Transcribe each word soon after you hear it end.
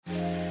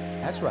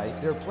That's right,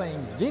 they're playing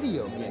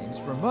video games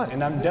for money.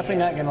 And I'm definitely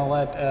not going to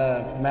let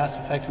Mass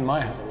Effect in my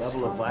house. The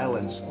level of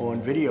violence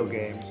on video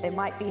games. They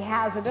might be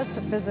hazardous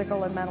to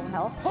physical and mental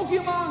health.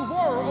 Pokemon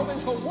World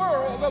is a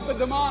world of the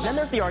demonic. Then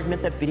there's the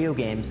argument that video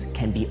games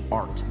can be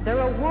art. They're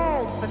a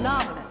world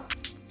phenomenon.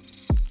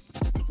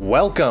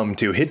 Welcome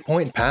to Hit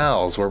Point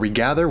Pals, where we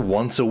gather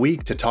once a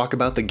week to talk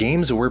about the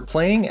games we're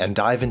playing and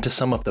dive into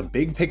some of the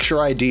big picture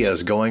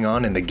ideas going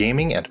on in the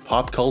gaming and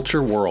pop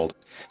culture world.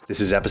 This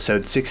is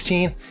episode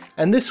 16,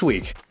 and this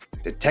week,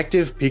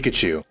 Detective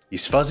Pikachu.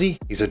 He's fuzzy,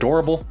 he's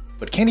adorable,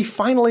 but can he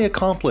finally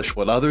accomplish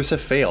what others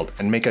have failed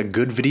and make a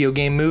good video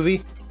game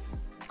movie?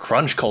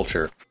 Crunch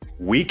culture.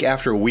 Week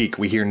after week,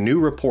 we hear new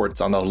reports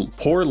on the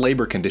poor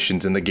labor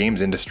conditions in the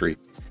games industry,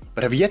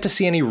 but have yet to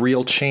see any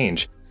real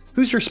change.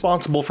 Who's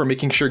responsible for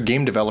making sure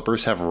game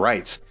developers have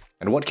rights,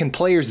 and what can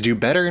players do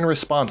better in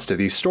response to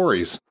these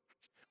stories?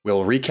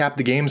 We'll recap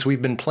the games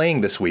we've been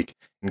playing this week,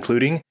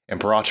 including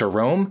Imperator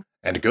Rome,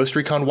 and Ghost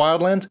Recon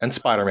Wildlands, and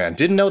Spider-Man.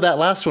 Didn't know that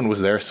last one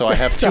was there, so I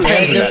have two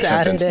hands in that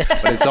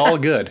sentence, but it's all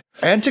good.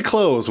 And to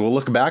close, we'll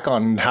look back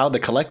on how the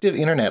collective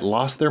internet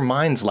lost their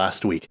minds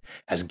last week,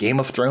 as Game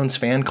of Thrones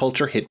fan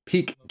culture hit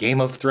peak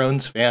Game of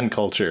Thrones fan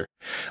culture.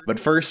 But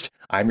first,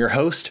 I'm your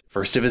host,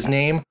 first of his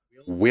name,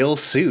 Will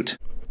Suit.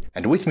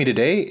 And with me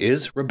today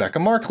is Rebecca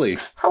Markley.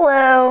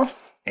 Hello.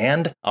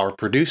 And our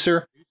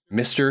producer,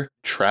 Mr.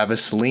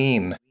 Travis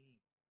Lean.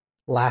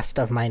 Last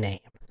of my name.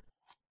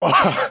 All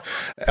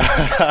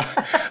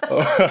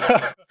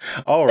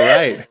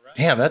right.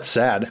 Damn, that's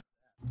sad.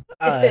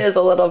 It is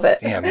a little bit.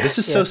 Damn, this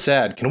is so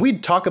sad. Can we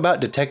talk about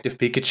Detective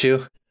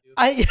Pikachu?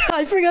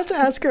 I forgot to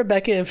ask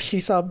Rebecca if she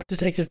saw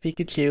Detective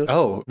Pikachu.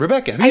 Oh,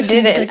 Rebecca, have you I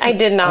seen didn't. Detective? I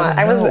did not.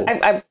 Oh, no.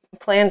 I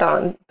planned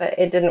on, but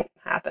it didn't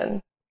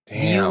happen.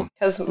 Damn.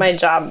 Because my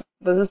job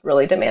was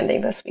really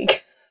demanding this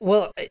week.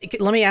 Well,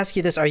 let me ask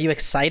you this. Are you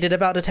excited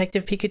about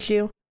Detective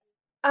Pikachu?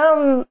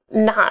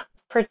 Not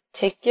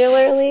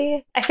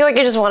particularly. I feel like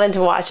I just wanted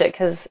to watch it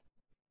because,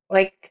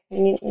 like,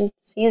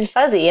 he's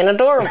fuzzy and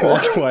adorable.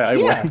 That's why I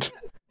went.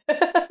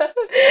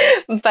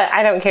 But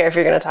I don't care if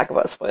you're going to talk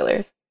about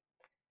spoilers.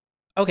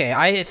 Okay,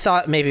 I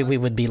thought maybe we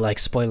would be like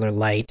spoiler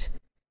light.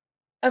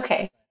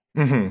 Okay.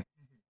 Mm-hmm.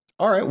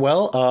 All right,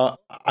 well,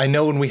 I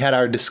know when we had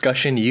our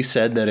discussion, you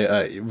said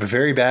that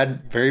very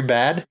bad, very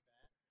bad.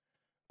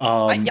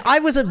 I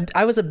was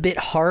a bit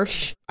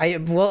harsh.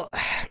 Well,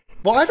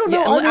 I don't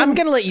know. Yeah, I'm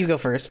gonna let you go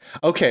first.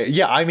 Okay,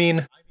 yeah, I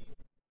mean,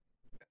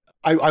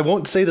 I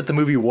won't say that the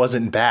movie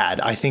wasn't bad.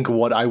 I think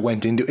what I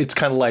went into, it's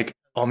kind of like,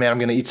 oh man, I'm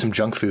gonna eat some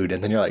junk food,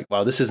 and then you're like,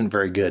 wow, this isn't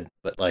very good.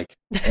 But like,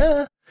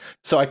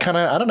 so I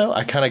don't know.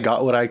 I kind of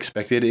got what I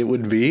expected it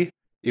would be.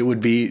 It would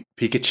be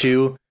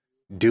Pikachu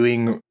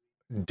doing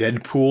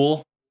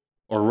Deadpool,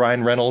 or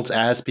Ryan Reynolds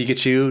as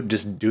Pikachu,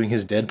 just doing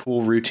his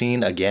Deadpool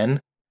routine again.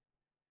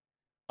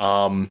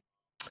 I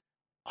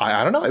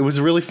don't know. It was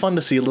really fun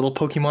to see little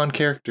Pokemon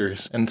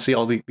characters and see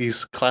all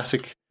these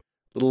classic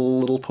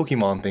little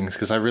Pokemon things,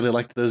 because I really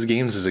liked those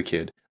games as a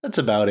kid. That's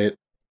about it.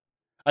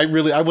 I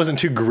wasn't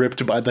too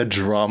gripped by the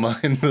drama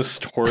in the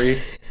story.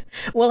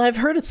 Well, I've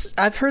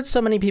heard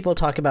so many people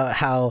talk about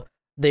how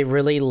they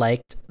really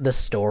liked the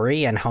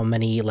story and how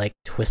many like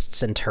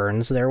twists and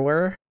turns there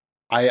were.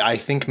 I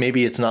think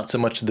maybe it's not so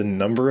much the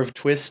number of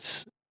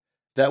twists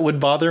that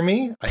would bother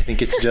me. I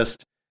think it's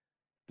just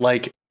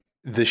like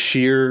the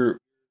sheer,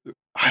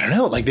 I don't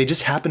know, like they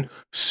just happen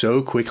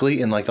so quickly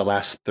in like the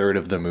last third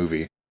of the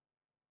movie.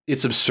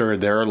 It's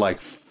absurd. There are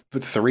like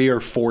 3 or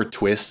 4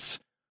 twists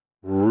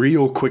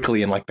real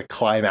quickly in like the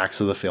climax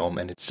of the film.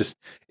 And it's just,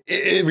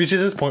 it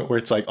reaches this point where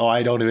it's like, oh,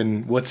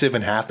 what's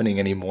even happening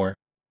anymore?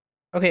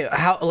 Okay,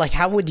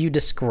 how would you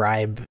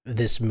describe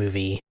this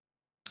movie?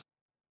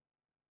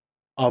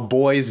 A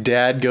boy's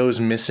dad goes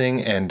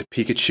missing and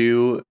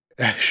Pikachu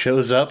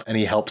shows up and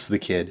he helps the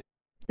kid.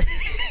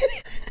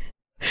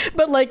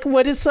 But like,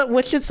 what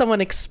should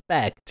someone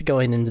expect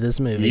going into this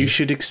movie? You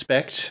should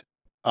expect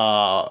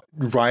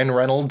Ryan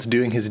Reynolds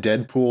doing his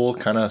Deadpool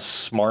kind of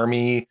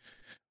smarmy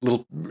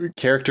little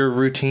character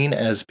routine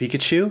as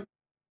Pikachu,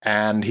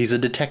 and he's a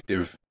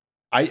detective.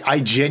 I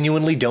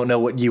genuinely don't know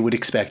what you would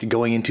expect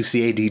going in to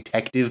see a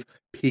Detective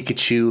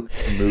Pikachu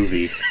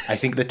movie. I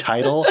think the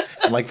title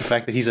and like the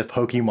fact that he's a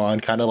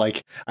Pokemon kind of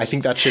like, I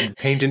think that should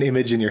paint an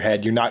image in your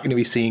head. You're not going to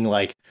be seeing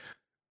like,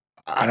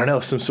 I don't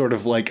know, some sort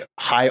of like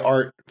high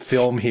art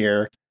film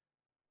here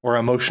or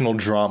emotional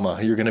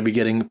drama. You're going to be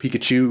getting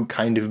Pikachu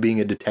kind of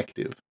being a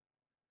detective.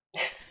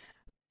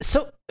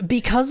 So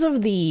because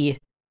of the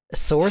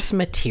source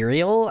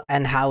material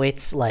and how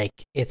it's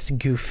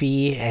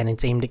goofy and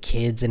it's aimed at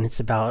kids and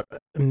it's about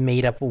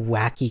made up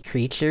wacky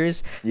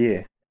creatures.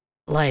 Yeah.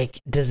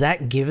 Like, does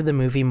that give the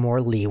movie more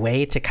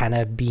leeway to kind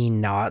of be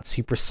not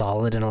super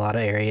solid in a lot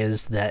of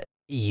areas that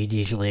you'd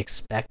usually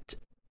expect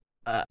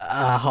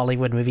a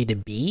Hollywood movie to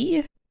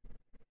be?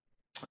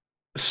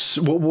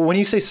 So, when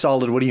you say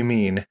solid, what do you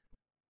mean?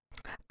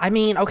 I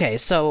mean, okay,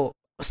 so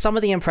some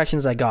of the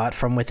impressions I got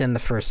from within the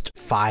first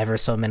 5 or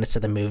so minutes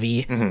of the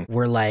movie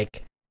were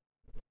like,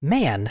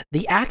 man,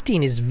 the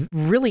acting is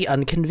really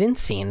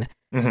unconvincing.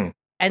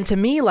 And to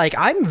me, like,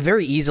 I'm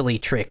very easily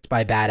tricked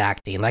by bad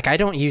acting. Like, I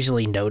don't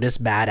usually notice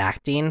bad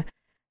acting,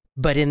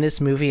 but in this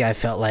movie, I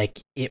felt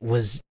like it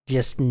was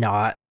just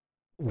not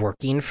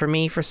working for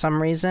me for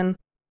some reason.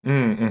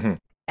 Mm-hmm.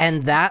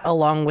 And that,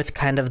 along with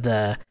kind of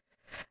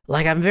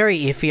like, I'm very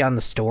iffy on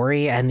the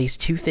story, and these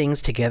two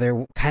things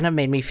together kind of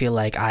made me feel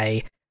like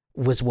I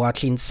was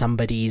watching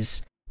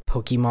somebody's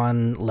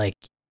Pokemon, like,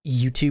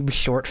 YouTube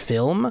short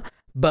film,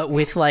 but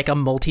with, like, a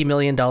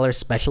multi-million-dollar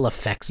special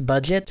effects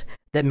budget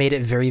that made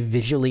it very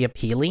visually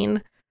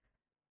appealing.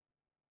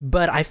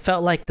 But I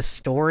felt like the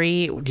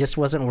story just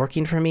wasn't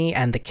working for me,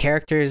 and the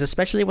characters,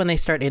 especially when they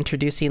start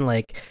introducing,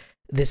 like,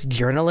 this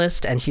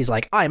journalist, and she's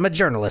like, I'm a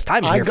journalist,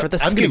 I'm here for the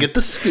scoop. I'm gonna get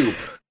the scoop.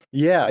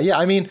 Yeah,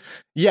 I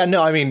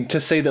mean, to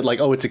say that, like,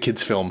 oh, it's a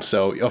kid's film,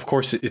 so of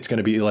course it's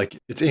gonna be, like,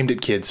 it's aimed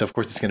at kids, so of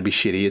course it's gonna be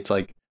shitty. It's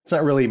like, it's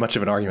not really much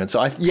of an argument.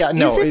 So Is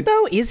it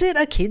though? Is it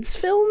a kid's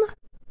film?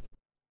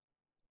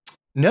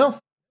 No.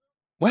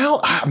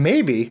 Well,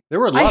 maybe. There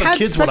were a lot of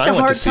kids when I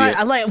went to see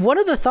it. Like, one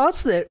of the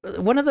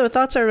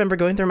thoughts I remember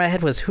going through my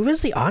head was, who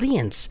is the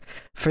audience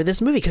for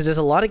this movie? Because there's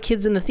a lot of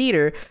kids in the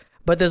theater,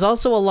 but there's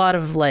also a lot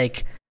of,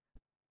 like,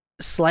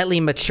 slightly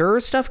mature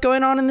stuff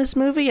going on in this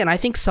movie, and I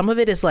think some of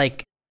it is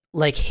like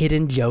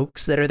hidden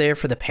jokes that are there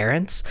for the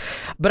parents.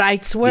 But I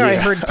swear I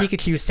heard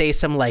Pikachu say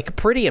some, like,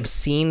 pretty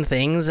obscene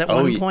things at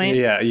one point.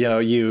 Yeah,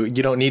 you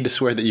don't need to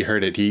swear that you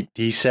heard it.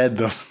 He said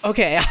them.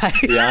 Okay.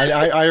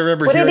 I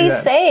remember what hearing did he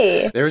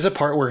say? There was a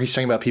part where he's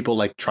talking about people,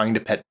 like, trying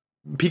to pet.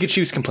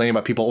 Pikachu's complaining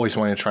about people always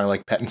wanting to try and,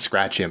 like, pet and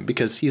scratch him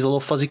because he's a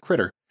little fuzzy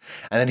critter.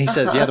 And then he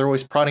says, they're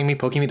always prodding me,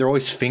 poking me, they're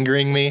always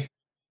fingering me.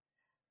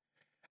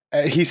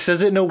 He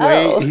says it in a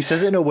way. He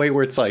says it in a way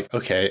where it's like,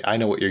 okay, I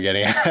know what you're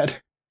getting at.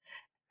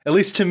 At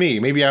least to me.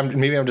 Maybe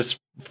I'm just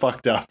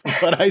fucked up.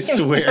 But I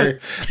swear,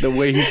 the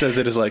way he says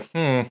it is like,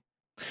 Well,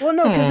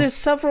 no, because there's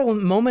several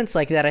moments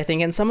like that, I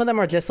think, and some of them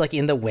are just, like,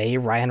 in the way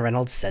Ryan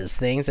Reynolds says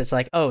things. It's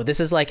like, oh, this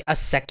is, like, a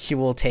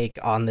sexual take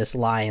on this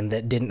line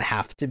that didn't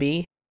have to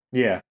be.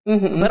 Yeah.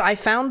 Mm-hmm. But I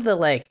found the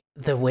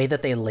way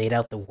that they laid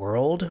out the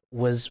world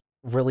was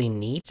really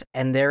neat,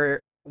 and there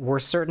were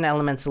certain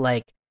elements,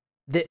 like,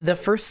 the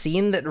first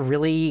scene that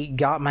really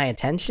got my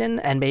attention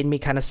and made me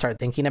kind of start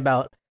thinking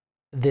about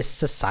this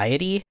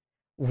society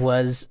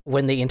was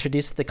when they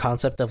introduced the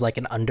concept of, like,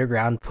 an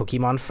underground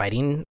Pokemon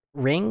fighting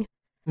ring.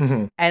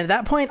 Mm-hmm. And at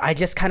that point, I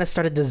just kind of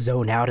started to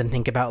zone out and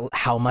think about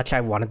how much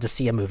I wanted to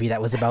see a movie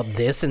that was about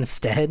this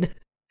instead.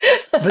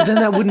 But then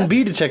that wouldn't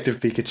be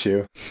Detective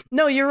Pikachu.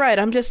 No, you're right.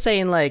 I'm just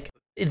saying, like,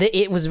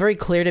 it was very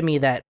clear to me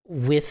that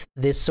with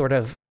this sort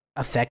of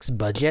effects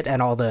budget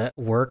and all the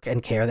work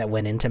and care that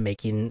went into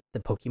making the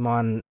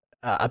Pokemon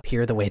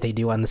appear the way they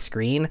do on the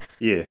screen,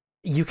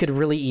 you could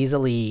really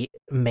easily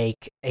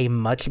make a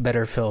much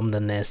better film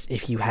than this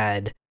if you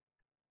had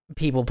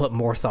people put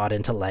more thought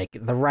into, like,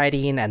 the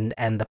writing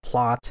and the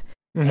plot.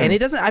 Mm-hmm. And it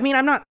doesn't, I mean,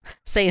 I'm not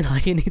saying,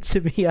 like, it needs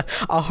to be a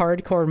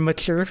hardcore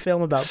mature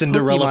film about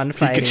Cinderella Pokemon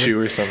fighting. Pikachu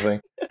or something.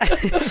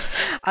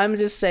 I'm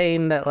just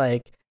saying that,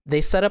 like,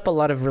 they set up a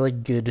lot of really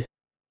good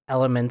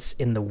elements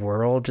in the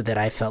world that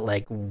I felt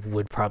like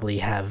would probably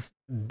have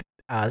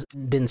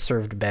been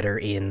served better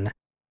in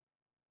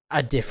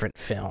a different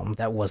film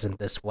that wasn't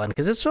this one,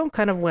 because this film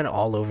kind of went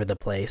all over the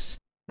place.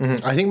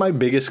 Mm-hmm. I think my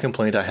biggest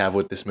complaint I have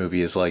with this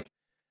movie is, like,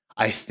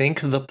 I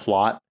think the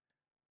plot,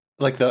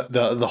 like,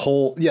 the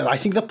whole, I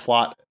think the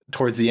plot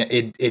towards the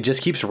end, it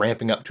just keeps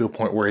ramping up to a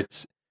point where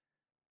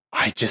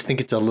I just think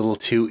it's a little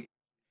too,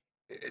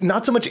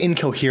 not so much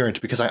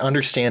incoherent, because I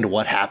understand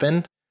what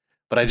happened,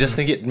 but I just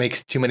think it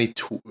makes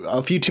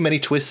a few too many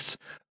twists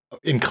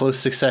in close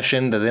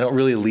succession that they don't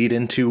really lead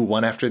into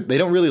they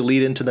don't really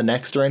lead into the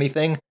next or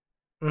anything.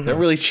 Mm-hmm. They don't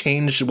really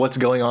change what's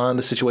going on in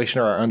the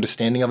situation or our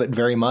understanding of it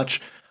very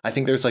much. I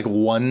think there's, like,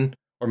 one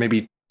or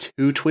maybe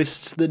two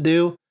twists that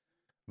do,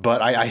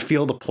 but I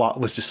feel the plot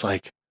was just,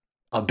 like,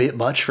 a bit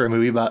much for a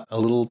movie about a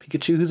little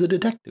Pikachu who's a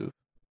detective.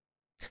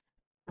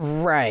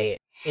 Right.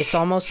 It's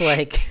almost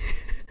like,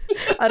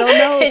 I don't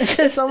know.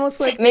 It's almost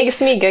like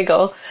makes me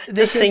giggle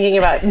just thinking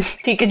about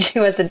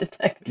Pikachu as a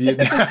detective.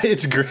 Yeah,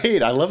 it's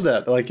great. I love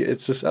that. Like,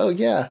 it's just, oh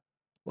yeah,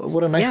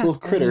 what a nice little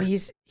critter.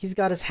 He's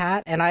got his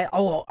hat, and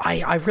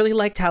I really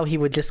liked how he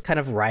would just kind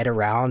of ride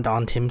around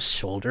on Tim's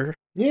shoulder.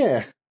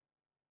 Yeah,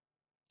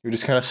 you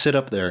just kind of sit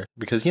up there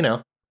because, you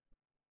know,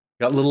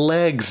 got little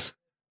legs.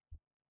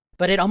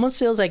 But it almost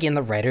feels like in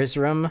the writer's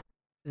room,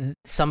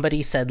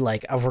 somebody said,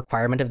 like, a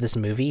requirement of this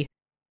movie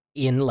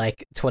in,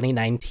 like,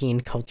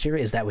 2019 culture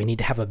is that we need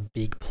to have a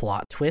big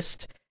plot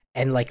twist.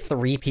 And, like,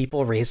 3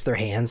 people raised their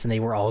hands and they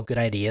were all good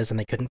ideas and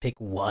they couldn't pick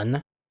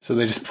one. So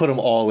they just put them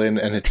all in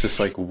and it's just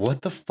like,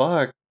 what the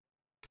fuck?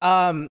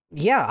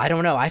 Yeah, I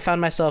don't know. I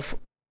found myself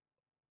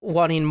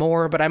wanting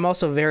more, but I'm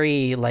also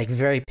very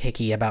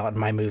picky about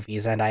my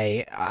movies, and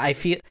I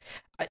feel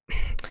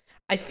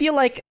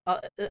like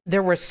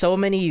there were so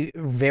many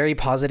very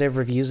positive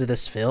reviews of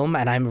this film,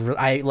 and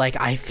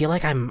I feel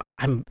like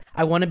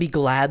I want to be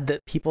glad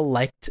that people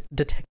liked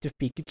Detective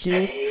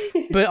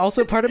Pikachu, but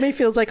also part of me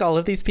feels like all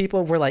of these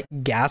people were, like,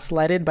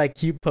 gaslighted by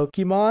cute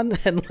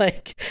Pokemon and,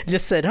 like,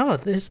 just said, oh,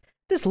 this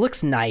this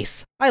looks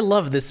nice. I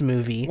love this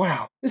movie.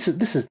 Wow, this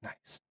is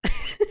nice.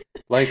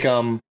 Like,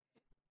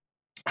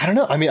 I don't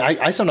know. I mean,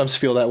 I sometimes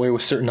feel that way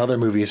with certain other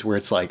movies where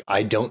it's like,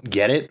 I don't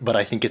get it, but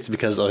I think it's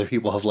because other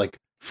people have like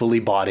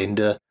fully bought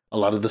into a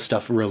lot of the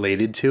stuff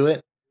related to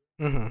it.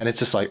 Mm-hmm. And it's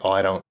just like, oh,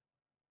 I don't,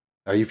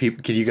 are you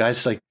people, can you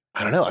guys like,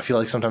 I don't know. I feel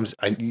like sometimes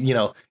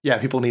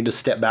people need to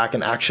step back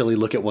and actually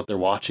look at what they're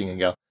watching and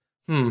go,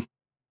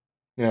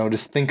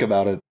 just think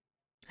about it.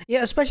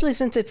 Yeah, especially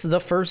since it's the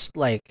first,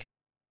 like,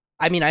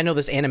 I mean, I know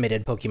there's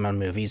animated Pokemon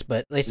movies,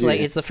 but it's like,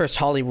 it's the first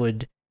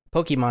Hollywood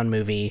Pokemon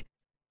movie.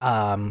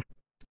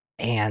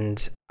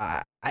 And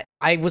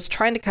I was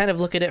trying to kind of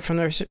look at it from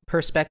the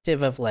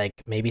perspective of like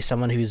maybe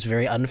someone who's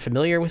very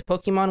unfamiliar with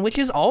Pokemon, which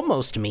is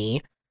almost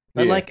me.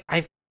 But like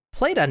I've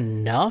played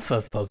enough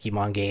of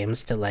Pokemon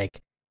games to like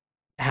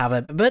have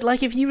it. But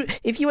like if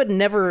you had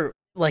never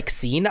like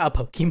seen a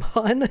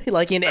Pokemon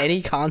like in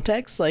any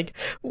context, like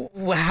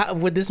how,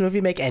 would this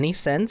movie make any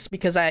sense?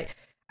 Because I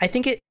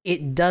think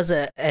it does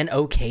an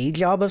okay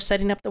job of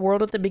setting up the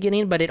world at the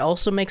beginning, but it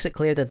also makes it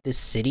clear that this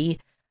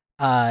city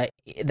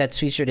that's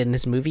featured in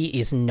this movie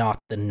is not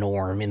the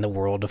norm in the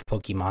world of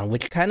Pokemon,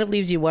 which kind of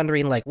leaves you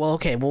wondering, like,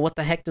 what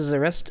the heck does the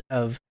rest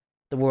of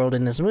the world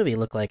in this movie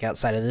look like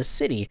outside of this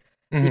city?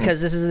 Mm-hmm.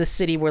 Because this is the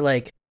city where,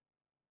 like,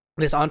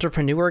 this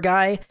entrepreneur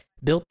guy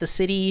built the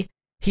city,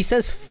 he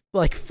says,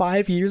 like,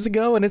 5 years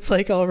ago, and it's,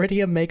 like, already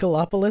a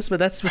megalopolis, but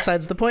that's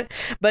besides the point.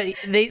 But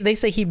they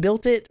say he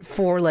built it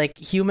for, like,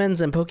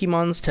 humans and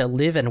Pokemons to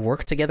live and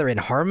work together in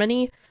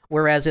harmony,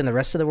 whereas in the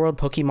rest of the world,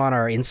 Pokemon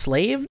are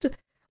enslaved.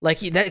 Like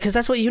that, because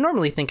that's what you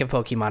normally think of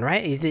Pokemon,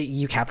 right?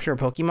 You capture a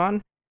Pokemon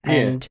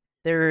and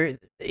they're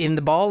in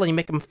the ball and you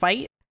make them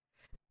fight,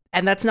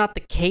 and that's not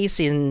the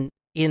case in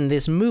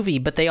this movie.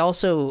 But they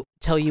also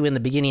tell you in the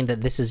beginning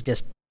that this is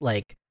just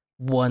like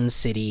one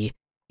city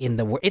in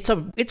the world.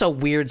 It's a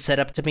weird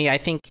setup to me. I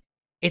think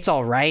it's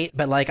all right,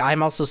 but like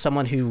I'm also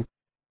someone who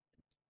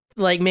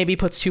like maybe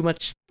puts too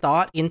much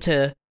thought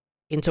into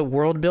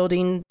world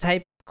building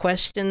type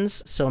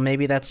questions. So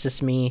maybe that's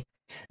just me.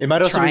 It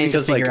might also be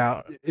because, like,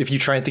 out. if you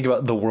try and think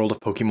about the world of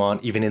Pokemon,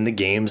 even in the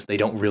games, they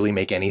don't really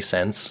make any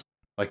sense,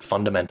 like,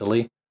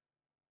 fundamentally.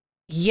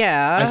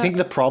 Yeah. I think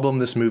the problem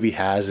this movie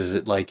has is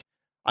that, like,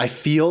 I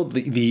feel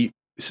they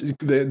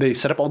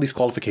set up all these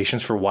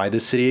qualifications for why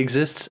this city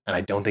exists, and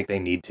I don't think they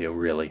need to,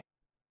 really.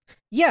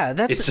 Yeah,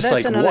 that's just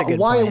like, another good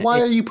point.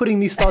 Why are you putting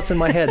these thoughts in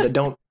my head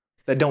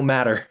that don't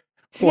matter?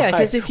 Yeah,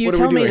 because if you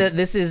tell me that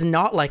this is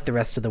not like the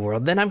rest of the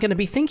world, then I'm going to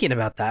be thinking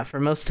about that for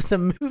most of the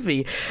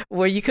movie,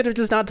 where you could have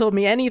just not told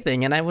me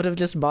anything, and I would have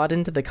just bought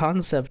into the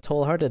concept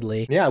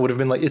wholeheartedly. Yeah, I would have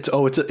been like, it's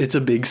a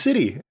big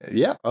city.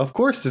 Yeah, of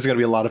course there's going to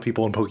be a lot of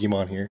people in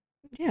Pokemon here.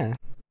 Yeah.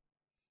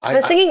 I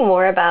was thinking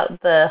more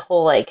about the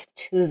whole, like,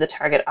 to the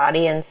target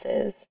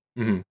audiences.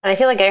 Mm-hmm. And I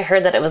feel like I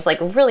heard that it was, like,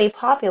 really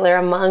popular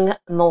among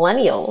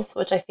millennials,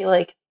 which I feel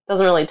like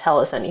doesn't really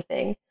tell us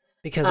anything.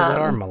 Because what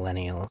are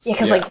millennials? Yeah,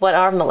 because like what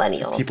are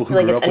millennials? People who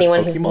like grew it's up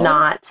anyone with who's Pokemon?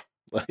 not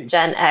Like...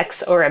 Gen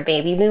X or a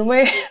baby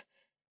boomer.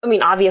 I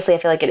mean, obviously, I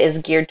feel like it is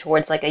geared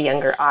towards like a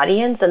younger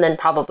audience, and then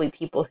probably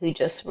people who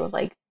just were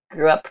like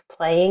grew up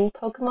playing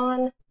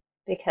Pokemon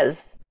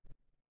because,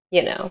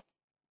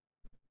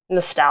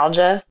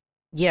 nostalgia.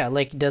 Yeah,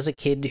 like does a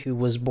kid who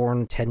was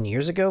born 10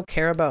 years ago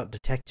care about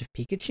Detective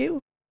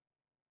Pikachu?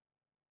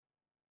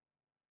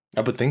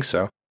 I would think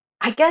so.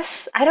 I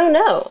guess I don't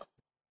know.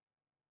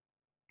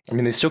 I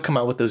mean, they still come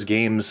out with those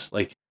games,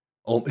 like,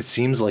 it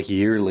seems like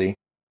yearly,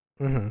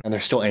 and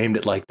they're still aimed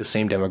at, like, the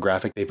same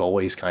demographic they've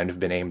always kind of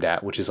been aimed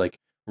at, which is, like,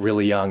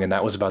 really young, and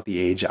that was about the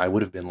age I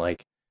would have been,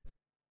 like,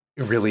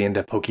 really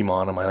into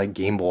Pokemon on my, like,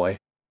 Game Boy.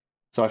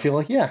 So I feel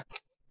like, yeah.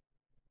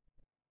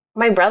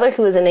 My brother,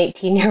 who is an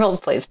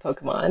 18-year-old, plays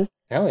Pokemon.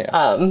 Hell yeah.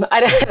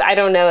 I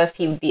don't know if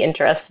he would be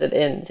interested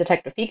in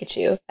Detective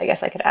Pikachu. I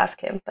guess I could ask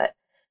him, but,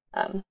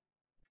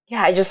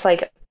 yeah, I just,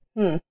 like,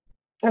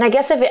 And I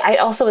guess I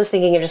also was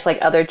thinking of just like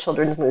other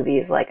children's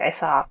movies, like I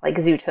saw like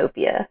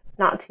Zootopia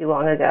not too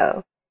long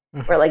ago,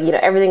 where like,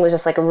 everything was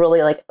just like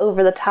really like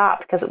over the top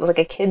because it was like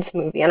a kid's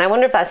movie. And I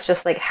wonder if that's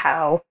just like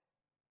I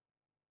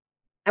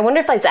wonder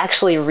if it's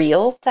actually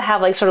real to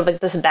have like sort of like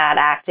this bad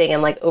acting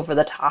and like over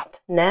the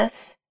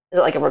topness. Is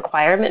it like a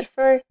requirement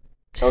for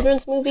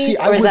children's movies?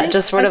 Or is that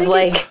just sort of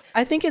like...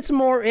 I think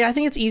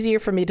it's easier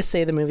for me to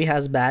say the movie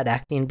has bad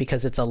acting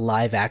because it's a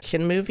live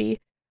action movie.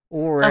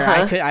 Or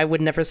I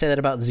would never say that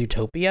about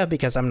Zootopia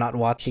because I'm not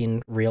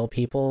watching real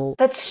people.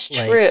 That's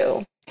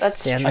true.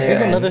 That's true. I think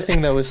another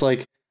thing though is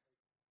like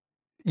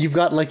you've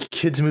got like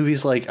kids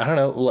movies like I don't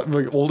know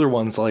like older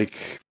ones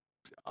like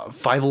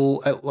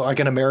like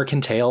An American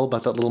Tale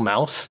about that little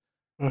mouse.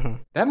 Mm-hmm.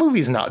 That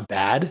movie's not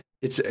bad.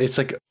 It's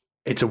like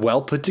it's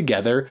well put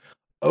together,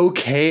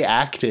 okay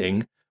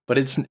acting, but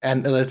it's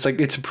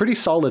a pretty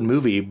solid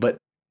movie, but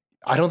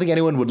I don't think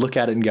anyone would look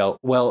at it and go,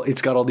 well,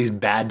 it's got all these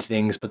bad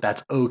things, but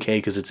that's okay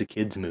because it's a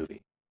kid's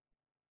movie.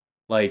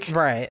 Like,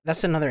 right.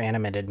 That's another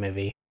animated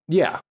movie.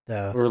 Yeah.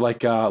 Or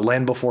like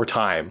Land Before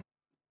Time.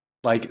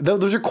 Like,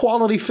 those are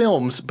quality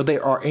films, but they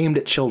are aimed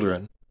at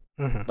children.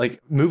 Mm-hmm.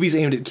 Like, movies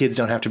aimed at kids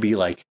don't have to be,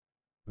 like,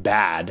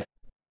 bad.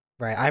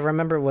 Right. I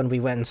remember when we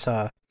went and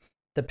saw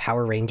the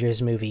Power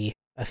Rangers movie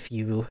a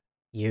few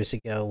years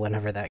ago,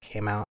 whenever that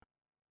came out.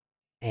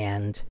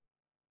 And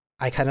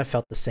I kind of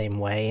felt the same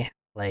way.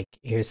 Like,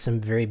 here's some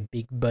very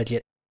big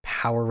budget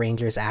Power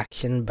Rangers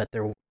action, but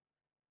there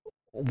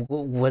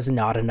was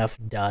not enough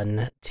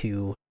done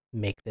to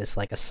make this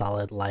like a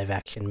solid live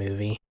action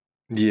movie.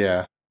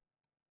 Yeah.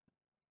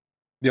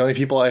 The only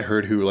people I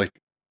heard who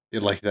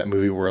liked that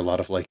movie were a lot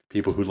of like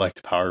people who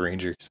liked Power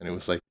Rangers, and it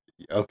was like,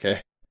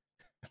 okay.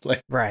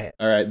 Like, right.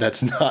 All right,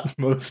 that's not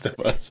most of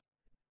us.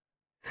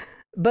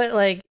 But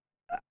like,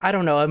 I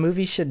don't know, a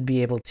movie should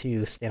be able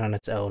to stand on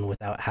its own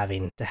without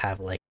having to have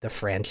like the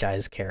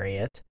franchise carry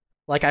it.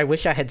 Like, I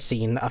wish I had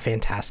seen a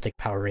fantastic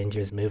Power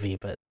Rangers movie,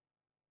 but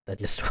that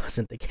just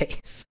wasn't the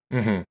case.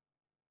 Mm-hmm.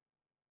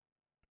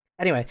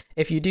 Anyway,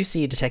 if you do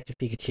see Detective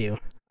Pikachu,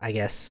 I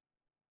guess,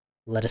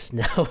 let us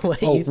know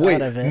what you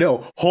thought of it.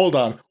 No, hold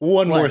on.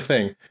 One What? more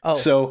thing. Oh.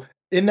 So,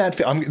 in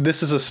that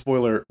this is a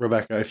spoiler,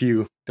 Rebecca, if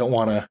you don't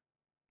want to...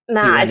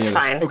 Nah, it's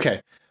fine.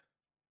 Okay.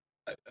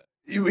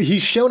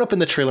 He's shown up in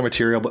the trailer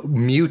material, but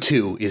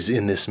Mewtwo is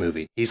in this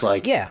movie. He's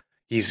like... Yeah.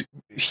 He's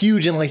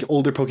huge in like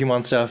older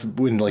Pokemon stuff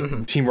when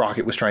like Team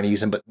Rocket was trying to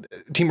use him, but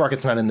Team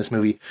Rocket's not in this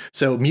movie.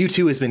 So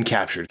Mewtwo has been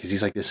captured because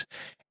he's like this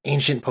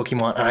ancient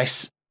Pokemon.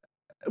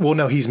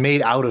 And he's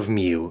made out of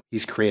Mew.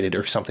 He's created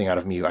or something out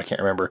of Mew. I can't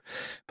remember.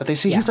 But they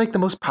say he's like the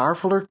most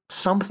powerful or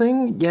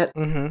something. Yet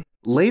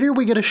later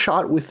we get a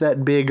shot with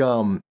that big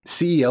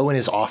CEO in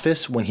his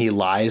office when he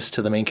lies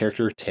to the main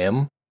character,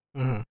 Tim.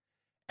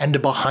 And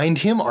behind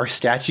him are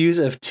statues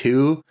of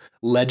two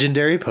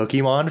legendary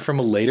Pokemon from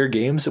later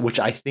games, which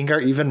I think are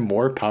even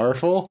more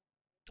powerful.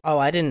 Oh,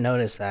 I didn't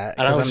notice that.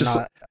 And I was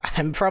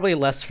I'm probably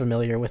less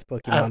familiar with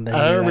Pokemon than you,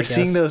 I remember I guess.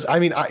 seeing those. I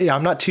mean, I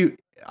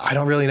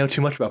don't really know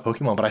too much about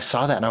Pokemon, but I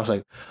saw that and I was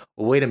like,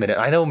 well, wait a minute.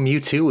 I know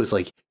Mewtwo was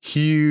like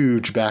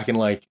huge back in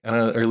like, I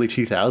don't know, early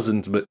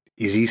 2000s, but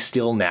is he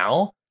still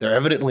now? They're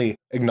evidently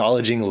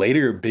acknowledging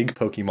later big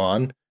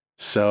Pokemon.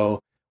 So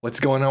what's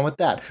going on with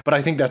that? But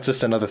I think that's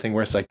just another thing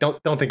where it's like,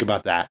 don't think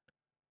about that.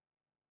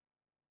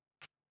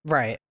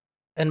 Right.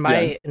 And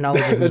my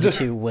knowledge of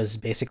Mewtwo was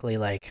basically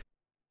like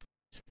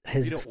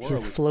he's the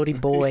floaty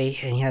boy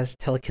and he has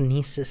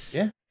telekinesis.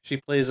 Yeah. She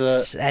plays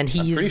and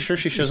he's I'm pretty sure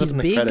she shows up in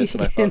the big credits.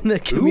 And I thought, in the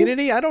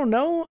community. I don't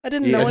know. I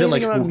didn't know as in,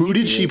 anything like, about who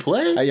did Mewtwo. she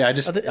play? I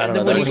don't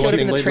know. When That he was showed one up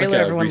in thing. the trailer,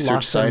 everyone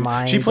lost their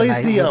minds. She plays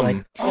and I was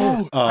like,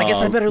 I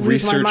guess I better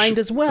lose my mind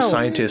as well.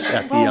 Scientist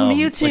at the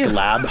Mewtwo. like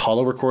lab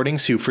holo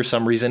recordings who for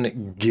some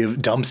reason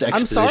dumps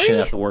exposition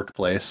at the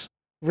workplace.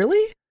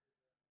 Really?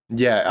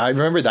 Yeah, I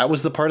remember that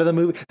was the part of the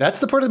movie. That's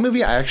the part of the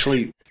movie I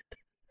actually...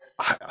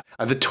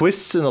 the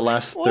twists in the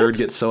last third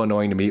get so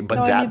annoying to me,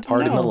 but that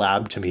part in the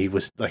lab to me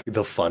was like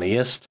the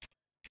funniest.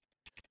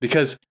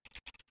 Because...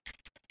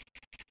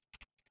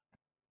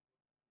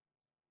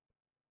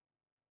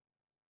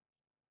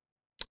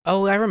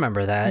 Oh, I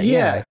remember that.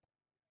 Yeah.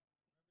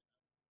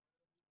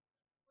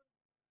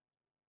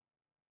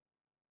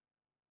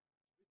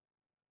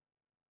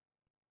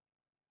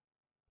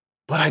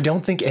 But I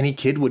don't think any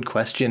kid would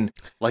question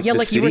like yeah, the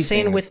like you were city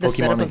saying thing with the Pokemon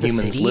setup and of the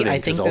humans city. living, I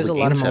think 'cause all there's the a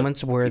lot of games have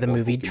moments where the people,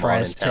 movie Pokemon,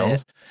 tries and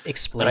towns. to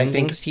explain But I think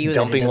things to you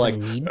dumping that it like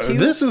doesn't need to.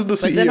 this is the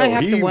CEO. But then I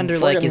have to he wonder,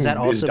 like, is that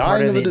fucking also dying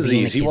part of of a it being a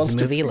disease? He kids wants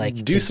movie? to Like,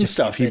 do kids some are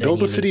stuff. He stupid built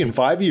and the you city need in to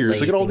 5 years. lay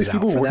Look at all these things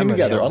out people for them, working or they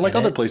together. don't Unlike get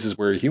other it. places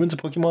where humans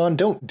and Pokemon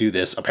don't do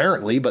this,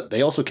 apparently, but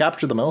they also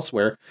capture them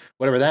elsewhere,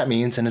 whatever that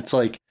means. And it's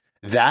like,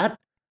 that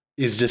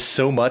is just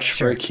so much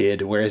for a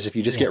kid. Whereas if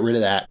you just get rid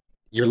of that,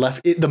 you're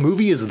left. The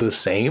movie is the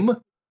same,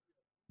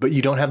 but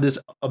you don't have this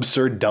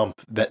absurd dump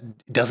that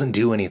doesn't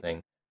do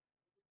anything.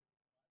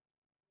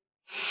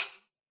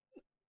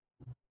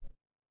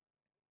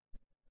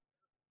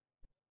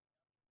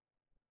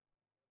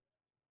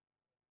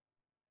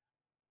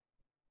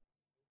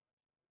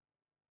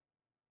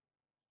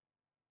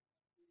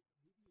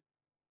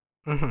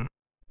 Mm-hmm.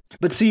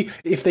 But see,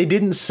 if they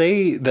didn't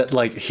say that,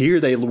 like, here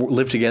they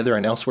live together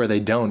and elsewhere they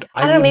don't,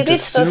 I don't know, wouldn't maybe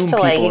it's assume supposed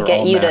to, people like, are get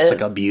all you to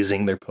like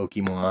abusing their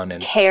Pokemon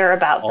and care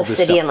about all the this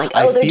city stuff. and like,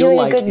 I oh, they're feel doing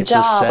like a good it's a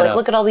job. Like, setup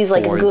look at all these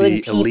like for good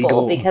the people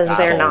illegal because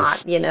they're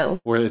battles, not,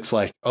 where it's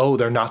like, oh,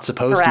 they're not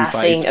supposed to fight.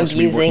 harassing, It's supposed to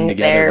be working abusing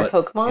together, their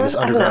but Pokemon. in this I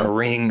don't underground know.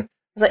 ring,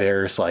 It's like-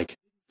 there's like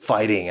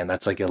fighting, and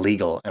that's like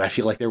illegal. And I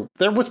feel like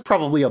there was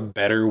probably a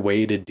better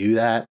way to do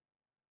that,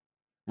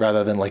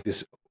 rather than like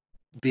this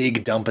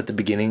big dump at the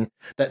beginning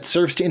that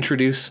serves to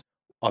introduce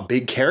a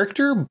big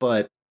character,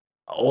 but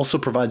also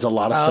provides a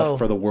lot of stuff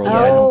for the world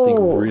that I don't think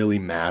really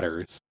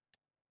matters.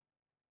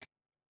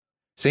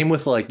 Same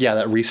with like,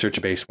 that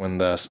research base when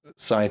the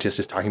scientist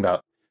is talking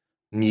about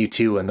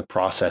Mewtwo and the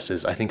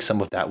processes. I think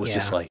some of that was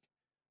just like,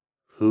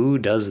 who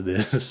does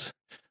this?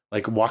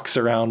 Like walks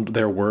around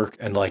their work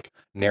and like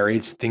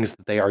narrates things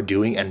that they are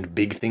doing and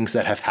big things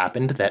that have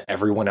happened that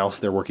everyone else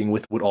they're working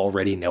with would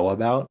already know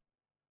about.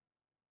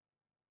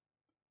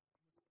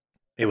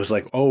 It was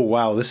like, oh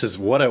wow, this is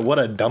what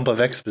a dump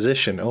of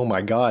exposition. Oh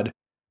my god.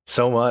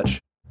 So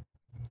much.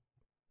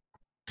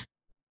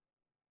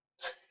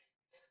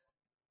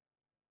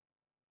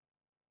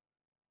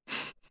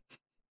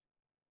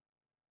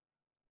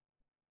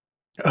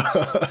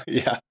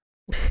 Yeah.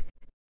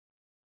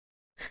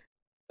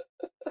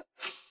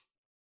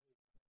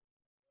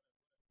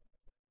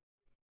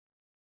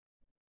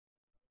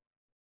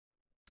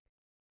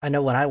 I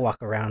know when I walk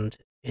around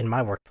in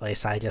my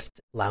workplace, I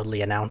just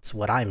loudly announce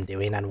what I'm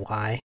doing and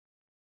why.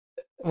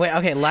 Wait,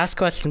 okay, last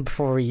question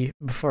before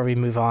we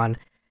move on.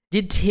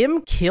 Did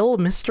Tim kill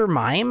Mr.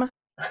 Mime?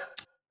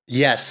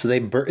 Yes,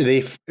 they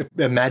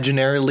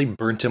imaginarily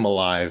burnt him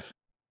alive.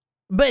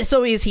 But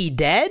so is he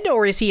dead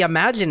or is he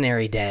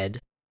imaginary dead?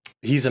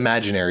 He's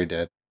imaginary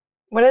dead.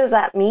 What does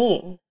that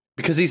mean?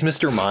 Because he's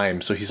Mr.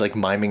 Mime, so he's like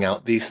miming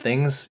out these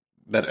things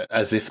that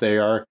as if they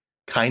are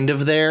kind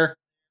of there.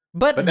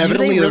 But do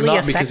evidently they they're really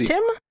not because affect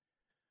him?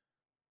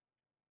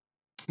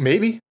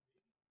 Maybe.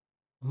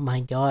 Oh my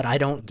god, I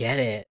don't get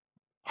it.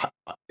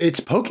 It's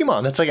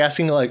Pokemon. That's like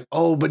asking like,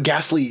 oh, but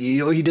Ghastly,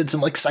 he did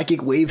some like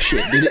psychic wave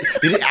shit. Did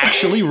it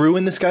actually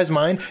ruin this guy's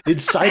mind? Did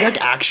Psyduck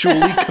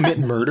actually commit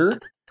murder?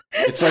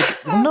 It's like,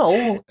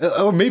 no.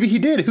 Or maybe he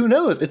did. Who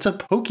knows? It's a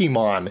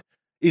Pokemon.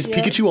 Is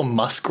Pikachu a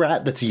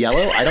muskrat that's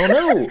yellow? I don't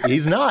know.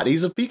 He's not.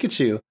 He's a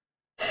Pikachu.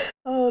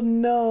 Oh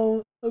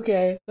no.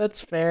 Okay,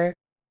 that's fair.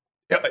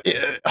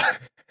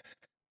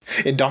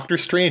 In Doctor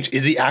Strange,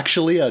 is he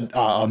actually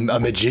a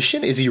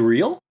magician? Is he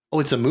real? Oh,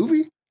 it's a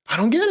movie? I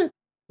don't get it.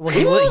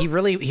 Well,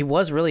 he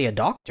was really a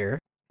doctor.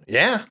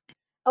 Yeah.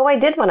 Oh, I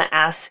did want to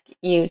ask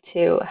you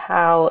too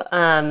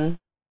how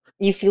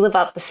you feel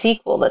about the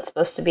sequel that's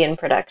supposed to be in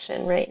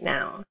production right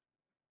now.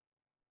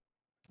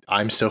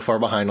 I'm so far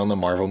behind on the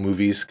Marvel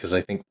movies because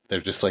I think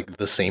they're just like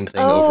the same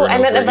thing over and over again.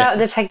 Oh, I meant about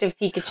Detective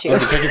Pikachu. Oh,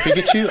 Detective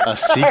Pikachu? A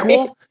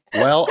sequel?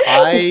 Well,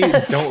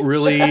 I don't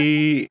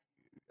really...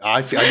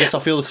 I guess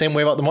I'll feel the same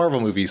way about the Marvel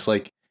movies.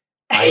 Like,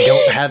 I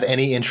don't have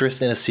any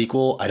interest in a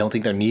sequel. I don't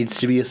think there needs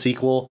to be a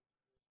sequel.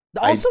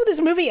 Also, this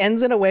movie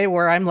ends in a way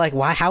where I'm like,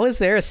 why? How is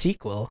there a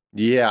sequel?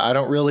 Yeah, I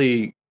don't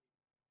really...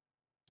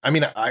 I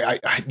mean, I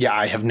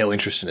have no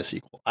interest in a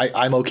sequel.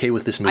 I'm okay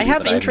with this movie. I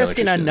have interest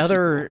in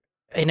another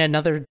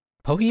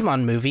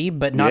Pokemon movie,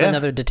 but not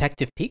another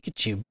Detective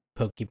Pikachu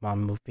Pokemon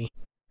movie.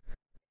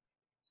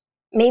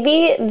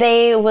 Maybe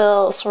they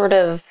will sort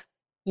of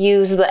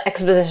use the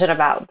exposition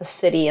about the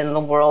city and the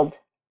world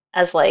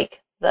as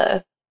like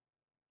the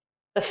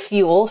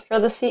fuel for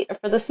the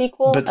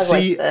sequel. But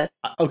see,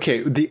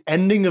 okay, the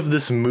ending of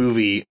this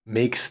movie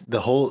makes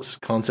the whole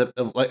concept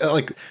of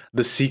like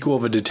the sequel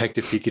of a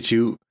Detective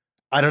Pikachu.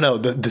 I don't know.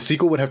 The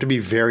sequel would have to be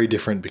very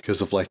different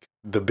because of like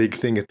the big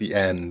thing at the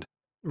end.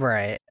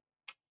 Right.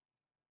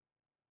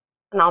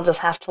 And I'll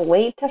just have to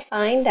wait to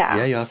find out.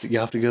 Yeah, you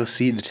have to go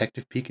see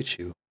Detective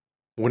Pikachu,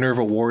 winner of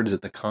awards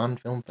at the Cannes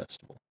Film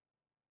Festival.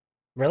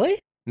 Really?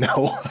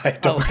 No, I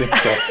don't think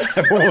so.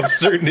 I'm almost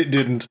certain it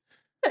didn't.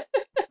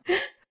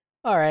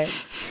 All right.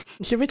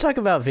 Should we talk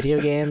about video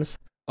games?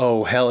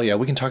 Oh, hell yeah.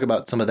 We can talk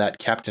about some of that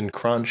Captain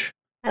Crunch.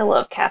 I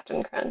love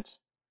Captain Crunch.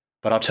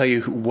 But I'll tell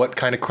you what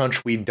kind of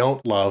crunch we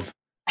don't love.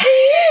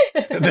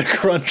 The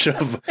crunch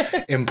of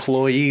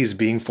employees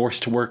being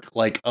forced to work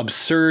like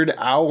absurd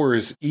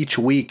hours each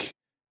week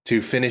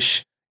to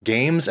finish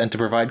games and to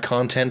provide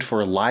content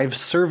for live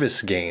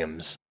service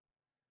games.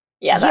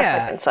 Yeah,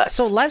 that fucking sucks.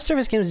 So live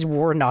service games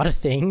were not a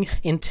thing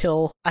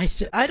until I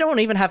don't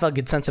even have a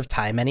good sense of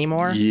time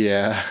anymore.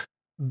 Yeah.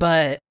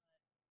 But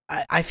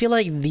I feel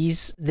like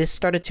this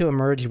started to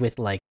emerge with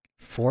like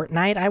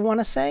Fortnite, I want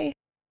to say.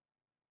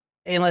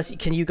 Unless,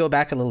 can you go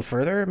back a little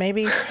further,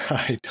 maybe?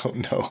 I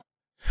don't know.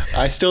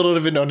 I still don't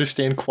even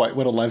understand quite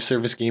what a live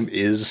service game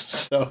is.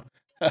 So,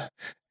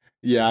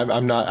 yeah,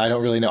 I'm not. I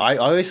don't really know. I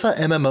always thought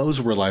MMOs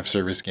were live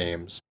service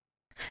games.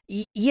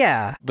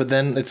 Yeah. But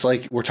then it's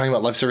like we're talking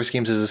about live service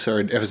games as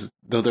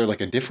though they're like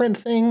a different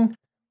thing.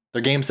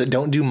 They're games that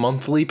don't do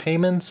monthly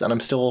payments, and I'm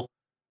still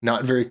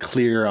not very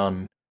clear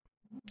on.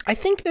 I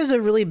think there's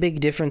a really big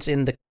difference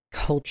in the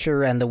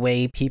culture and the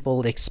way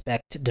people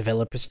expect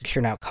developers to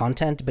churn out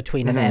content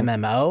between an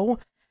MMO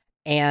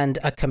and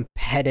a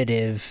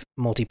competitive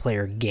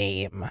multiplayer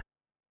game.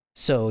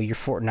 So your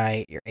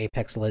Fortnite, your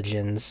Apex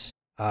Legends.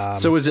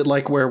 So is it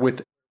like where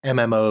with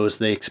MMOs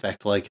they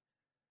expect like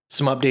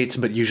some updates,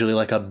 but usually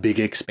like a big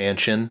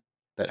expansion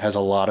that has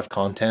a lot of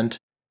content?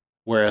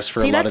 Whereas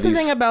for a lot of that's the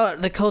thing about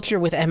the culture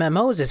with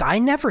MMOs is I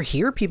never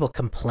hear people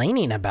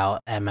complaining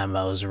about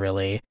MMOs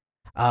really.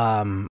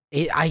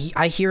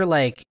 I hear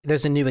like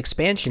there's a new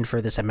expansion for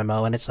this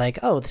MMO and it's like,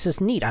 oh, this is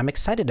neat, I'm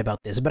excited about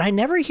this, but I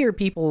never hear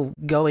people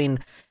going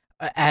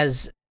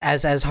as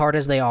hard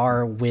as they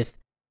are with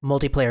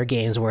multiplayer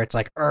games where it's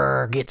like,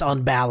 it's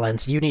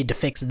unbalanced, you need to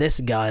fix this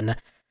gun.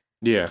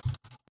 Yeah.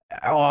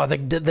 Oh, the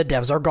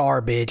devs are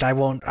garbage, I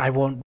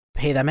won't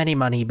pay them any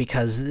money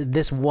because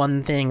this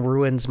one thing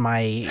ruins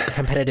my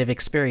competitive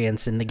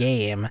experience in the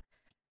game.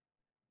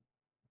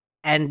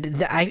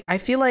 And I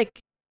feel like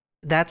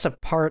that's a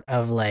part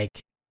of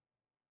like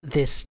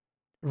this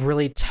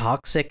really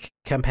toxic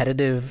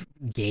competitive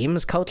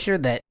games culture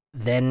that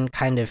then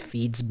kind of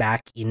feeds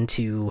back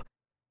into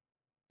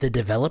the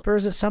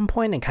developers at some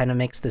point and kind of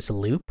makes this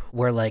loop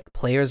where like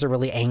players are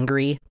really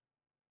angry.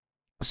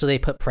 So they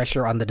put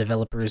pressure on the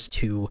developers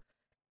to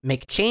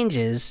make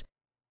changes.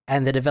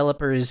 and the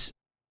developers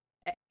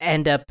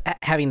end up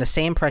having the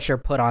same pressure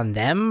put on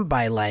them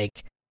by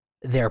like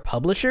their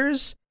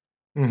publishers,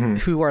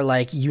 who are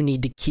like, you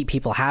need to keep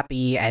people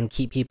happy and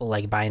keep people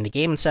like buying the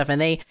game and stuff,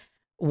 and they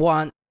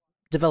want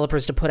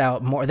developers to put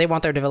out more. They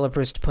want their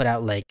developers to put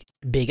out like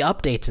big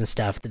updates and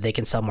stuff that they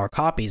can sell more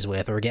copies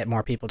with, or get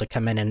more people to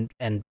come in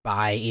and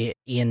buy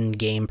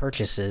in-game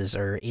purchases,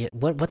 or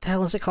what the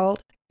hell is it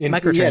called?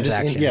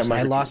 Microtransactions.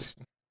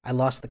 I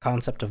lost the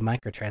concept of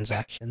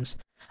microtransactions.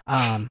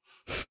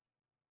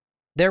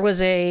 There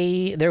was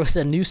a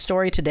news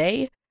story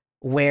today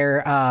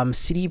where a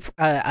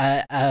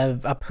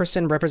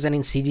person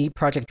representing CD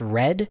Projekt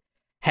Red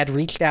had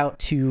reached out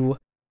to.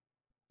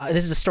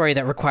 This is a story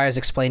that requires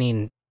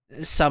explaining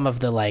some of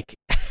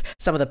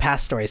the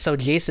past stories. So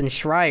Jason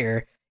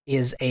Schreier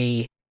is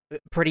a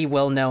pretty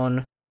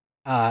well-known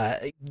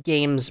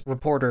games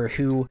reporter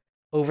who,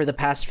 over the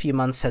past few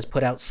months, has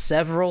put out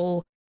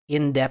several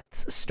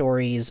in-depth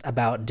stories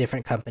about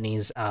different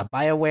companies,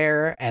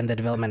 BioWare and the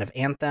development of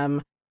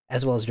Anthem,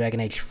 as well as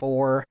Dragon Age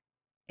 4.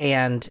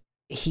 And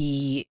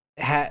he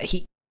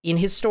in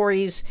his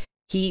stories,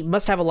 he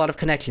must have a lot of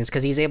connections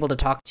because he's able to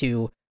talk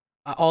to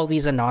all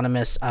these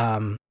anonymous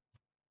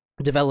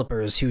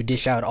developers who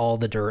dish out all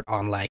the dirt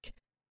on like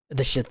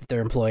the shit that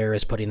their employer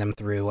is putting them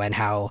through, and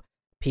how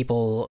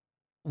people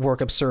work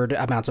absurd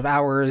amounts of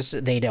hours.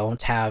 They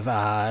don't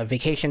have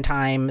vacation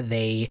time.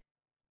 They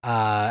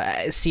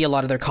see a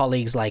lot of their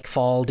colleagues like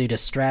fall due to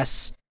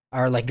stress,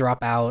 or like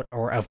drop out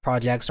or of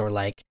projects, or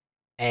like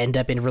end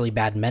up in really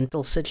bad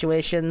mental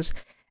situations.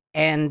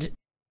 And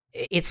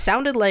it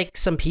sounded like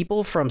some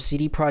people from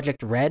CD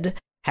Projekt Red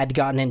had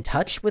gotten in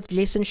touch with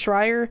Jason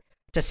Schreier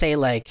to say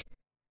like,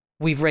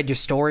 we've read your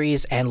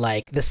stories and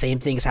like the same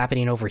thing's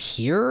happening over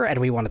here and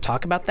we want to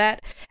talk about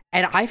that.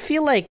 And I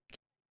feel like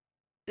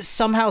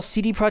somehow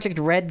CD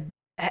Projekt Red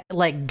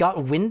like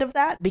got wind of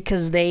that,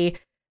 because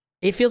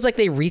it feels like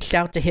they reached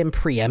out to him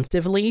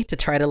preemptively to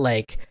try to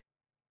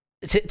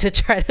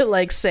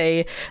like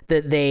say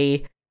that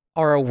they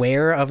are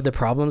aware of the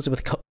problems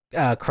with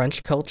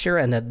crunch culture,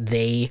 and that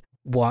they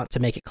want to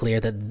make it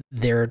clear that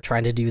they're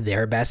trying to do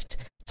their best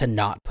to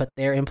not put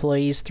their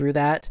employees through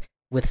that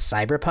with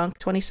Cyberpunk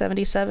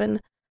 2077.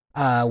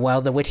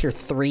 While The Witcher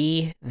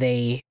 3,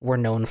 they were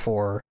known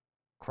for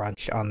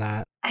crunch on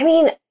that. I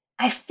mean,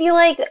 I feel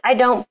like I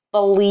don't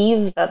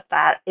believe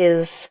that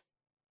is,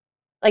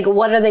 like,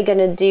 what are they going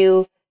to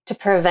do to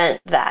prevent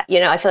that? You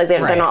know, I feel like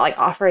they're not like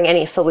offering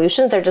any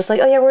solutions. They're just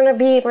like, oh yeah, we're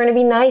gonna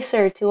be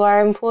nicer to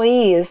our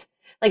employees.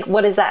 Like,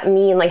 what does that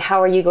mean? Like,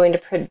 how are you going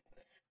to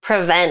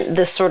prevent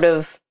this sort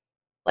of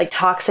like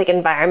toxic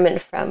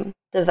environment from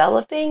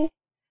developing?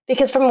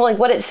 Because from like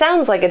what it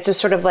sounds like, it's just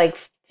sort of like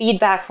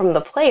feedback from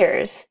the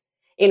players,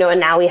 you know,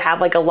 and now we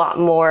have like a lot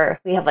more,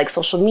 we have like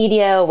social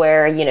media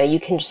where, you know, you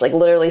can just like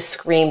literally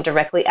scream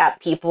directly at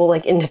people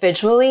like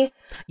individually.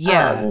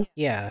 Yeah.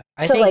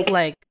 I think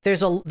like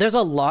there's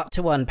a lot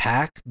to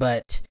unpack,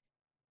 but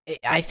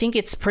I think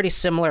it's pretty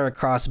similar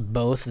across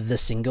both the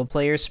single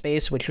player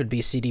space, which would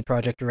be CD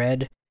Projekt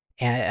Red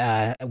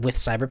with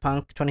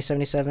Cyberpunk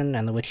 2077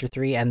 and The Witcher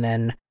 3, and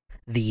then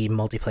the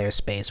multiplayer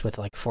space with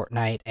like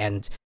Fortnite.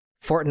 And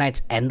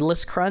Fortnite's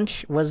endless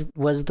crunch was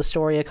the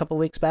story a couple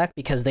weeks back,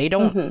 because they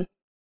don't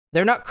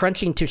they're not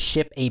crunching to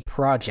ship a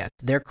project.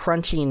 They're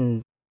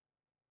crunching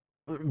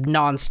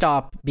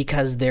nonstop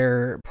because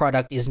their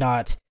product is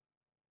not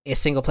a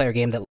single player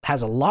game that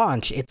has a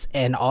launch. It's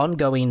an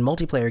ongoing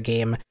multiplayer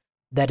game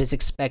that is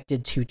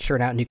expected to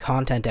churn out new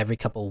content every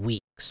couple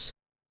weeks.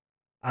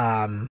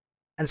 And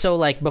so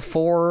like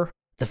before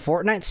the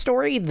Fortnite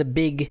story, the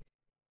big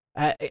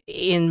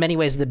in many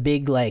ways the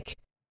big like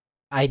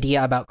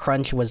idea about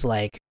crunch was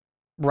like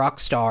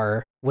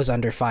Rockstar was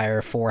under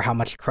fire for how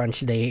much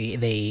crunch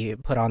they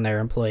put on their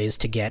employees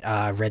to get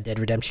Red Dead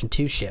Redemption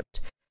 2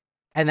 shipped.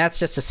 And that's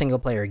just a single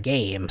player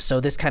game. So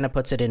this kind of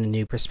puts it in a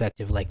new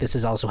perspective. Like, this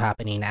is also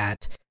happening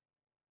at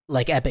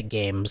like Epic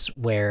Games,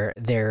 where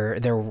they're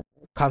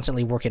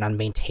constantly working on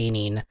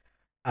maintaining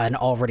an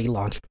already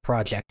launched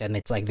project, and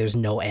it's like there's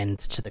no end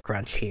to the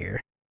crunch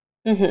here.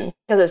 Because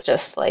it's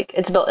just like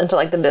it's built into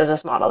like the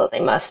business model that they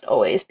must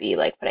always be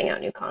like putting out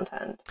new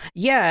content.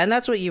 Yeah, and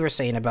that's what you were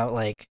saying about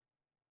like,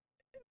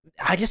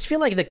 I just feel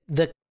like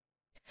the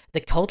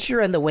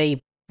culture and the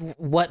way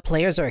what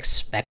players are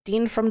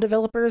expecting from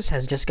developers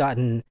has just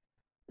gotten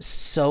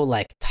so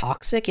like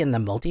toxic in the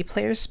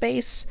multiplayer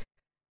space,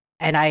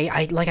 and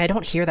I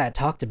don't hear that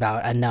talked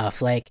about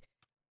enough. Like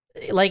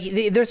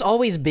there's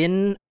always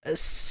been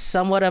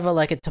somewhat of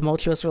a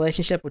tumultuous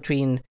relationship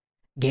between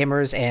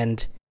gamers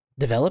and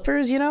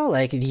developers, you know,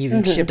 like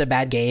you shipped a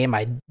bad game,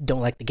 I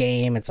don't like the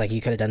game, it's like you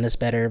could have done this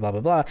better, blah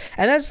blah blah.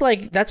 And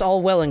that's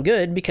all well and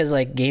good, because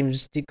like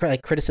games,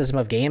 like criticism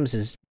of games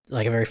is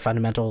like a very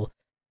fundamental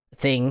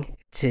thing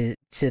to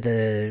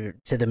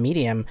the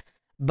medium.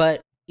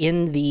 But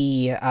in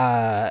the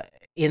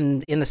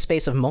in the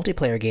space of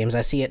multiplayer games,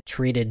 I see it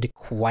treated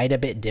quite a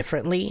bit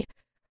differently,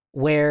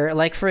 where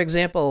like, for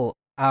example,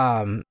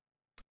 I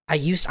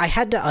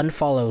had to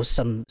unfollow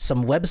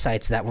some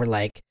websites that were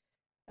like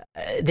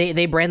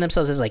they brand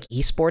themselves as like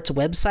esports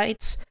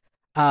websites,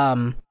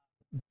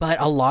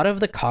 but a lot of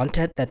the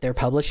content that they're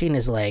publishing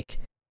is like,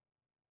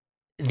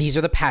 these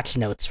are the patch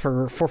notes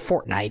for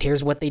Fortnite.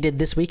 Here's what they did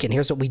this week, and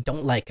here's what we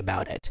don't like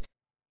about it.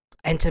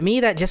 And to me,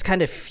 that just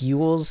kind of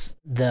fuels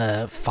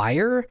the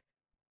fire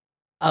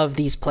of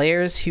these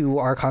players who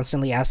are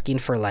constantly asking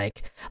for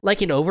like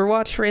in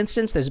Overwatch, for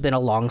instance, there's been a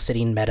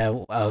long-sitting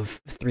meta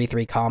of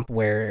 3-3 comp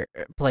where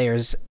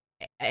players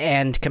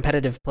and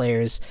competitive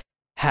players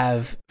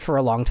have for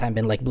a long time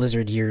been like,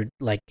 Blizzard, you're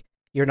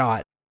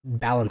not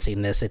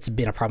balancing this. It's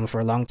been a problem for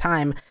a long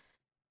time.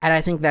 And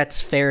I think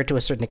that's fair to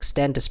a certain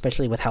extent,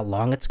 especially with how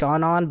long it's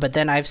gone on. But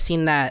then I've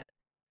seen that,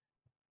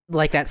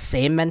 like, that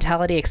same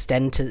mentality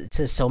extend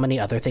to so many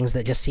other things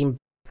that just seem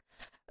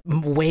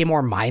way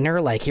more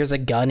minor. Like, here's a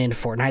gun in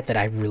Fortnite that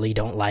I really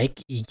don't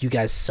like. You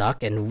guys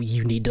suck, and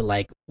you need to,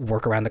 like,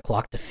 work around the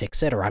clock to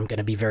fix it, or I'm going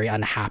to be very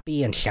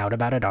unhappy and shout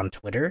about it on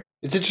Twitter.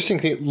 It's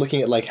interesting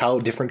looking at, like, how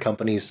different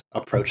companies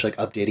approach, like,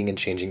 updating and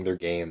changing their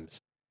games.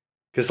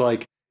 Because,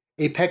 like,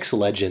 Apex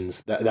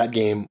Legends, that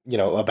game, you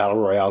know, a battle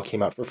royale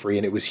came out for free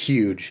and it was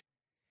huge.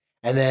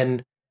 And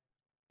then,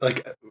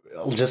 like,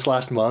 just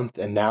last month,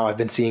 and now I've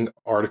been seeing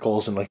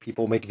articles and, like,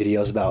 people make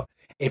videos about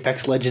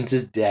Apex Legends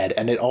is dead.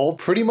 And it all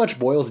pretty much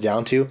boils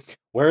down to,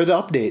 where are the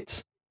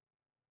updates?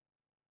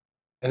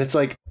 And it's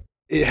like,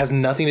 it has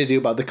nothing to do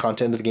about the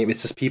content of the game.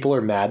 It's just people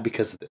are mad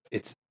because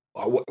it's,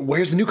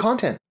 where's the new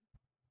content?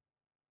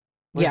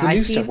 Where's I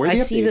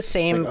see the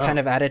same kind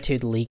of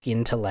attitude leak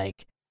into,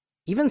 like,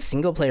 even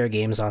single player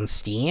games on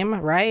Steam,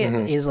 right?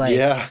 Mm-hmm. Is like,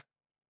 yeah.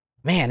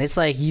 Man, it's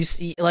like you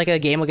see, like, a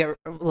game will get,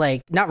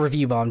 like, not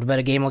review bombed, but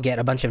a game will get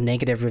a bunch of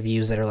negative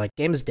reviews that are like,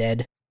 game's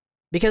dead.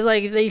 Because,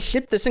 like, they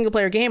shipped the single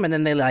player game and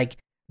then they, like,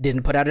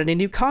 didn't put out any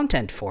new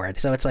content for it.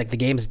 So it's like, the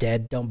game's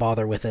dead, don't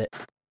bother with it.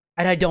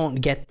 And I don't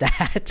get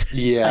that.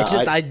 Yeah.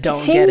 I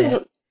don't get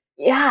it.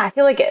 Yeah, I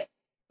feel like it,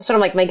 sort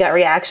of like my gut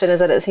reaction is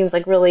that it seems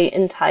like really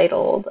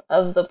entitled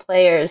of the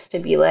players to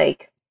be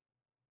like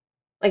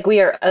we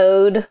are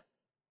owed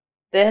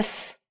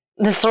this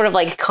sort of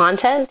like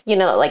content, you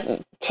know, that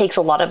like takes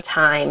a lot of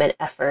time and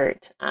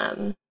effort,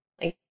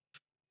 like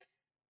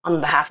on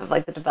behalf of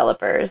like the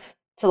developers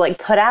to like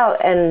put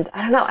out. And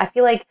I don't know, I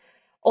feel like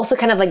also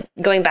kind of like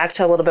going back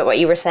to a little bit what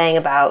you were saying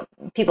about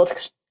people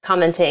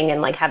commenting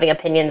and like having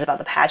opinions about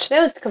the patch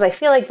notes, because I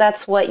feel like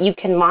that's what you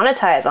can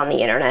monetize on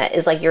the internet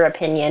is like your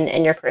opinion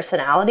and your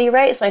personality,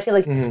 right? So I feel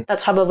like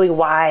that's probably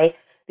why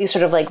these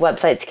sort of like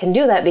websites can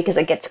do that, because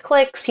it gets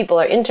clicks, people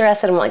are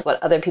interested in like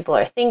what other people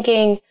are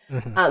thinking.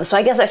 So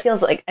I guess it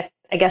feels like,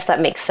 I guess that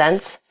makes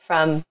sense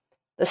from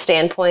the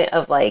standpoint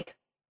of like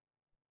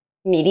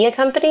media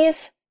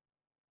companies.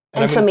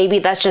 And so maybe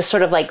that's just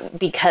sort of like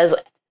because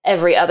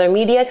every other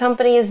media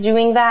company is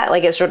doing that,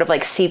 like it's sort of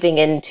like seeping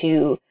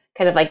into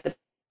kind of like the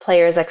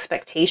player's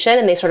expectation,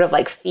 and they sort of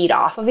like feed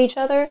off of each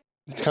other.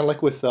 It's kind of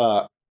like with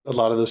a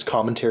lot of those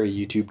commentary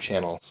YouTube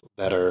channels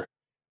that are,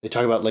 they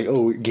talk about like,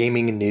 oh,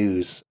 gaming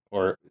news,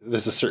 or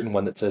there's a certain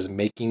one that says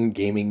making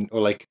gaming,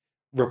 or like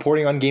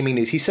reporting on gaming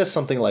news. He says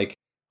something like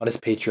on his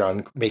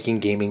Patreon, making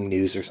gaming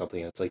news or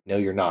something. And it's like, no,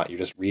 you're not. You're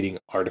just reading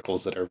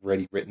articles that are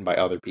already written by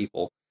other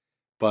people.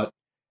 But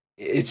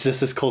it's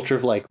just this culture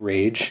of like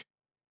rage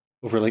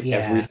over like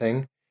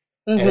everything.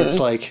 And it's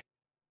like,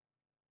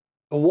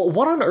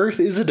 what on earth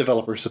is a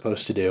developer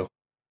supposed to do?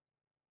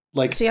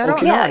 Like, see, I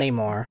don't know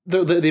anymore.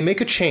 They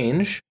make a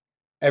change,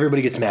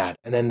 everybody gets mad,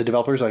 and then the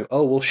developer's like,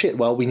 oh, well, shit,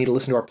 well, we need to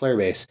listen to our player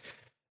base.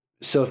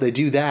 So if they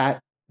do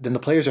that, then the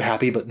players are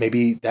happy, but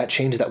maybe that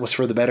change that was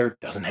for the better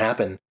doesn't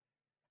happen.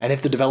 And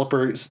if the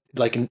developer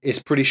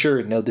is pretty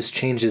sure, no, this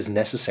change is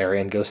necessary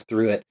and goes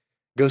through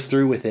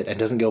with it and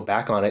doesn't go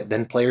back on it,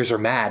 then players are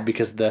mad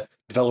because the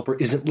developer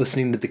isn't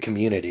listening to the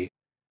community.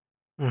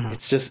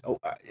 It's just,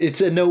 it's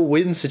a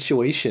no-win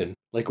situation.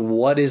 Like,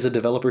 what is a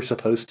developer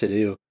supposed to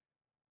do?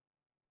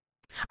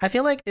 I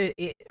feel like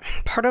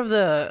part of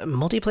the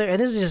multiplayer, and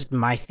this is just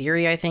my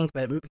theory, I think,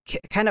 but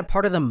kind of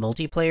part of the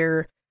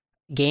multiplayer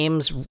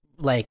games,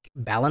 like,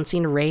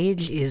 balancing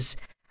rage is,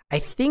 I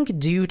think,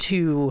 due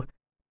to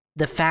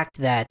the fact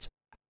that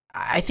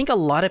I think a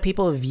lot of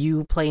people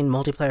view playing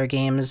multiplayer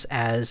games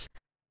as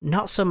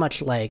not so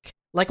much like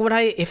when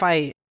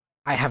I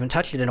haven't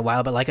touched it in a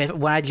while, but like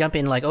when I jump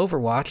in like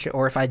Overwatch,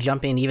 or if I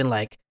jump in even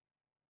like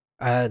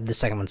the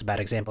second one's a bad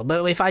example,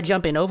 but if I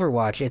jump in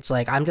Overwatch, it's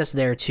like I'm just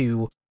there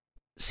to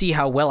see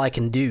how well I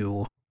can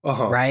do,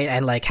 right,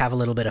 and like have a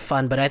little bit of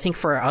fun. But I think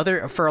for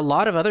a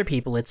lot of other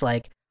people, it's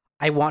like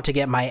I want to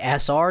get my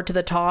SR to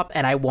the top,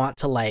 and I want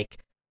to like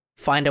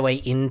find a way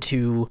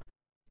into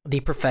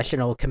the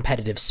professional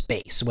competitive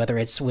space, whether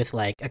it's with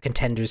like a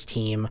contenders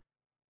team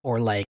or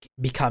like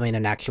becoming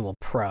an actual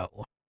pro.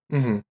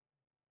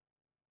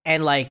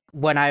 And like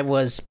when I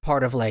was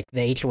part of like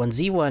the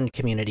H1Z1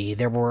 community,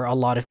 there were a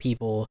lot of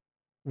people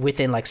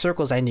within like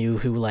circles I knew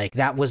who like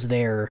that was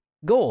their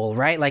goal,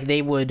 right? Like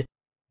they would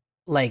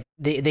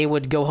they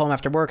would go home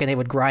after work and they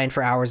would grind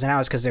for hours and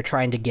hours because they're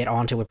trying to get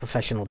onto a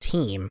professional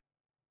team.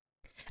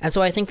 And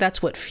so I think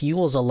that's what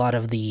fuels a lot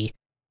of the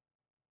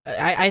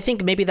I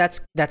think maybe that's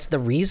the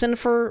reason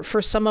for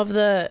some of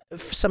the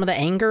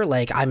anger.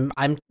 Like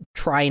I'm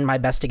trying my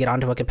best to get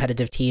onto a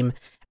competitive team,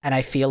 and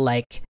I feel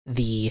like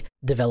the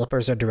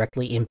developers are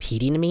directly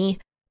impeding me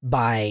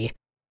by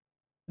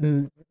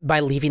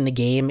leaving the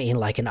game in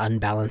like an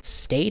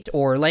unbalanced state,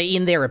 or like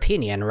in their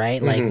opinion,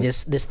 right? Like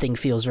this thing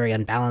feels very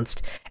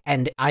unbalanced,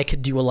 and I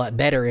could do a lot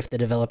better if the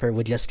developer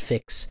would just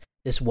fix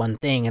this one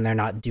thing, and they're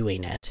not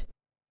doing it.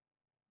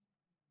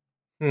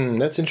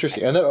 That's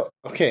interesting. And that,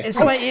 okay.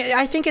 So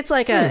I think it's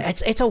like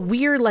it's a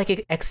weird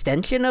like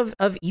extension of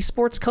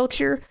esports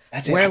culture.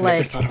 That's it. Where I've like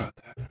never thought about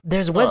that.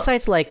 there's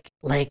websites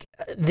like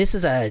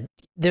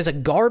there's a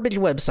garbage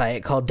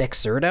website called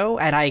Dexerto,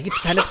 and I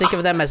kind of think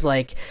of them as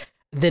like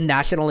the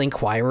National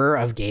Enquirer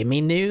of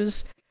gaming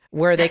news,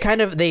 where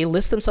they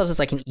list themselves as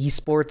like an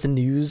esports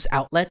news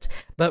outlet,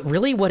 but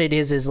really what it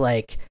is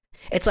like,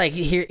 it's like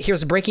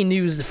here's breaking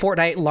news: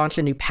 Fortnite launched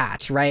a new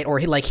patch, right? Or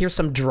like here's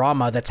some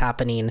drama that's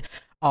happening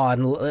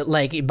on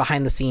like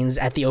behind the scenes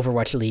at the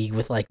Overwatch League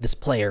with like this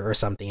player or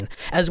something,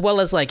 as well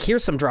as like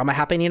here's some drama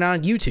happening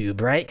on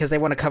YouTube, right? Because they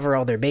want to cover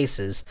all their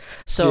bases.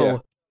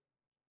 So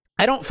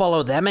I don't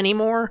follow them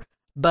anymore,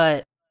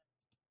 but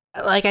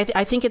like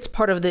I think it's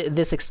part of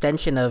this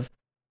extension of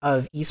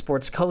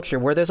esports culture,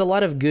 where there's a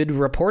lot of good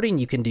reporting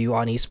you can do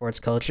on esports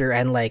culture,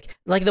 and like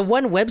the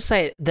one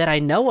website that I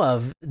know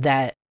of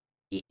that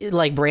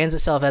like brands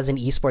itself as an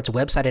esports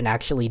website and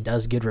actually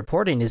does good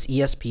reporting is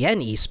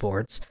ESPN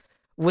Esports,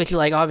 which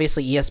like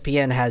obviously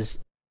ESPN has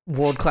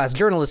world-class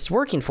journalists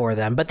working for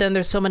them, but then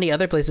there's so many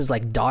other places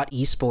like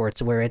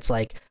 .esports where it's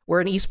like, we're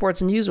an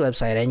esports news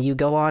website, and you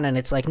go on and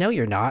it's like, no,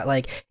 you're not.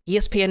 Like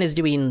ESPN is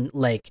doing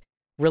like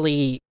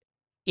really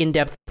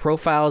in-depth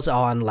profiles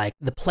on like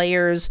the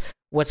players,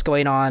 what's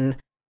going on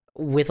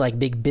with like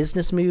big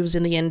business moves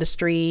in the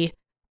industry,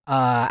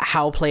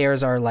 how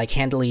players are like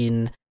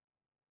handling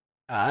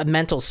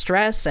mental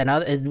stress, and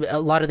a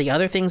lot of the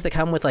other things that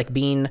come with like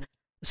being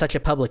such a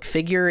public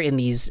figure in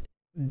these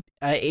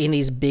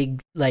big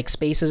like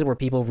spaces where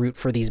people root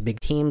for these big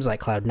teams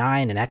like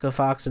Cloud9 and Echo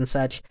Fox and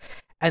such.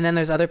 And then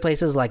there's other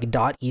places like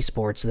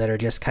 .esports that are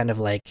just kind of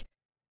like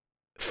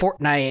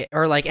Fortnite,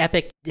 or like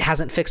Epic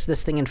hasn't fixed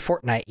this thing in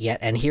Fortnite yet,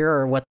 and here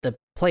are what the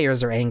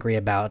players are angry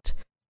about.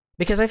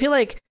 Because I feel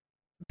like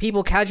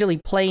people casually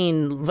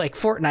playing like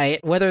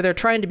Fortnite, whether they're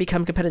trying to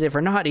become competitive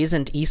or not,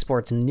 isn't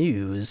esports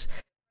news.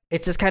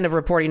 It's just kind of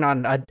reporting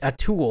on a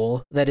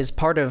tool that is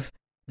part of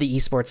the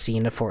esports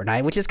scene of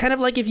Fortnite, which is kind of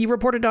like if you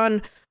reported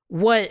on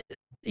what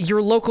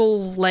your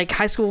local like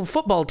high school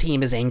football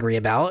team is angry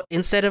about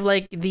instead of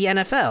like the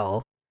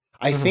NFL.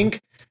 I think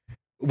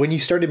when you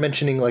started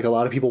mentioning like a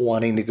lot of people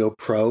wanting to go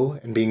pro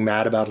and being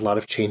mad about a lot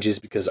of changes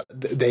because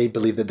they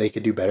believe that they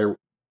could do better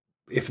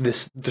if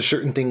the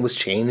certain thing was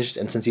changed,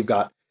 and since you've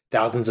got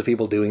thousands of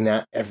people doing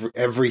that,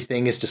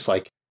 everything is just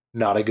like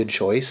not a good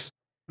choice.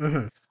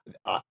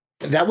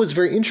 That was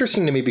very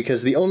interesting to me,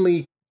 because the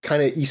only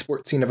kind of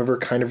esports scene I've ever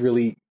kind of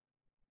really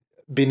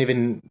been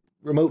even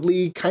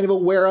remotely kind of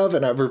aware of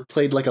and I've ever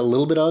played like a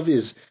little bit of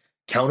is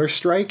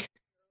Counter-Strike,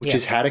 which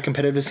has had a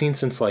competitive scene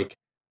since like,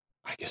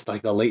 I guess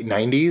like the late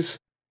 90s.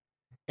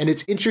 And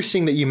it's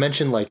interesting that you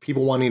mentioned like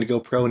people wanting to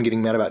go pro and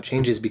getting mad about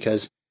changes,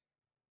 because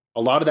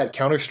a lot of that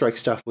Counter-Strike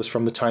stuff was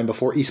from the time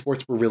before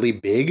esports were really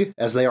big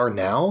as they are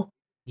now.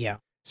 Yeah.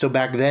 So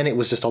back then it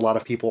was just a lot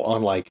of people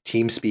on like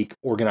TeamSpeak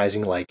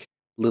organizing like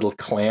little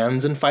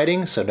clans and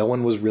fighting. So no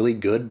one was really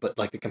good, but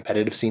like the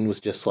competitive scene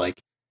was just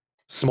like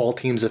small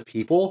teams of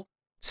people.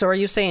 So are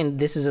you saying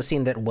this is a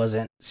scene that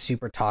wasn't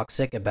super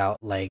toxic about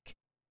like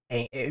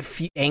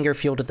anger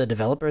fueled at the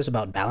developers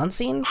about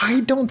balancing?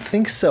 I don't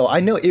think so. I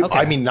know it,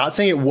 I mean, not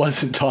saying it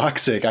wasn't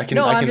toxic. I'm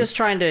just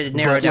trying to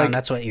narrow down. Like,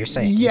 that's what you're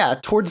saying. Yeah.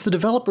 Towards the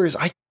developers,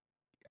 I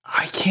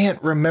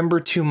can't remember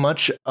too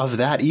much of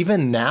that.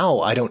 Even now,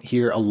 I don't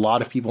hear a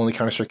lot of people in the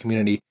Counter-Strike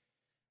community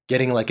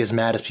getting like as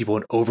mad as people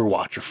in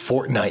Overwatch or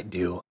Fortnite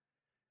do.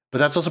 But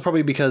that's also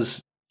probably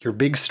because your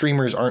big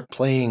streamers aren't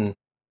playing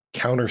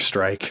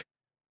Counter-Strike.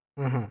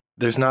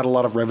 There's not a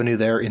lot of revenue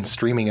there in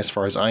streaming as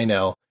far as I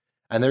know.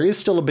 And there is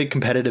still a big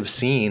competitive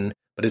scene,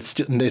 but it's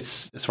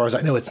as far as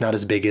I know, it's not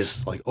as big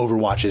as like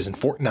Overwatches and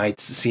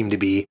Fortnites seem to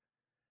be.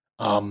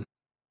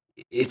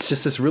 It's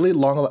just this really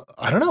long,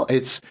 I don't know.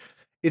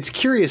 It's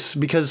curious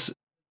because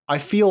I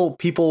feel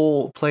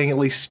people playing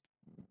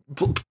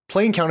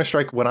playing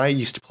Counter-Strike when I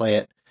used to play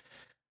it,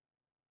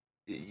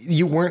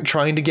 you weren't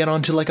trying to get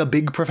onto like a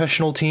big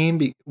professional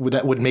team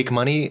that would make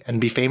money and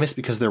be famous,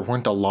 because there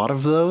weren't a lot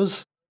of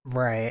those.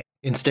 Right.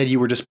 Instead, you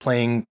were just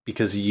playing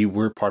because you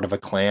were part of a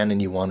clan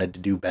and you wanted to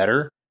do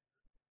better.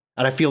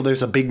 And I feel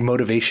there's a big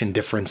motivation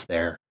difference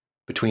there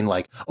between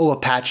like, oh, a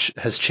patch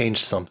has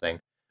changed something.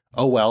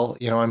 Oh, well,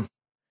 I'm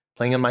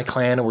playing in my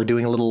clan and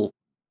we're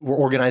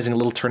organizing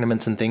little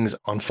tournaments and things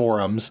on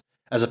forums,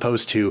 as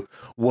opposed to,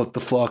 what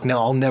the fuck, now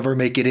I'll never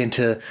make it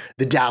into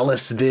the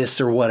Dallas this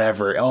or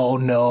whatever. Oh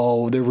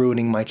no, they're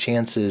ruining my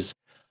chances.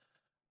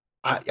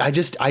 I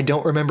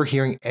don't remember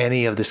hearing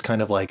any of this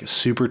kind of like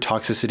super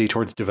toxicity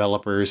towards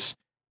developers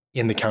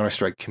in the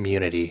Counter-Strike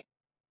community.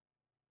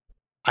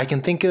 I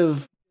can think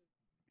of,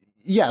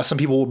 yeah, some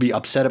people will be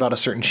upset about a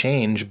certain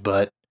change,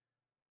 but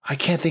I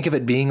can't think of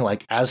it being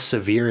like as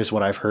severe as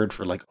what I've heard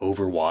for like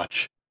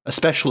Overwatch,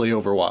 especially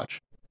Overwatch.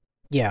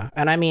 Yeah,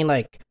 and I mean,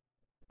 like,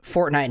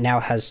 Fortnite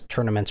now has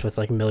tournaments with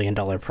like $1 million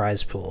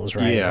prize pools,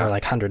 right? Yeah. Or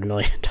like $100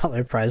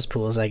 million prize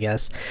pools, I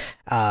guess.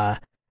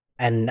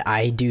 And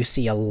I do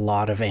see a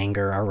lot of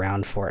anger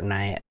around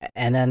Fortnite.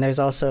 And then there's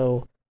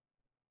also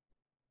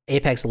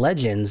Apex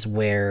Legends,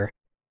 where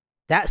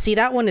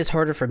that one is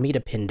harder for me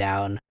to pin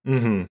down,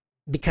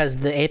 because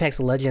the Apex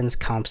Legends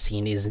comp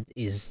scene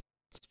is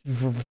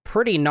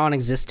pretty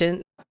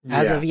non-existent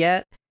as of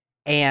yet,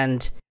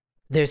 and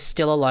there's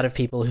still a lot of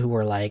people who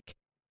are like,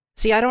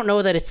 see, I don't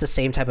know that it's the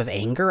same type of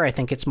anger. I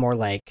think it's more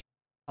like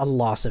a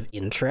loss of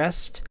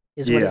interest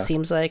is what it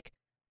seems like,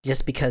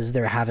 just because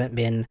there haven't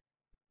been.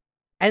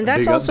 And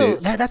that's also,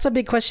 that's a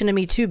big question to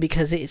me too,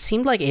 because it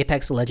seemed like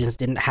Apex Legends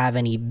didn't have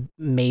any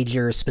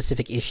major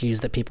specific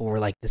issues that people were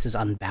like, this is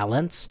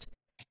unbalanced.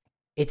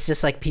 It's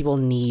just like people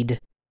need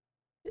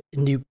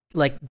new,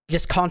 like,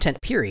 just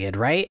content, period,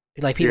 right?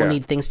 Like, people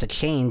need things to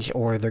change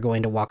or they're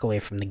going to walk away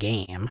from the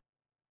game.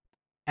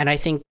 And I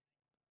think,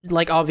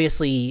 like,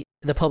 obviously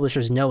the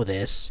publishers know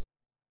this,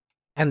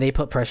 and they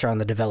put pressure on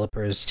the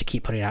developers to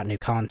keep putting out new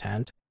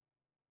content.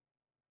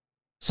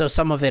 So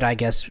some of it, I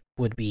guess,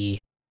 would be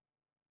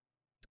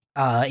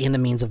in the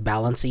means of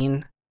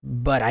balancing,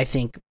 but I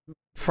think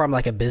from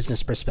like a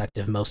business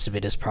perspective, most of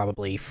it is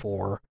probably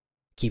for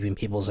keeping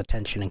people's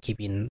attention and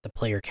keeping the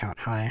player count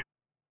high.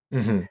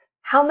 Mm-hmm.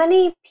 How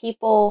many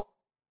people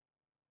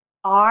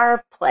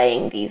are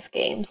playing these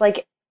games?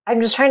 Like,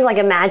 I'm just trying to like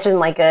imagine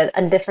like a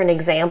different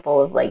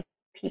example of like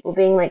people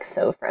being like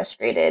so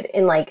frustrated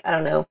in like, I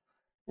don't know,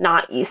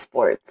 not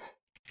esports.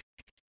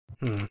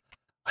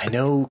 I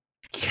know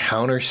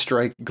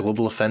Counter-Strike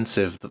Global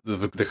Offensive,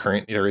 the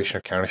current iteration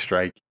of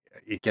Counter-Strike,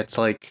 it gets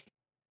like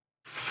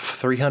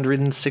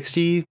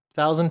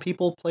 360,000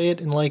 people play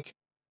it in like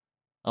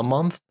a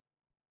month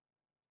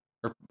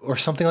or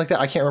something like that.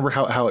 I can't remember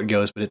how it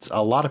goes, but it's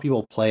a lot of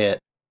people play it.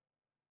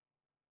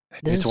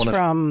 This is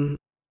from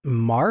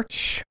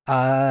March.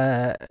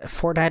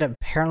 Fortnite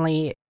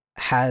apparently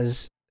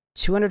has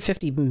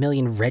 250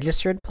 million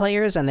registered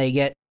players, and they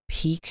get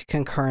peak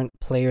concurrent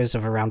players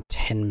of around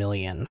 10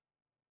 million.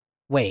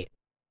 Wait.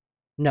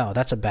 No,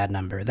 that's a bad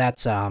number.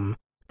 That's a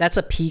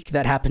peak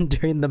that happened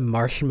during the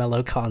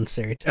Marshmello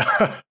concert.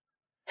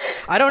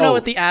 I don't know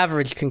what the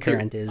average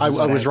concurrent is.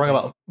 I was wrong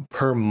about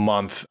per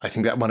month. I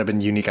think that might have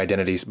been Unique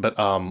Identities, but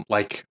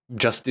like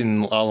just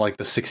in like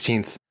the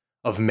 16th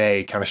of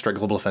May, Counter-Strike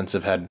Global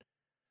Offensive had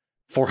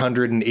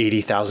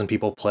 480,000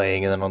 people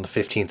playing, and then on the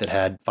 15th it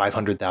had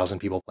 500,000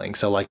 people playing.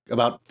 So like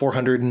about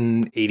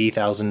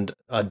 480,000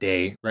 a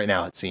day right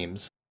now, it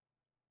seems.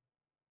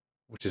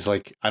 Which is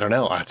like, I don't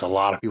know, it's a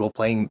lot of people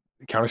playing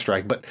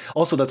Counter-Strike, but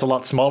also that's a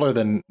lot smaller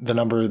than the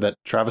number that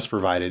Travis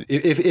provided.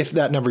 If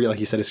that number, like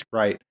you said, is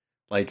right.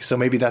 Like, so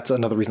maybe that's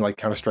another reason like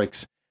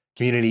Counter-Strike's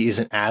community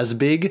isn't as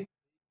big.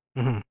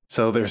 Mm-hmm.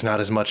 So there's not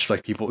as much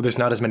like people, there's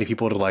not as many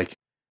people to like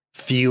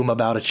fume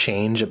about a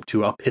change up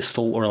to a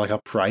pistol or like a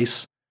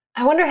price.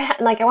 I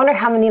wonder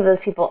how many of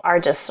those people are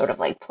just sort of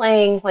like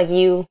playing like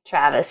you,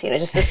 Travis, you know,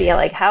 just to see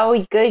like how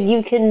good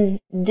you can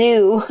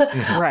do,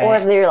 Right. or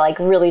if they're like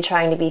really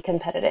trying to be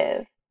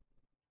competitive.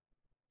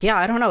 Yeah,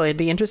 I don't know. It'd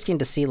be interesting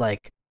to see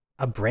like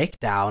a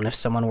breakdown if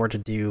someone were to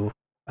do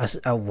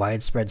a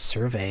widespread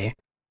survey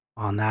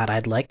on that.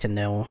 I'd like to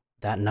know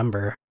that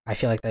number. I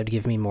feel like that would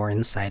give me more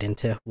insight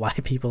into why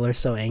people are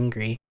so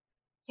angry.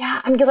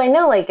 Yeah, because I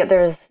know like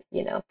there's,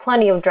 you know,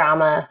 plenty of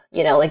drama,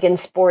 you know, like in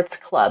sports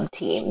club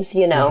teams,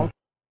 you know.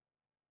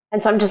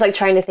 And so I'm just like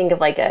trying to think of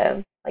like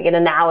an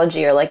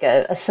analogy or like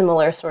a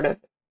similar sort of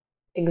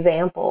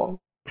example.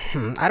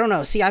 I don't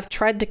know. See, I've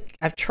tried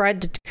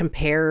to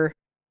compare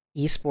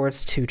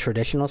esports to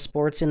traditional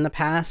sports in the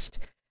past.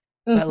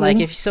 But like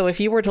if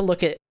you were to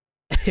look at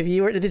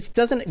this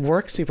doesn't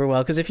work super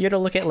well, because if you were to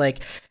look at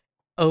like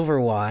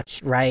Overwatch,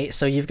 right?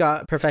 So you've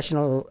got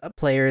professional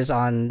players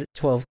on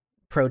 12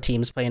 pro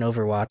teams playing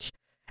Overwatch,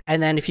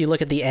 and then if you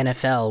look at the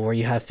NFL, where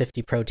you have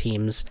 50 pro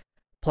teams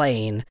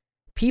playing,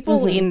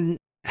 people in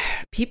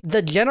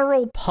the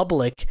general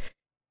public,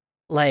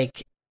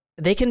 like,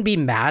 they can be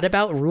mad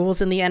about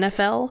rules in the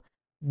NFL,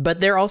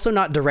 but they're also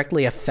not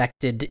directly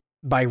affected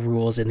by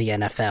rules in the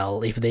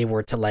NFL if they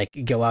were to like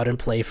go out and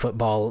play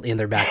football in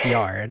their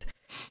backyard.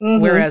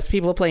 Whereas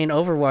people playing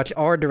Overwatch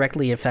are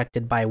directly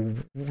affected by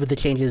the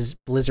changes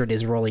Blizzard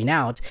is rolling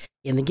out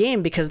in the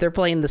game, because they're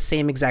playing the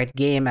same exact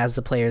game as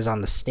the players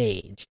on the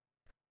stage.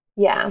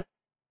 Yeah.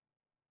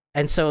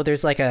 And so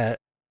there's like a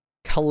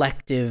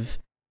collective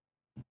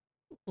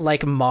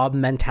like mob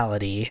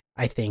mentality,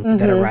 I think,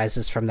 that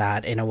arises from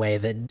that in a way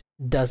that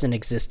doesn't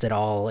exist at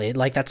all.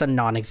 Like, that's a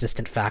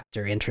non-existent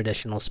factor in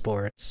traditional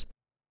sports.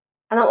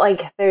 I don't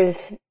like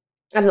there's,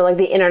 I don't know, like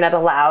the internet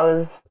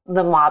allows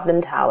the mob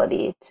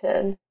mentality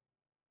to,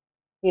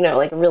 you know,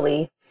 like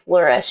really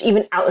flourish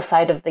even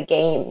outside of the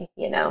game,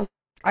 you know?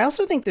 I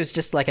also think there's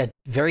just like a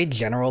very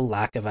general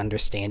lack of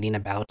understanding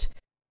about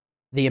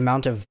the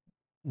amount of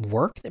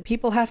work that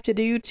people have to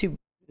do to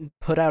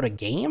put out a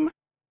game,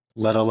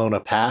 let alone a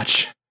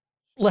patch.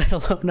 let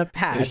alone a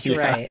patch, Yeah.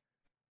 right?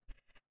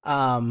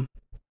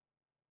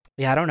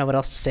 Yeah, I don't know what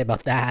else to say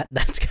about that.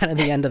 That's kind of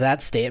the end of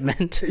that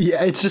statement.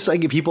 Yeah, it's just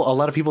like a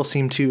lot of people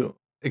seem to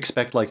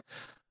expect like,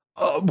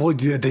 well,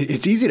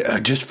 it's easy to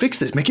just fix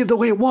this, make it the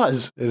way it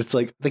was. And it's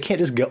like, they can't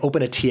just go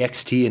open a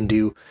TXT and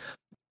do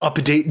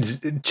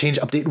change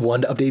update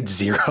 1 to update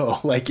 0.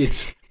 Like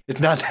it's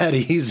not that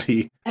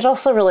easy. It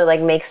also really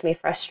like makes me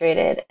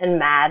frustrated and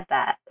mad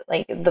that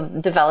like the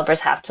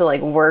developers have to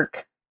like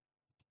work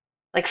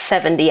like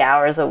 70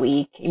 hours a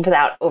week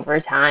without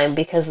overtime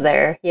because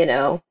they're, you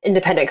know,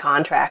 independent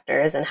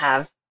contractors and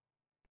have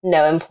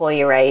no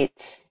employee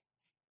rights.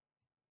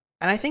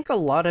 And I think a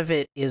lot of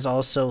it is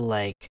also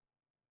like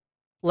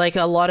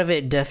a lot of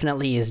it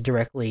definitely is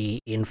directly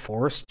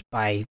enforced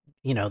by,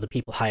 you know, the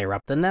people higher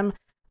up than them.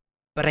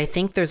 But I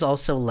think there's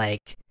also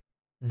like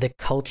the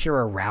culture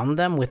around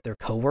them with their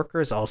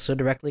coworkers also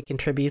directly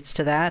contributes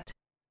to that.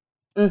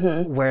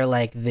 Mm-hmm. Where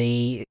like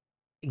they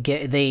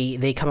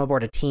come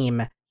aboard a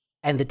team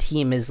and the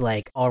team is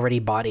like already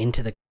bought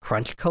into the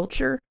crunch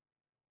culture.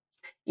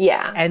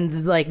 Yeah.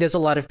 And like there's a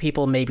lot of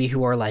people maybe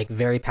who are like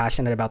very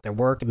passionate about their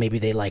work. Maybe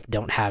they like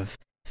don't have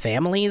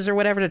families or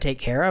whatever to take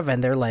care of,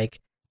 and they're like,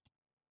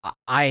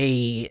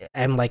 I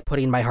am like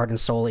putting my heart and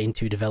soul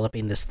into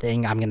developing this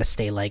thing. I'm gonna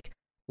stay like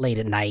late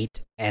at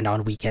night and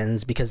on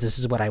weekends because this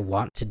is what I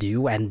want to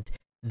do, and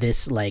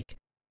this like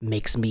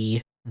makes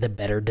me the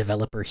better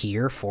developer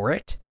here for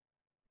it.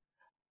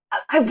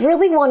 I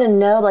really want to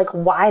know like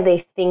why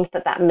they think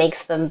that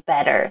makes them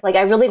better. Like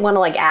I really want to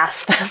like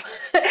ask them,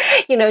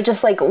 you know,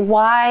 just like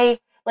why,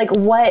 like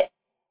what,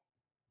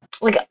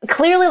 like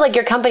clearly like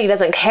your company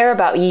doesn't care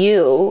about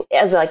you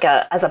as like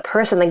as a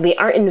person. Like they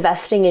aren't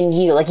investing in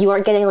you. Like you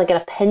aren't getting like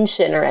a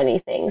pension or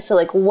anything. So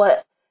like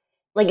what,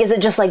 like is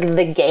it just like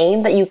the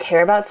game that you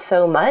care about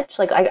so much?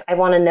 Like I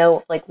want to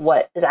know like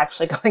what is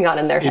actually going on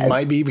in their heads. It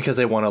might be because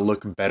they want to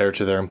look better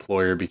to their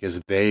employer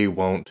because they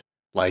won't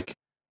like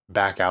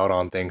back out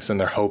on things,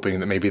 and they're hoping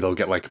that maybe they'll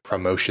get like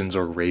promotions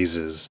or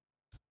raises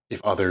if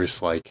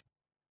others like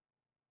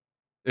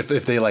if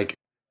they like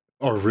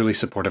are really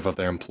supportive of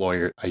their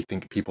employer. I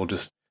think people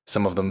just,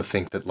 some of them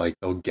think that like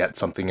they'll get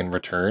something in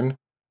return.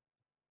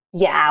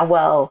 Yeah,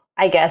 well,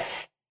 I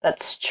guess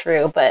that's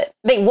true, but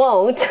they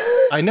won't.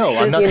 I know.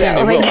 I'm not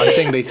saying they will. I'm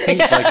saying they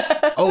think like,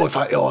 I'm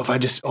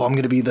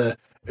going to be the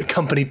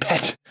company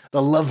pet.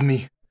 They'll love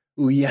me.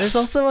 Ooh, yes. There's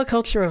also a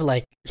culture of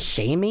like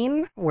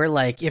shaming where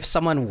like if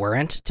someone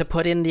weren't to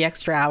put in the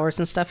extra hours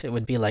and stuff, it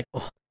would be like,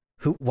 oh,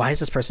 why is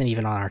this person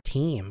even on our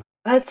team?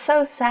 That's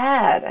so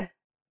sad.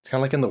 It's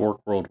kind of like in the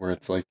work world where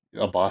it's like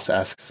a boss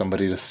asks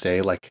somebody to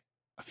stay like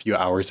a few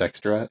hours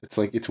extra. It's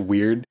like, it's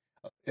weird.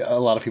 A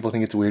lot of people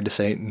think it's weird to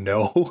say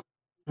no.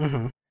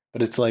 Mm-hmm.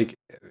 But it's like,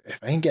 if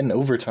I ain't getting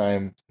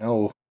overtime,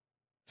 no.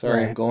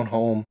 Sorry, I'm going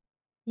home.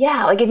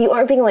 Yeah, like if you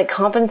aren't being like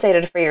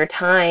compensated for your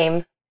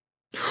time.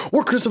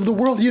 Workers of the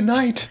world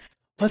unite!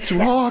 Let's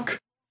rock!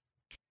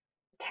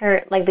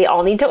 Like they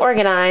all need to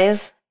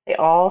organize. They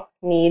all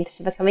need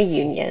to become a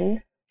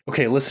union.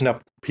 Okay, listen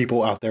up,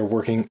 people out there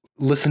working.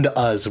 Listen to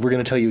us. We're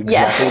going to tell you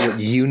exactly what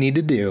you need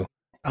to do.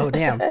 Oh,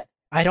 damn.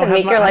 I don't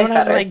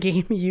have my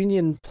game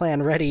union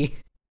plan ready.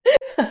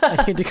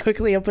 I need to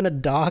quickly open a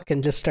doc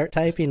and just start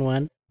typing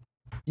one.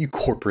 You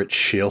corporate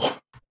shill.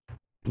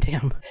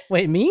 Damn.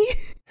 Wait, me?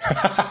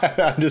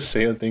 I'm just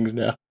saying things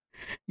now.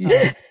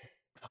 Yeah.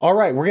 All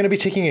right, we're going to be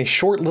taking a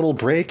short little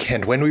break,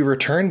 and when we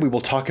return, we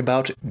will talk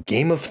about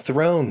Game of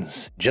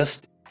Thrones.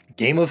 Just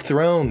Game of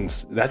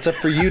Thrones. That's up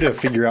for you to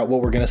figure out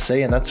what we're going to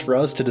say, and that's for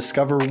us to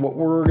discover what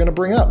we're going to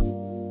bring up.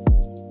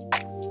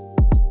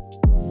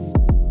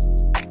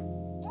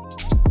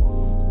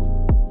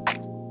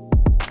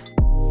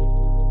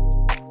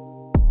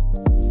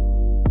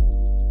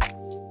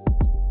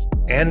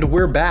 And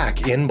we're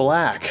back in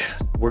black.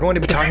 We're going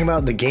to be talking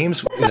about the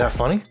games. Is that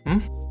funny?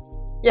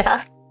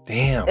 Yeah.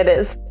 Damn. It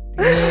is.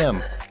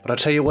 Damn. But I'll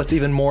tell you what's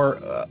even more...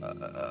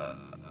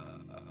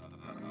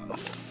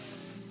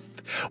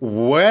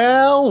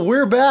 Well,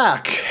 we're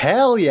back.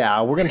 Hell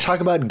yeah. We're going to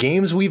talk about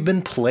games we've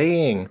been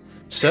playing.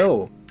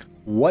 So,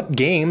 what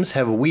games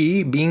have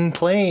we been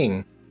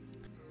playing?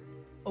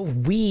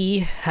 We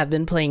have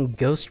been playing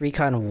Ghost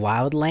Recon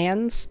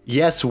Wildlands.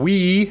 Yes,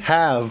 we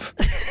have.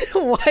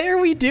 Why are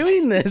we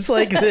doing this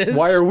like this?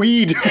 Why are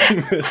we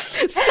doing this?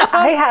 Stop.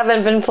 I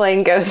haven't been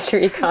playing Ghost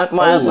Recon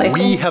Wildlands.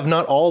 We have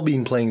not all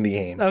been playing the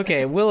game.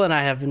 Okay, Will and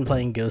I have been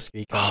playing Ghost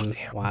Recon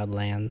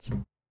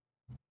Wildlands.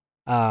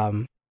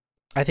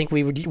 I think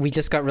we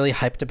just got really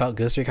hyped about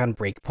Ghost Recon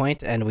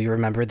Breakpoint, and we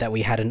remembered that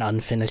we had an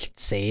unfinished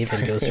save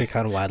in Ghost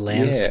Recon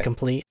Wildlands to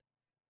complete.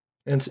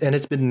 And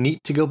it's been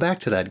neat to go back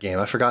to that game.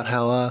 I forgot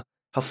how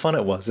fun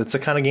it was. It's the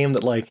kind of game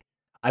that like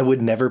I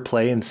would never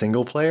play in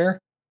single player,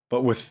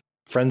 but with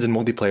friends in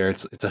multiplayer,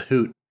 it's a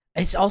hoot.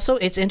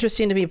 It's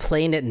interesting to be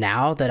playing it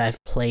now that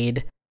I've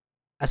played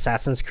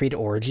Assassin's Creed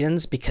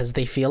Origins because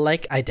they feel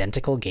like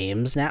identical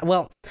games now.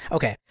 Well,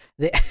 okay,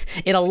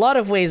 in a lot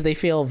of ways they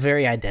feel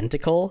very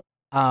identical.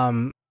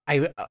 I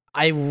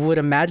I would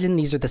imagine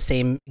these are the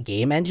same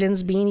game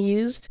engines being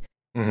used,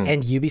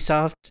 and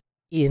Ubisoft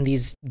in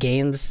these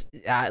games,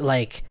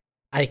 like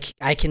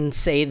I can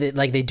say that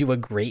like they do a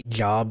great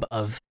job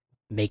of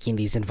making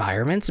these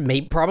environments,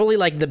 probably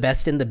like the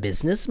best in the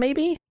business,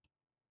 maybe.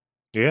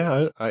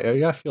 Yeah,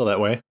 I feel that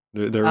way.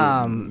 Their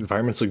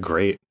environments look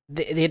great.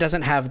 It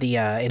doesn't have the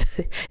it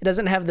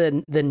doesn't have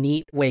the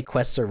neat way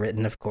quests are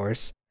written, of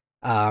course.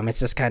 It's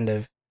just kind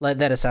of like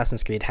that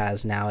Assassin's Creed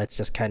has now. It's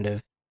just kind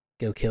of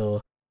go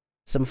kill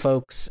some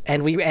folks,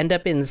 and we end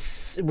up in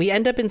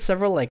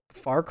several like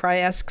Far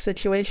Cry-esque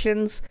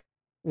situations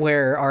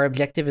where our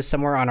objective is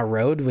somewhere on a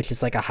road, which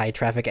is like a high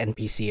traffic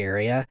NPC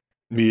area.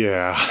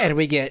 Yeah, and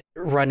we get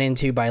run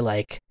into by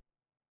like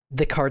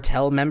the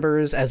cartel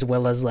members as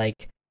well as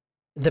like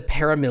the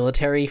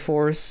paramilitary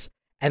force,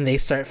 and they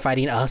start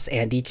fighting us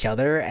and each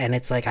other, and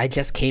it's like I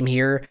just came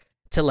here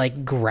to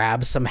like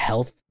grab some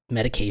health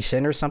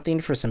medication or something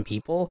for some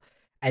people,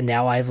 and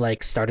now I've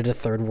like started a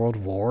third world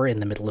war in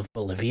the middle of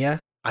Bolivia.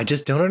 I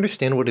just don't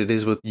understand what it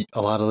is with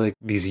a lot of like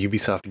these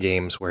Ubisoft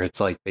games where it's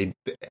like they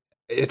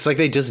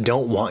just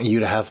don't want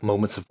you to have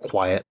moments of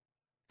quiet.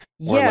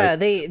 Yeah,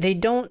 like, they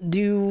don't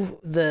do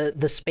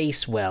the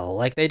space well.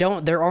 Like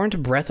there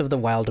aren't Breath of the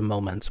Wild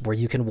moments where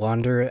you can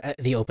wander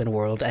the open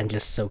world and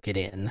just soak it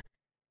in.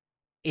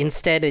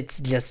 Instead,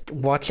 it's just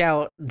watch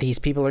out, these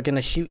people are going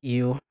to shoot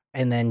you,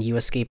 and then you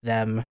escape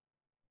them,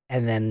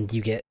 and then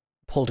you get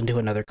pulled into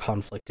another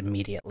conflict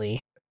immediately.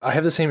 I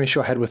have the same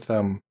issue I had with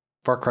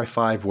Far Cry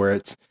 5, where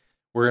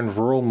we're in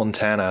rural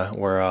Montana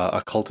where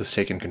a cult has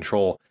taken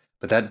control.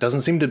 But that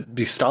doesn't seem to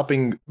be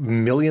stopping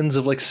millions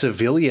of like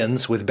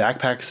civilians with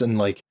backpacks and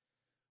like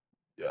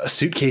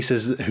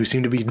suitcases who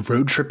seem to be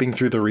road tripping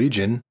through the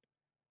region.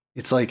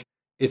 It's like,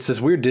 it's this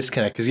weird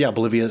disconnect because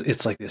Bolivia,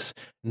 it's like this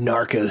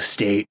narco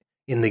state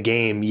in the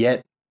game,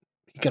 yet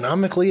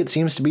economically it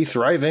seems to be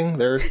thriving.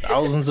 There are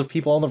thousands of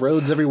people on the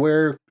roads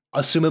everywhere,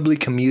 assumably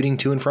commuting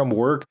to and from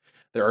work.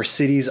 There are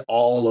cities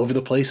all over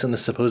the place in the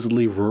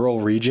supposedly rural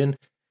region.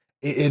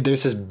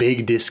 There's this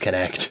big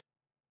disconnect.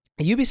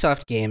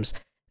 Ubisoft games.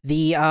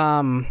 The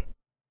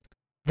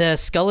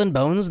Skull and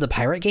Bones, the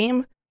pirate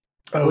game,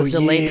 was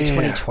delayed to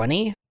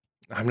 2020.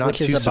 I'm not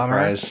too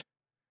surprised.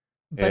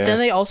 But then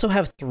they also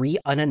have 3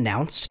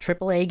 unannounced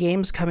AAA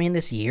games coming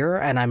this year,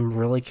 and I'm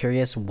really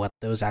curious what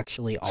those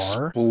actually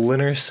are.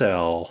 Splinter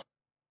Cell.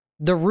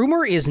 The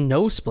rumor is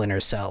no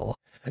Splinter Cell.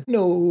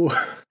 No.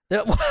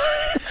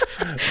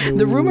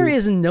 The rumor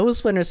is no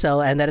Splinter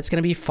Cell, and that it's going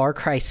to be Far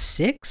Cry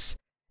 6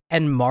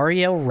 and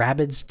Mario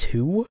Rabbids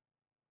 2.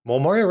 Well,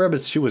 Mario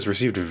Rabbids 2 was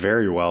received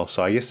very well,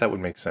 so I guess that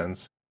would make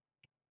sense.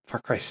 Far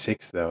Cry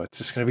 6, though, it's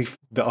just going to be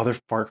the other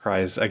Far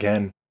Cries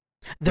again.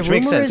 The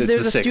rumor is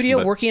there's a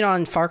studio working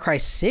on Far Cry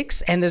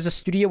 6, and there's a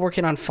studio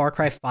working on Far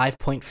Cry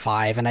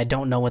 5.5, and I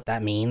don't know what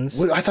that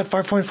means. I thought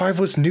 5.5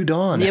 was New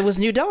Dawn. It was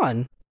New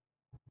Dawn.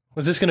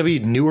 Was this going to be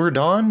Newer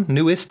Dawn?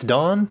 Newest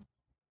Dawn?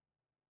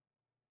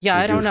 Yeah,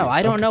 I don't know.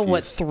 I don't know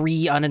what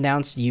 3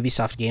 unannounced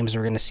Ubisoft games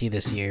we're going to see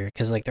this year,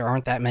 because like there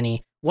aren't that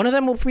many. One of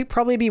them will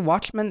probably be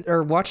Watchmen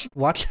or Watchmen.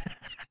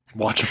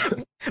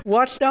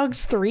 Watch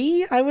Dogs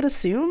 3, I would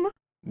assume.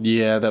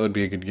 Yeah, that would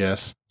be a good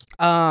guess.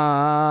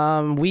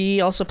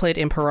 We also played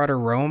Imperator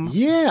Rome.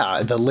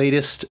 Yeah, the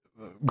latest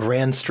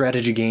grand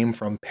strategy game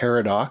from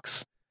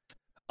Paradox.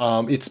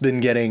 It's been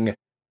getting,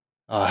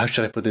 how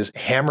should I put this,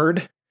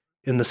 hammered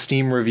in the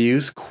Steam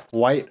reviews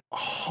quite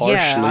harshly.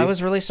 Yeah, I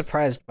was really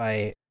surprised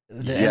by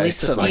at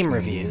least the Steam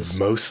reviews.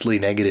 Mostly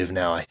negative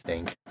now, I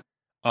think.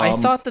 I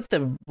thought that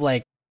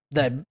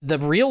the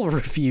real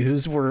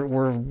reviews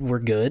were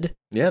good.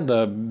 Yeah,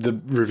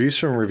 the reviews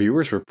from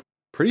reviewers were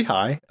pretty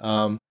high.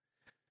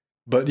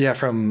 But yeah,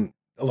 from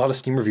a lot of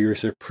Steam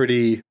reviewers, they're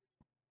pretty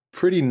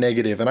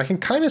negative, and I can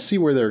kind of see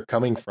where they're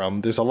coming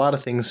from. There's a lot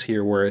of things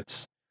here where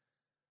it's,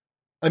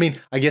 I mean,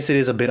 I guess it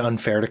is a bit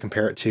unfair to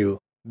compare it to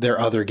their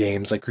other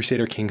games like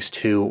Crusader Kings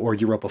 2 or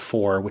Europa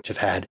 4, which have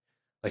had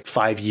like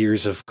 5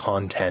 years of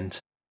content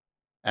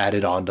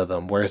added onto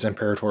them, whereas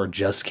Imperator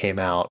just came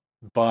out.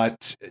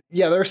 But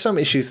yeah, there are some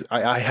issues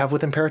I have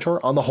with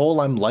Imperator. On the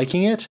whole, I'm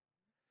liking it.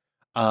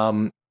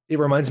 It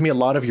reminds me a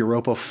lot of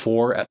Europa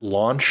 4 at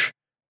launch,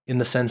 in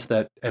the sense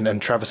that,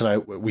 and Travis and I,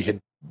 we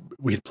had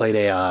played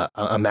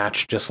a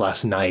match just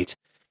last night,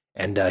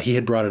 and he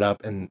had brought it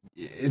up, and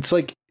it's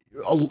like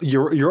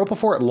Europa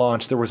 4 at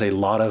launch, there was a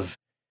lot of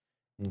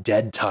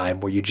dead time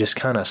where you just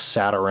kind of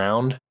sat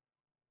around.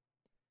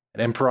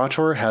 And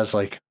Imperator has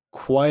like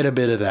quite a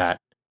bit of that,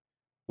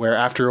 where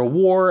after a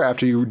war,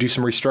 after you do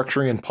some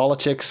restructuring in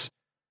politics,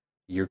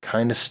 you're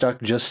kind of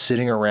stuck just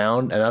sitting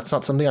around, and that's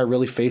not something I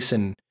really face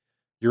in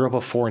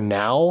Europa 4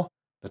 now.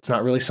 That's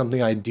not really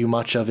something I do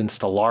much of in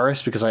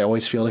Stellaris, because I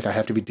always feel like I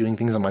have to be doing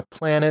things on my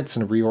planets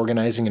and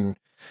reorganizing and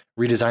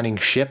redesigning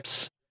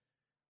ships.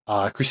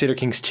 Crusader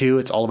Kings 2,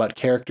 it's all about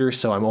characters,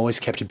 so I'm always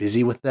kept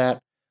busy with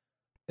that.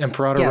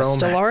 Imperator Rome.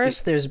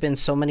 Stellaris, there's been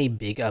so many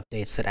big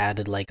updates that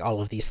added like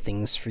all of these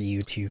things for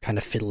you to kind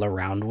of fiddle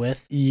around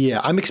with.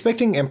 Yeah, I'm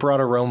expecting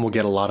Imperator Rome will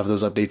get a lot of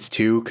those updates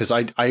too, because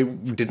I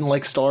didn't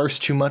like Stellaris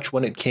too much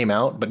when it came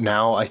out, but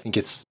now I think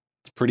it's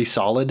pretty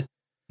solid.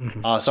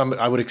 So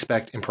I would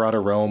expect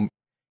Imperator Rome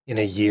in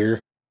a year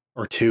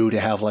or two to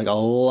have like a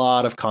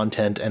lot of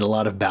content and a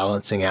lot of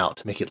balancing out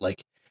to make it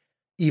like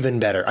even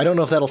better. I don't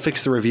know if that'll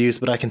fix the reviews,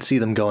 but I can see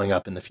them going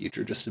up in the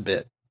future just a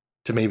bit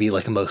to maybe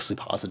like mostly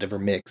positive or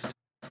mixed.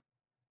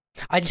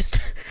 I just,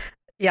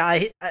 yeah,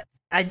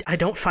 I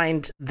don't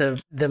find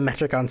the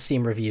metric on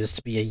Steam reviews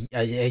to be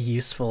a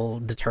useful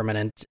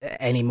determinant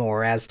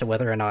anymore as to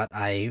whether or not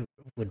I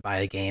would buy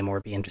a game or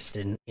be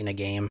interested in a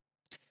game.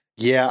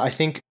 Yeah, I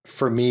think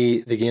for me,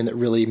 the game that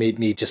really made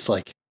me just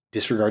like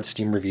disregard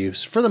Steam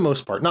reviews for the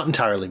most part, not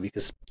entirely,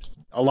 because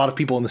a lot of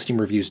people in the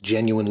Steam reviews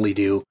genuinely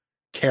do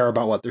care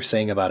about what they're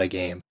saying about a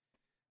game.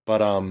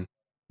 But,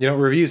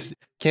 reviews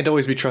can't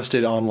always be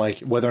trusted on like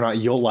whether or not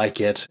you'll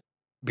like it,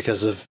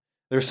 because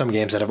there are some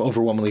games that have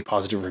overwhelmingly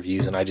positive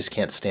reviews and I just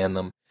can't stand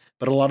them.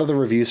 But a lot of the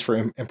reviews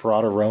for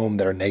Imperator Rome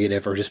that are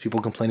negative are just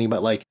people complaining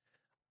about like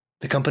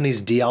the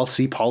company's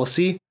DLC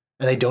policy,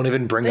 and they don't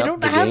even bring up the game.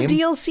 They don't have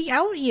DLC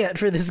out yet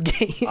for this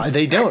game.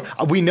 They don't.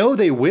 We know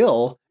they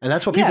will, and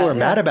that's what people are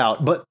mad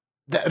about. But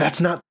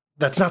that's not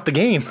the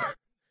game.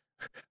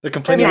 They're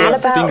complaining about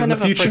things in the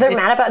future. They're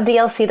mad about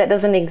DLC that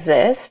doesn't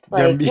exist.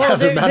 Like,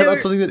 they're mad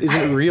about something that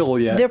isn't real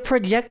yet. They're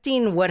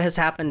projecting what has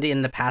happened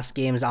in the past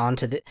games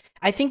onto the.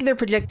 I think they're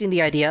projecting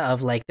the idea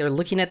of like they're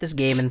looking at this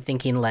game and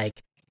thinking like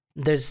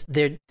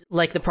they're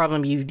like the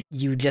problem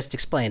you just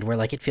explained, where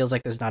like it feels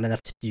like there's not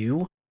enough to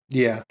do.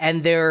 Yeah,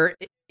 and they're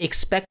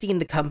expecting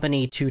the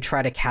company to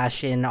try to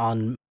cash in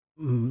on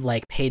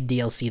like paid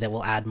DLC that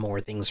will add more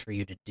things for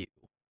you to do.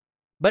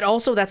 But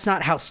also, that's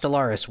not how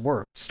Stellaris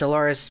worked.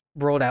 Stellaris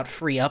rolled out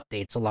free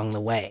updates along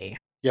the way.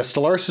 Yeah,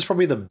 Stellaris is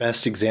probably the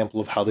best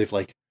example of how they've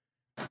like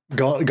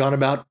gone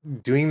about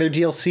doing their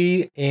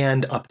DLC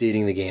and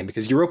updating the game.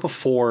 Because Europa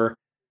 4,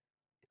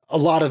 a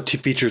lot of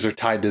features are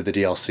tied to the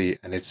DLC,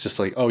 and it's just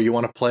like, oh, you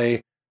want to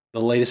play the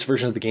latest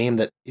version of the game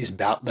that is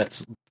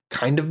that's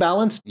kind of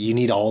balanced? You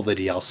need all the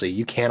DLC.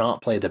 You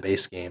cannot play the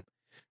base game.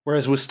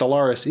 Whereas with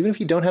Stellaris, even if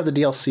you don't have the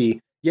DLC,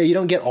 yeah, you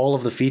don't get all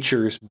of the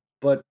features,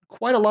 but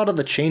quite a lot of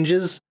the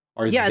changes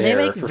are there. Yeah, they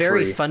make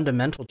very free.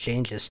 Fundamental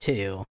changes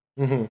too.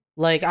 Mm-hmm.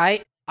 Like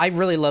I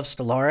really love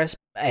Stellaris,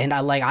 and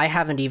I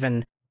haven't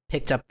even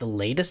picked up the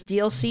latest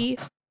DLC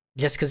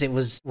just because it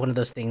was one of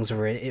those things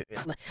where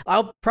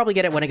I'll probably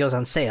get it when it goes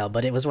on sale,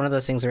 but it was one of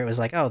those things where it was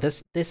like, oh,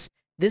 this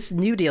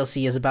new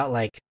DLC is about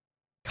like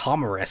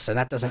commerce, and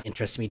that doesn't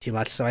interest me too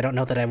much, so I don't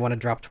know that I want to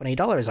drop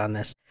 $20 on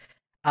this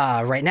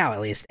right now,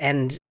 at least.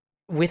 And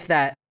with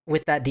that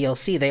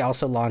DLC, they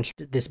also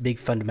launched this big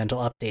fundamental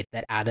update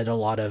that added a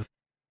lot of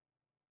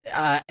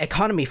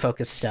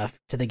economy-focused stuff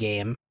to the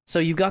game. So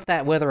you got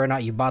that whether or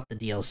not you bought the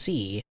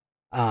DLC.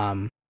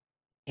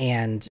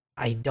 And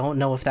I don't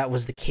know if that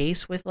was the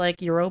case with,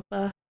 like,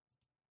 Europa,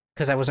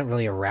 because I wasn't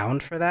really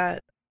around for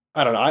that.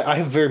 I don't know. I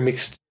have very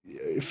mixed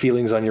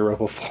feelings on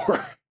Europa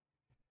 4.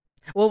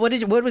 Well,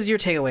 what was your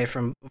takeaway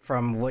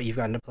from what you've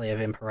gotten to play of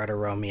Imperator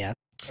Rome yet?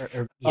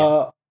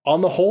 Yeah.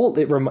 On the whole,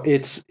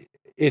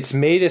 it's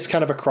made as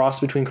kind of a cross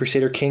between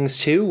Crusader Kings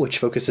 2, which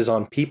focuses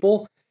on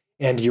people,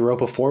 and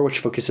Europa 4, which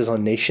focuses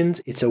on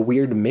nations. It's a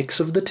weird mix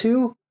of the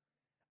two.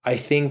 I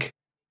think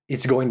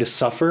it's going to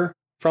suffer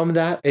from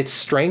that. Its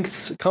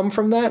strengths come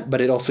from that,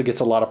 but it also gets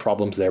a lot of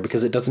problems there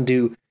because it doesn't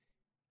do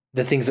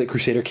the things that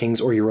Crusader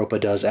Kings or Europa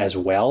does as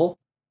well.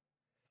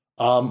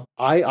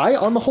 I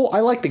on the whole,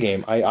 I like the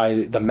game.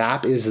 The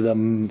map is the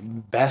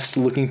best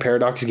looking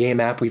Paradox game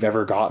map we've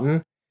ever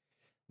gotten.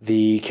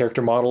 The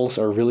character models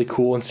are really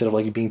cool. Instead of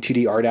like being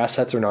 2D art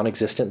assets or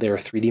non-existent, they are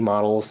 3D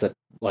models that,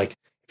 like,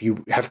 if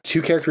you have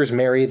two characters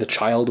marry, the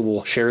child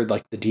will share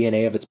like the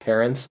DNA of its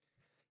parents.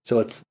 So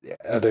it's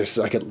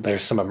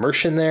there's some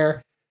immersion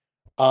there.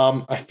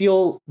 I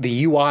feel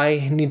the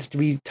UI needs to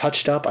be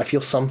touched up. I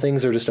feel some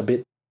things are just a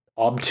bit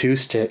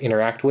obtuse to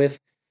interact with.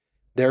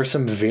 There are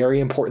some very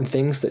important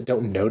things that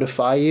don't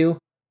notify you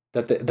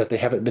that they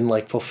haven't been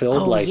like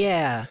fulfilled. Oh, like,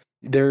 yeah.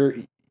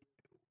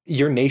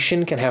 Your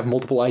nation can have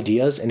multiple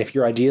ideas, and if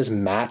your ideas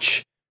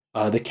match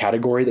the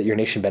category that your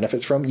nation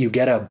benefits from, you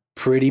get a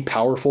pretty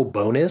powerful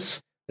bonus.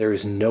 There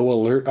is no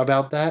alert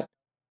about that.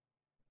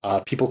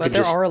 But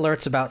there are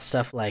alerts about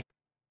stuff like,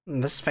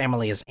 this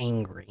family is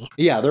angry.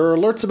 Yeah, there are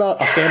alerts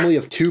about a family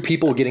of two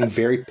people getting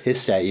very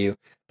pissed at you,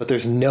 but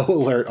there's no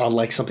alert on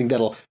like something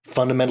that'll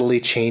fundamentally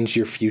change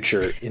your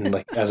future in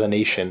like as a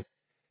nation.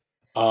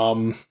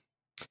 Let's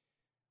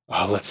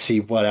see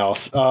what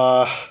else.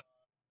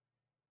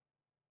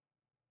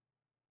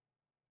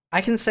 I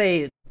can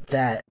say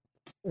that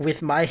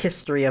with my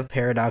history of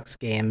Paradox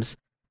games,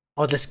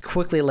 I'll just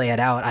quickly lay it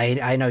out.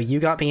 I know you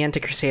got me into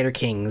Crusader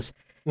Kings.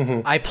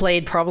 Mm-hmm. I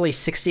played probably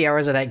 60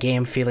 hours of that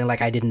game feeling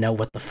like I didn't know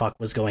what the fuck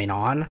was going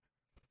on.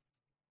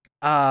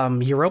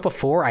 Europa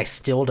 4, I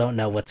still don't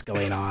know what's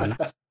going on.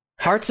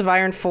 Hearts of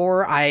Iron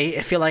 4,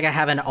 I feel like I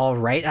have an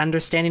alright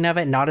understanding of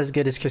it, not as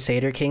good as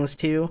Crusader Kings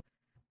 2.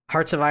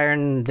 Hearts of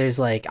Iron, there's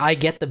like, I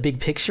get the big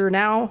picture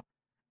now,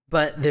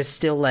 but there's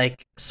still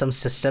like some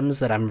systems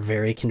that I'm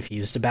very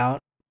confused about.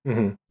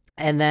 Mm-hmm.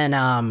 And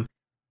then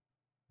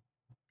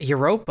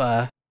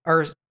Europa,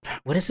 or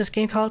what is this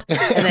game called?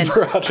 And then,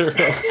 Imperator.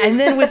 and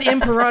then with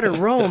Imperator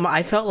Rome,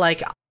 I felt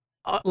like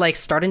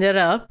starting it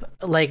up,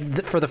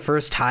 like for the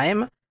first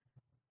time,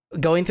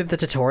 going through the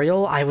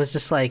tutorial, I was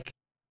just like,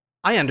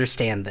 I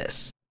understand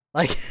this.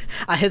 Like,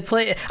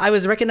 I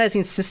was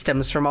recognizing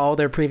systems from all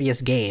their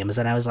previous games,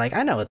 and I was like,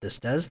 I know what this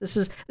does. This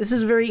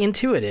is very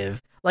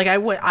intuitive. Like,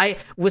 I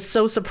was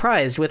so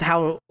surprised with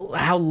how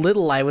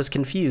little I was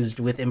confused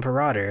with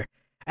Imperator.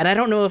 And I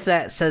don't know if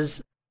that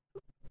says...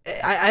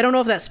 I don't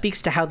know if that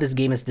speaks to how this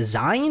game is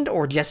designed,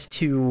 or just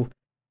to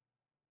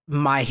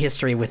my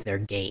history with their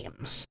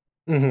games.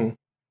 Mm-hmm.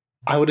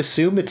 I would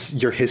assume it's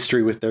your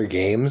history with their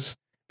games,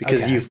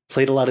 because you've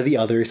played a lot of the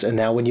others, and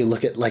now when you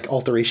look at like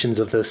alterations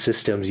of those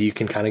systems, you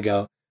can kind of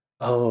go,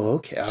 oh,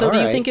 okay. So do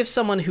you think if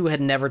someone who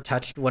had never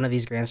touched one of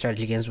these grand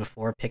strategy games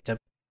before picked up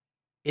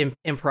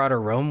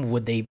Imperator Rome,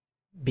 would they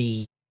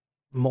be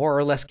more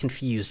or less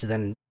confused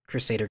than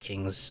Crusader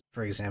Kings,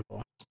 for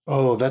example?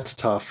 Oh, that's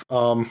tough.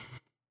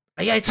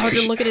 Yeah, it's hard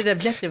to look at it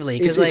objectively.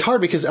 It's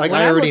hard because I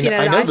know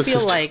the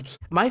feel systems. like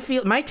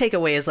my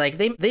takeaway is like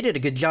they did a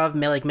good job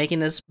making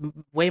this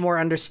way more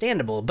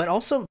understandable, but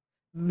also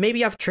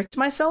maybe I've tricked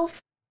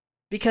myself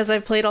because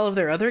I've played all of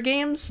their other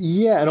games.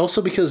 Yeah, and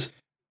also because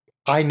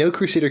I know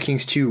Crusader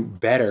Kings 2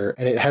 better,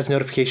 and it has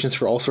notifications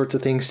for all sorts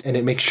of things, and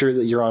it makes sure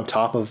that you're on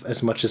top of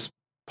as much as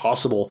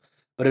possible.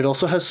 But it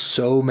also has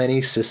so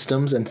many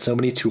systems and so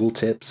many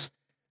tooltips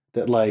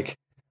that, like,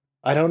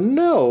 I don't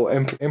know,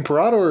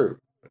 Imperator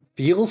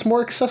feels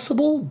more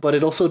accessible, but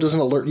it also doesn't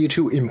alert you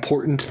to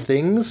important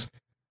things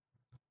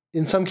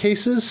in some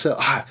cases. So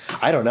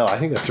I don't know. I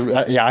think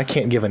I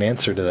can't give an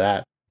answer to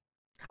that.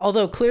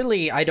 Although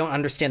clearly I don't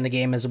understand the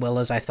game as well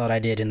as I thought I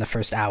did in the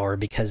first hour,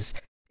 because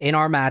in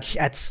our match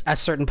at a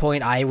certain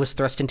point I was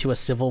thrust into a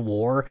civil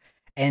war,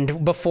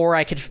 and before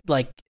I could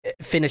like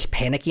finish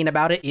panicking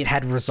about it, it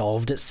had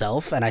resolved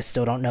itself, and I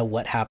still don't know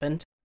what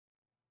happened.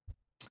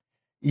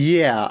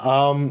 Yeah,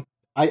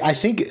 I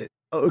think,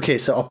 okay,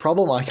 so a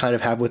problem I kind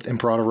of have with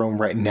Imperator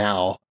Rome right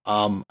now,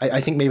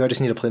 I think maybe I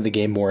just need to play the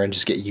game more and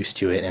just get used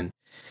to it and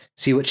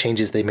see what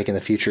changes they make in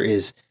the future.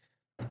 Is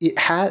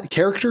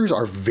characters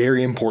are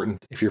very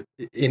important if you're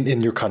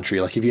in your country.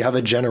 Like if you have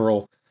a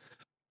general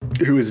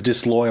who is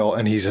disloyal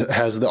and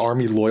has the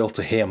army loyal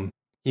to him,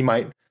 he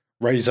might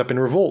rise up in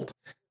revolt.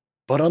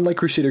 But unlike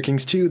Crusader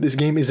Kings 2, this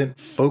game isn't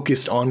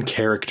focused on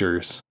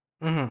characters.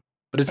 Mm-hmm.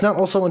 But it's not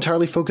also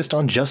entirely focused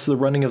on just the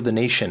running of the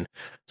nation.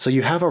 So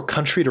you have a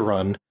country to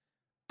run,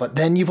 but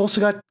then you've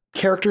also got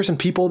characters and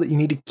people that you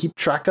need to keep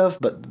track of,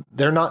 but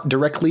they're not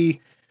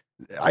directly...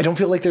 I don't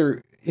feel like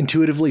they're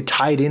intuitively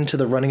tied into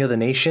the running of the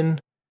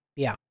nation.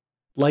 Yeah.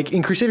 Like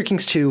in Crusader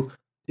Kings 2,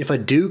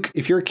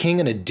 if you're a king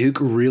and a duke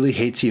really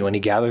hates you and he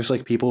gathers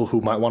like people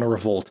who might want to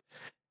revolt,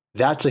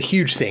 that's a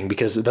huge thing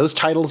because those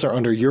titles are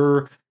under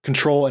your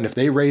control. And if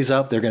they raise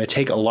up, they're going to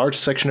take a large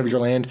section of your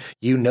land.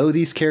 You know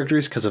these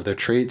characters because of their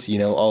traits. You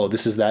know, oh,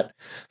 this is that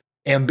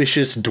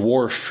ambitious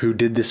dwarf who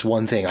did this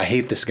one thing. I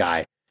hate this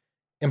guy.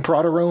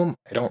 Imperator Rome,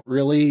 I don't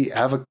really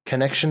have a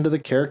connection to the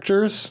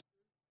characters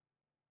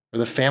or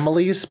the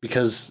families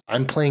because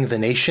I'm playing the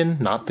nation,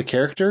 not the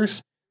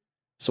characters.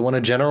 So when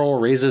a general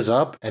raises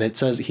up and it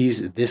says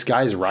he's this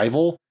guy's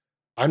rival,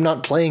 I'm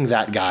not playing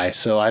that guy.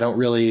 So I don't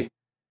really...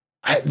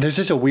 there's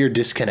just a weird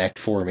disconnect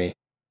for me.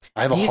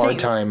 I have a hard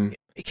time...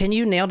 Can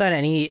you nail down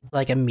any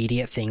like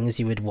immediate things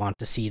you would want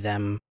to see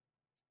them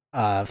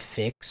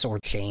fix or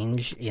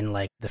change in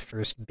like the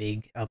first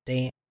big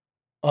update?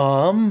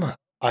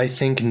 I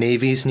think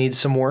navies need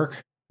some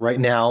work. Right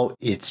now,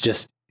 it's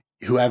just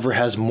whoever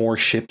has more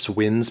ships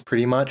wins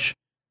pretty much.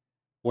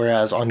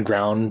 Whereas on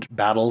ground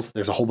battles,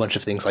 there's a whole bunch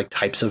of things like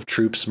types of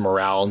troops,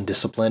 morale, and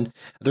discipline.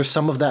 There's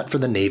some of that for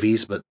the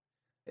navies, but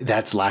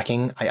that's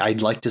lacking.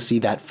 I'd like to see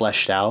that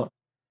fleshed out.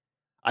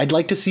 I'd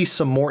like to see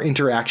some more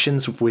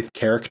interactions with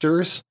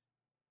characters.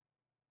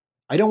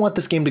 I don't want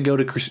this game to go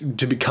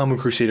to become a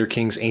Crusader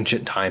Kings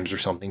Ancient Times or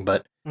something,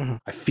 but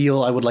I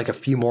feel I would like a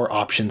few more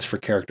options for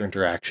character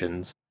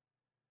interactions.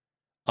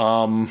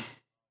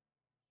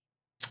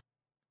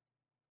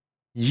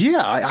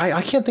 Yeah,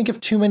 I can't think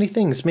of too many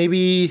things.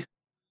 Maybe...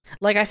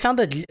 Like, I found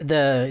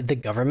the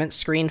government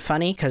screen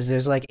funny, because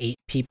there's, like, 8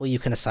 people you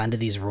can assign to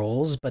these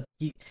roles, but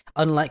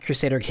unlike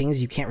Crusader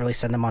Kings, you can't really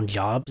send them on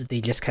jobs.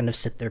 They just kind of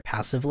sit there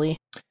passively.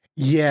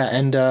 Yeah,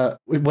 and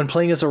when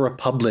playing as a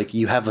republic,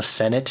 you have a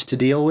senate to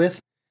deal with.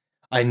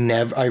 I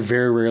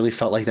very rarely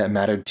felt like that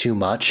mattered too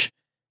much.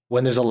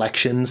 When there's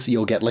elections,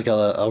 you'll get, like,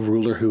 a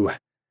ruler who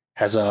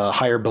has a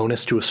higher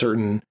bonus to a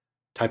certain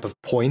type of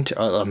point,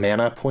 a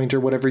mana point or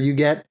whatever you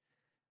get.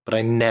 But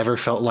I never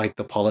felt like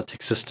the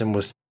politics system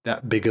was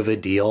that big of a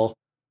deal.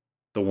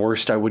 The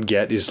worst I would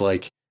get is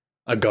like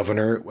a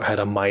governor had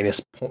a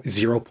minus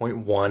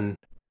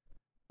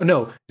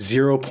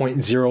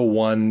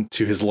 0.01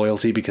 to his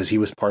loyalty because he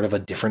was part of a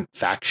different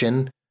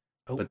faction.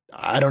 Oh. But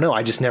I don't know.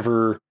 I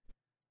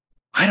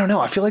don't know.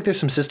 I feel like there's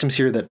some systems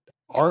here that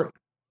aren't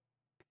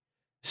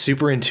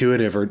super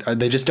intuitive, or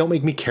they just don't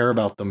make me care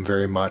about them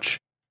very much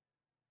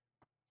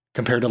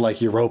compared to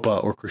like Europa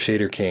or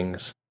Crusader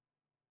Kings.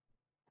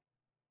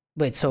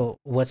 Wait, so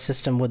what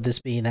system would this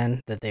be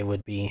then that they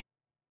would be?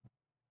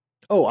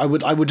 Oh, I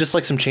would just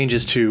like some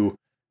changes to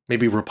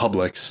maybe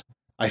republics.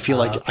 I feel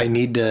like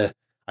okay.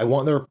 I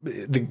want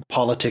the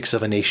politics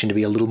of a nation to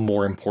be a little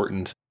more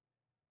important.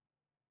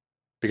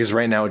 Because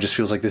right now it just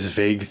feels like this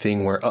vague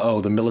thing where,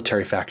 the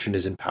military faction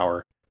is in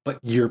power, but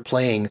you're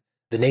playing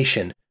the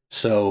nation,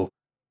 so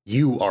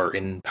you are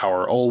in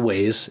power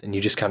always, and you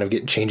just kind of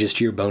get changes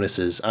to your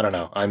bonuses. I don't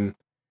know.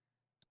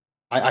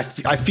 I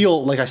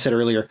feel, like I said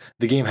earlier,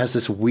 the game has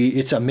this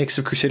it's a mix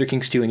of Crusader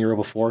Kings 2 and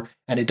Europa 4,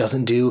 and it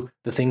doesn't do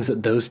the things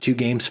that those two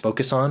games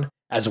focus on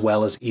as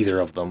well as either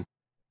of them.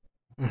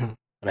 Mm-hmm.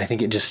 And I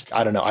think it just,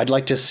 I don't know, I'd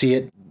like to see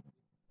it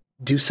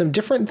do some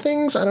different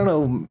things. I don't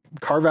know,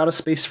 carve out a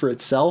space for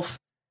itself.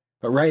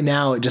 But right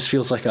now, it just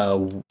feels like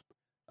a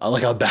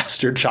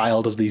bastard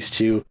child of these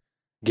two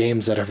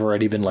games that have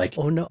already been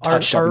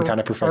touched up and kind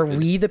of perfected. Are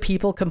we the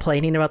people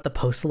complaining about the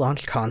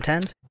post-launch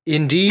content?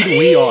 Indeed,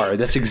 we are.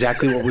 That's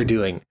exactly what we're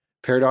doing.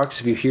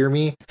 Paradox, if you hear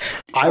me,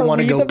 I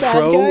want to go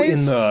pro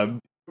in the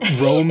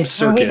Rome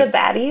circuit. Are we the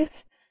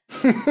baddies?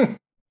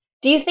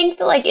 Do you think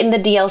that in the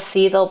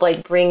DLC they'll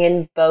bring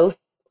in both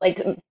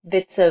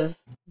bits of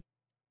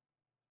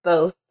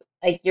both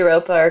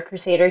Europa or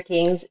Crusader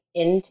Kings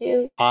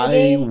into the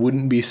game?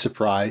 Wouldn't be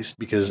surprised,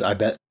 because I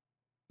bet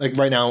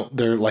right now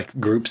there are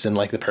groups in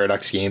the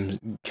Paradox game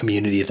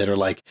community that are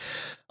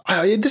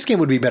this game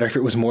would be better if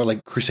it was more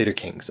like Crusader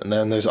Kings, and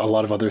then there's a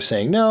lot of others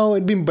saying no,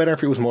 it'd be better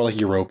if it was more like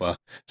Europa.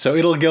 So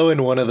it'll go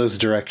in one of those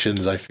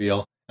directions, I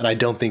feel. And I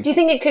don't think... Do you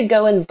think it could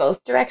go in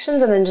both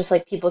directions, and then just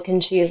people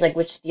can choose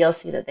which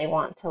DLC that they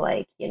want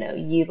to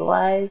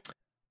utilize?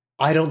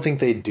 I don't think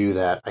they'd do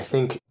that. I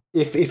think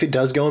if it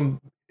does go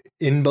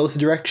in both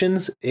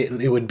directions,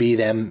 it would be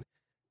them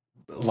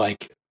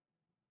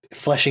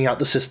fleshing out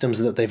the systems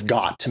that they've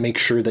got to make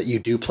sure that you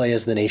do play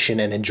as the nation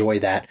and enjoy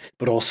that,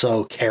 but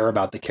also care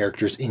about the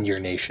characters in your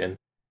nation.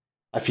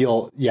 I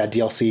feel,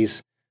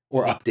 DLCs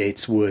or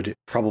updates would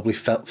probably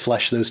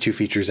flesh those two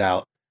features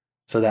out,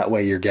 so that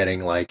way you're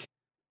getting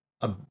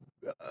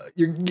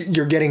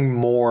you're getting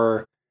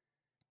more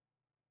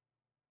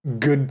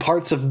good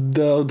parts of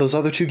those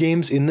other two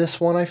games in this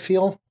one, I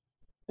feel.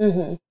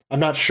 Mm-hmm. I'm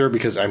not sure,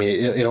 because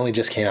it only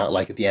just came out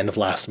at the end of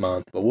last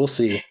month, but we'll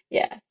see.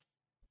 Yeah.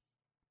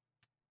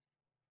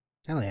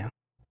 Hell yeah.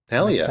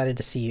 I'm excited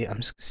to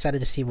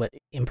see what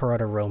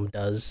Imperator Rome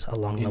does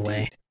along the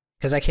way.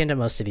 Because I came to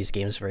most of these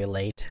games very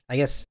late. I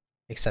guess,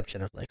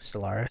 exception of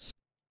Stellaris.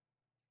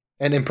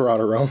 And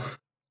Imperator Rome.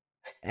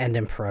 And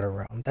Imperator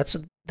Rome. That's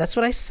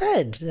what I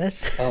said.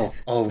 That's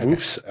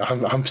whoops.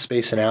 I'm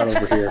spacing out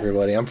over here,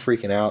 everybody. I'm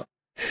freaking out.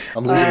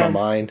 I'm losing my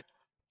mind.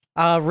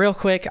 Real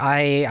quick,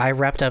 I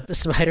wrapped up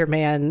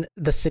Spider-Man: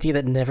 The City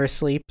That Never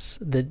Sleeps,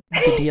 the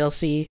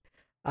DLC.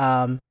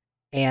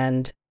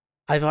 And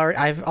I've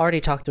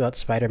already talked about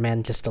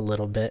Spider-Man just a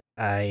little bit.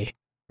 I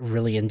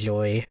really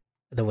enjoy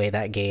the way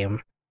that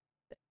game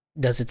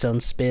does its own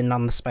spin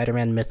on the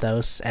Spider-Man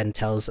mythos and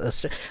tells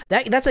us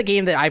that's a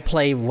game that I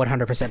play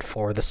 100%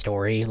 for the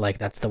story.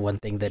 That's the one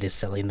thing that is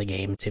selling the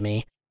game to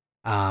me.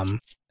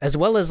 As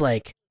well as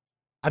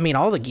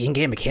all the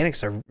in-game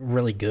mechanics are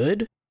really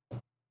good,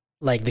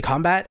 the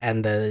combat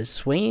and the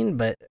swinging,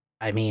 but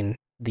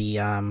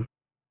the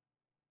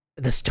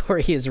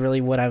story is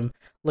really what I'm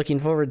looking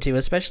forward to,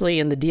 especially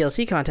in the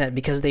DLC content,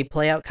 because they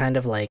play out kind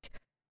of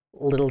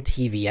little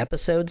TV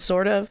episodes,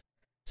 sort of.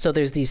 So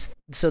there's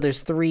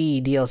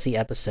 3 DLC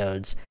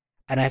episodes,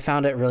 and I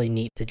found it really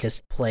neat to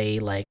just play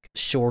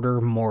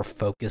shorter, more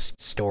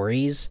focused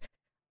stories,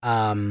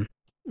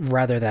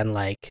 rather than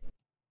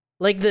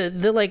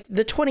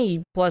the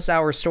 20 plus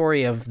hour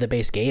story of the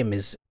base game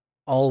is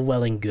all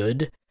well and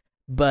good,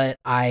 but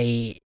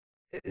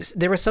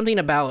there was something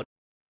about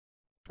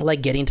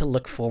getting to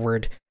look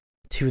forward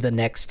to the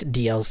next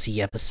DLC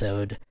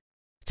episode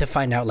to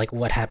find out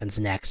what happens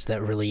next that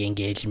really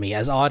engaged me,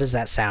 as odd as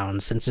that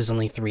sounds, since there's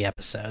only 3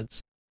 episodes.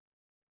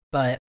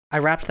 But I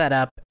wrapped that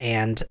up,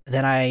 and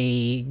then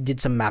I did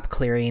some map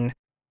clearing.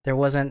 There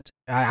wasn't...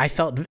 I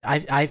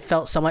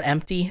felt somewhat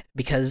empty,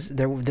 because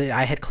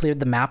I had cleared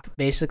the map,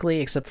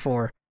 basically, except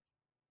for,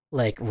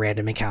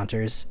 random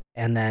encounters.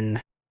 And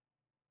then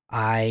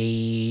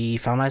I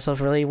found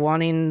myself really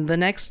wanting the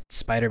next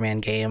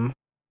Spider-Man game,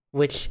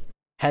 which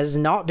has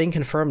not been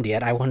confirmed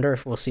yet. I wonder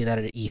if we'll see that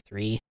at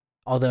E3.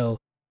 Although,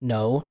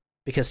 no,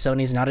 because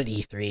Sony's not at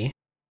E3,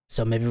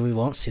 so maybe we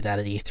won't see that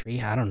at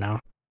E3. I don't know.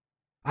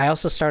 I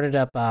also started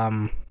up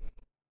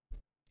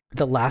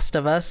The Last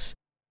of Us,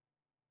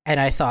 and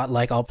I thought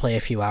I'll play a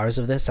few hours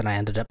of this, and I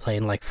ended up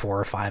playing 4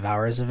 or 5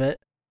 hours of it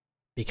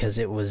because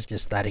it was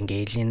just that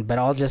engaging. But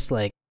I'll just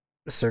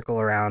circle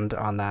around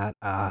on that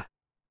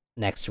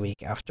next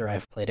week after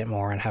I've played it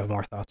more and have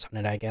more thoughts on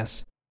it, I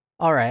guess.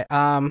 All right.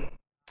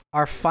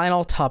 Our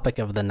final topic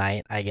of the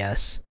night, I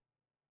guess.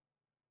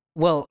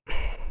 Well,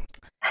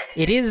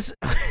 it is...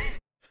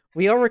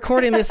 We are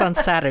recording this on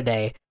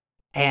Saturday,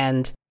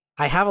 and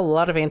I have a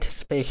lot of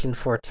anticipation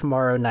for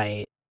tomorrow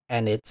night,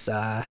 and it's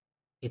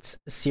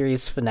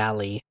series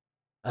finale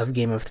of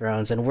Game of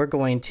Thrones, and we're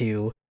going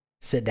to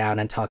sit down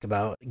and talk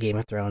about Game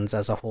of Thrones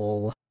as a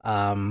whole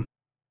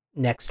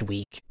next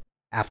week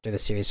after the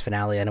series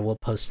finale, and we'll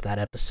post that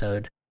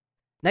episode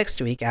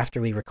next week after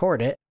we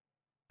record it.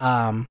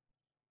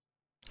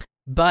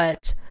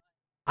 But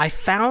I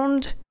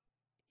found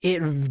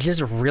it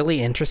just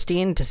really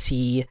interesting to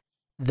see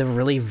the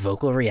really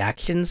vocal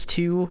reactions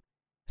to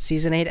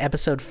Season 8,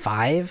 Episode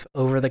 5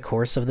 over the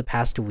course of the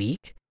past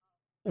week,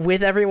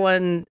 with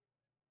everyone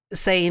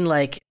saying,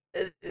 like,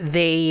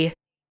 they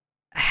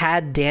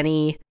had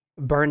Dany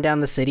burn down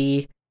the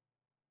city,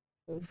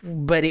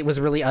 but it was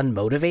really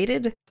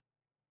unmotivated.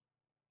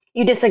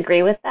 You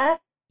disagree with that?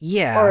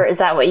 Yeah. Or is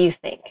that what you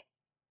think?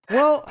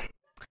 Well,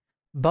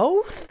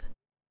 both?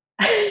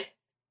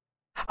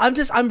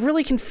 I'm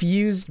really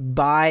confused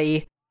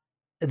by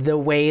the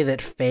way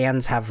that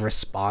fans have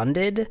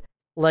responded.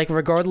 Like,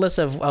 regardless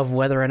of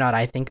whether or not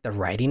I think the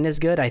writing is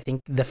good, I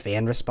think the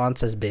fan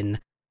response has been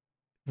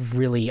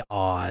really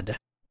odd.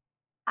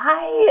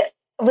 I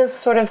was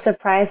sort of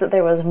surprised that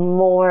there was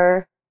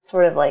more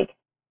sort of like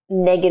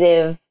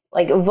negative,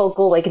 like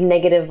vocal, like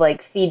negative,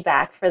 like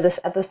feedback for this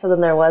episode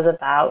than there was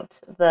about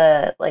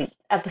the like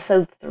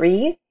episode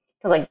 3.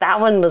 Because like that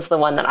one was the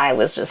one that I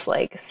was just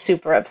like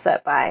super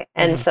upset by.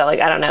 And so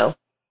like, I don't know,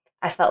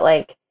 I felt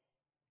like,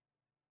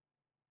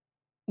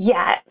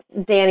 yeah,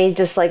 Dany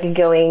just like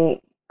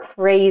going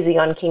crazy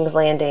on King's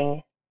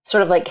Landing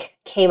sort of like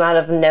came out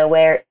of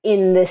nowhere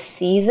in this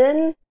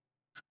season.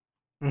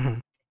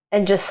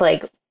 And just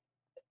like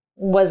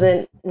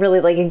wasn't really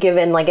like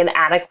given like an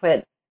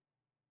adequate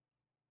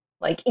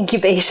like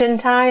incubation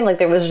time. Like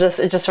there was just,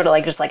 it just sort of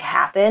like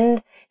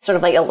happened, sort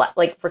of like a lot,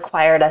 like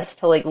required us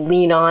to like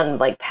lean on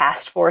like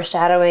past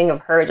foreshadowing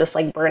of her just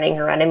like burning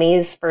her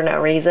enemies for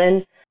no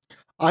reason.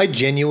 I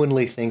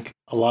genuinely think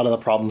a lot of the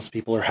problems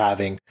people are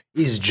having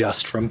is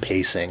just from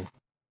pacing.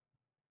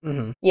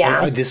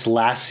 Yeah. This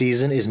last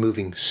season is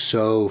moving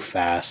so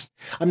fast.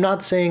 I'm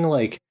not saying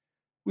like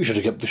we should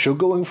have kept the show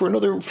going for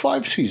another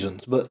 5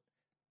 seasons, but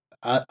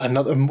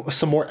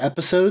some more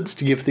episodes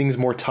to give things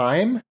more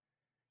time.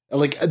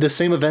 Like the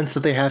same events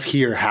that they have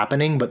here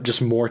happening, but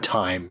just more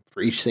time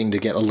for each thing to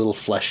get a little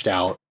fleshed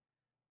out.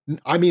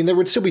 I mean, there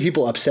would still be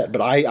people upset,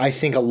 but I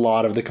think a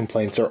lot of the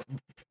complaints are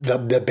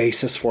the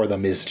basis for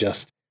them is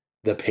just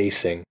the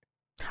pacing.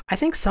 I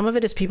think some of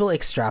it is people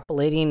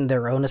extrapolating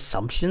their own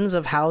assumptions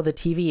of how the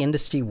TV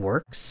industry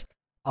works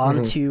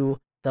onto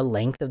the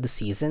length of the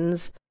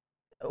seasons,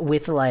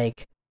 with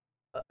like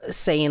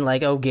saying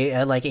like, oh,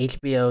 like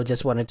HBO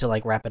just wanted to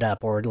like wrap it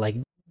up, or like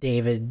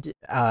David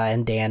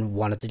and Dan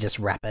wanted to just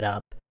wrap it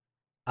up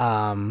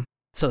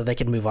so that they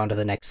could move on to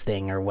the next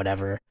thing or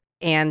whatever.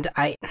 And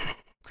I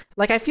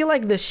feel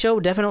like the show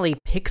definitely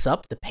picks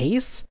up the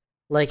pace.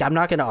 Like, I'm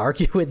not going to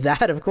argue with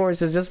that, of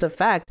course, it's just a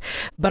fact.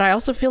 But I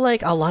also feel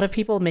like a lot of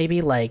people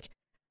maybe like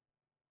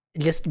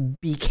just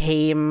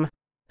became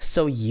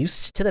so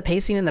used to the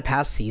pacing in the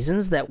past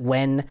seasons that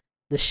when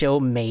the show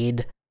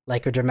made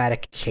like a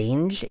dramatic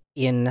change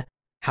in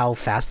how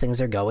fast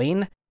things are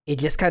going, it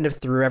just kind of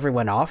threw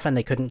everyone off and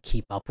they couldn't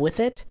keep up with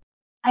it.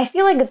 I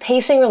feel like the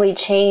pacing really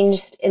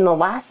changed in the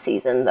last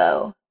season,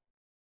 though.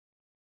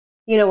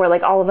 You know, where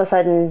like all of a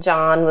sudden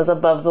Jon was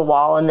above the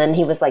wall and then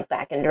he was like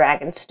back in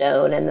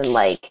Dragonstone, and then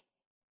like,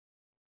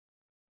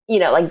 you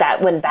know, like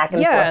that went back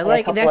and forth. Yeah,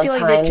 like I feel like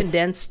times. they've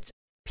condensed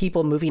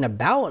people moving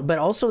about, but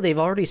also they've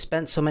already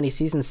spent so many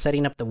seasons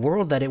setting up the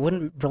world that it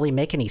wouldn't really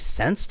make any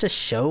sense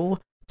to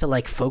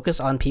like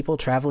focus on people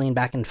traveling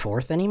back and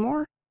forth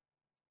anymore.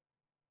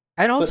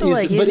 And also,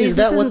 is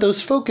that what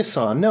those focus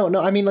on? No.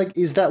 I mean, like,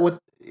 is that what?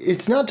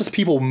 It's not just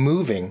people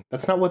moving.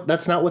 That's not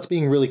what's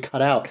being really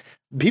cut out.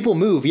 People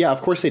move, yeah,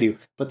 of course they do,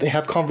 but they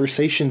have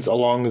conversations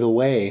along the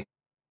way.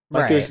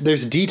 Like right.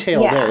 there's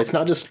detail there. It's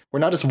not just we're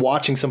not just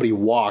watching somebody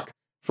walk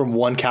from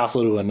one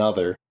castle to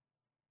another.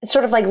 It's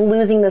sort of like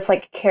losing this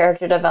like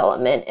character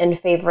development in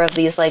favor of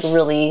these like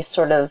really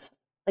sort of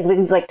like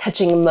these like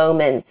touching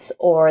moments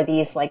or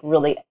these like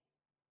really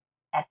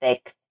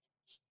epic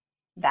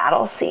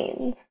battle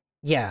scenes.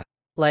 Yeah,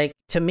 like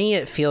to me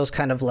it feels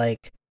kind of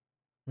like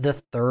the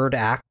third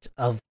act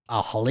of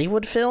a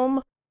Hollywood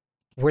film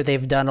where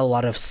they've done a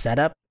lot of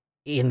setup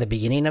in the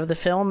beginning of the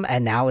film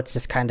and now it's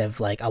just kind of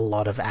like a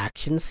lot of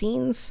action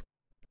scenes.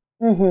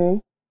 Mm-hmm.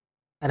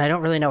 And I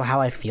don't really know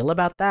how I feel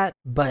about that,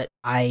 but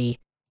I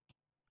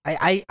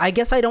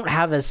guess I don't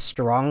have as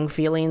strong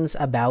feelings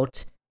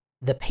about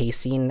the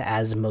pacing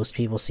as most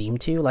people seem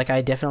to. Like,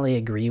 I definitely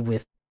agree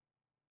with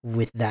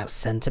that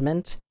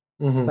sentiment,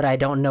 but I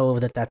don't know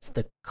that that's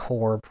the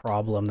core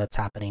problem that's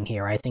happening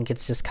here. I think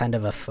it's just kind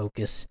of a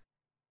focus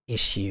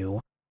issue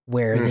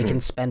where they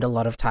can spend a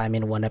lot of time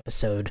in one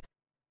episode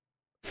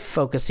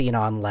focusing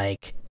on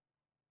like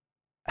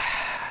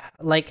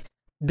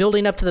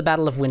building up to the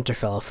Battle of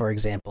Winterfell, for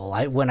example.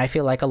 When I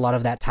feel like a lot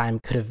of that time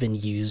could have been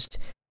used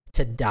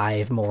to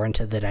dive more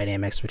into the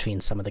dynamics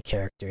between some of the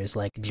characters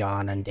like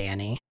Jon and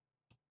Dany.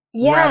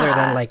 Yeah, rather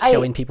than like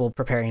showing people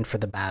preparing for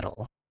the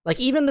battle.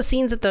 Like even the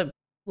scenes at the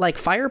like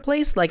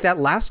fireplace, like that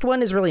last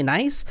one is really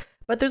nice,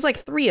 but there's like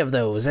 3 of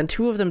those and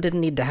 2 of them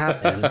didn't need to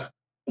happen.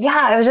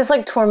 Yeah, it was just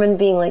like Tormund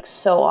being like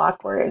so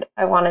awkward.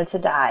 I wanted to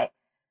die.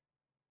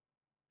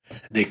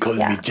 They call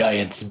Yeah. me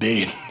Giant's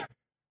Bane.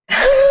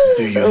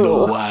 Do you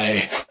know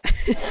why?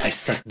 I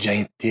suck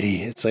giant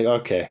titty. It's like,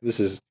 okay, this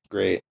is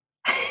great.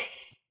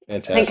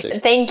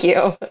 Fantastic. Thank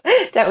you.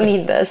 Don't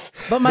need this.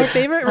 But my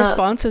favorite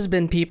response has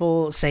been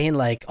people saying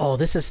like, "Oh,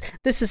 this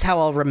is how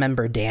I'll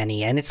remember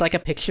Dany," and it's like a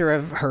picture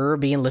of her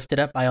being lifted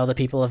up by all the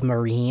people of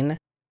Marine.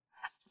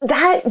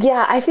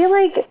 I feel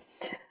like,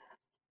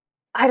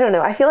 I don't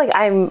know. I feel like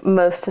I'm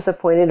most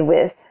disappointed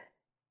with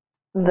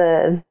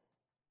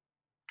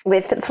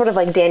sort of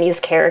like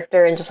Dany's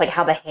character and just like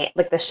how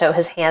the show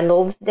has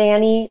handled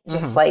Dany,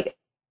 just like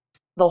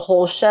the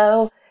whole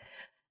show.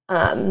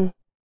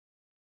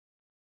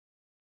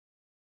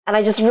 And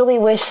I just really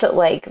wish that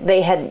like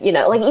they had,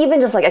 like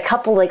even just like a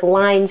couple like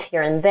lines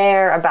here and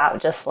there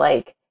about just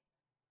like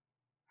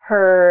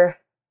her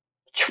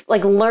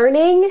like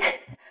learning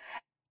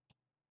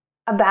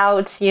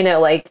about,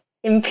 like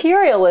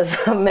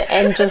imperialism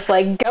and just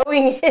like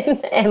going in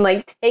and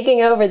like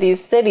taking over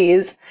these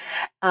cities.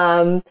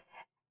 And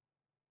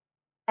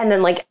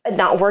then like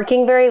not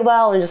working very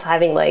well and just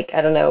having like,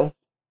 I don't know,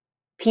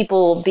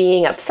 people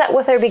being upset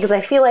with her, because I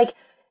feel like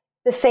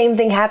the same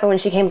thing happened when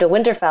she came to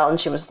Winterfell and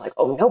she was like,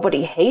 oh,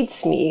 nobody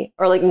hates me.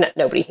 Or like,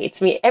 nobody hates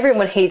me.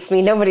 Everyone hates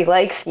me. Nobody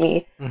likes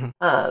me.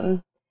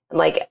 And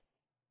like,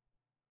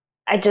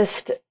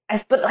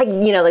 but like,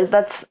 like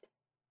that's,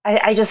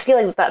 I just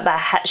feel like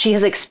that she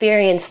has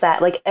experienced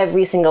that like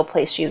every single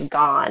place she's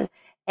gone,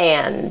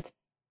 and,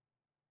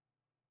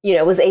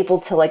 was able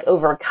to like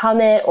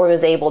overcome it, or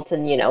was able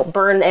to,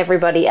 burn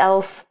everybody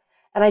else.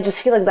 And I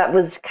just feel like that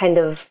was kind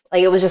of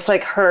like, it was just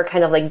like her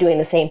kind of like doing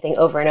the same thing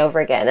over and over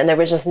again. And there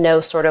was just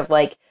no sort of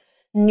like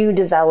new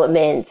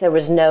development. There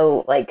was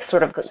no like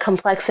sort of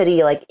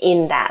complexity like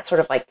in that sort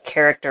of like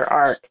character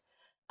arc.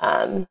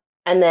 And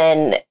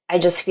then I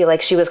just feel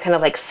like she was kind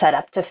of like set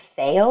up to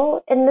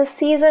fail in this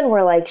season,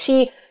 where like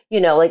she,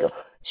 like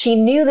she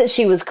knew that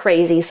she was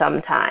crazy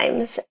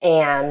sometimes,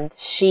 and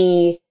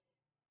she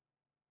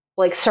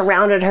like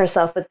surrounded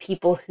herself with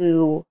people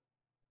who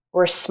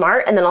were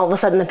smart, and then all of a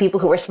sudden the people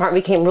who were smart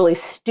became really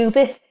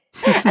stupid.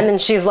 And then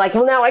she's like,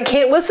 well, now I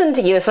can't listen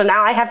to you, so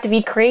now I have to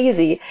be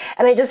crazy.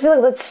 And I just feel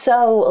like that's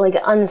so like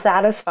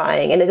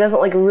unsatisfying, and it doesn't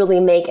like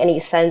really make any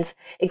sense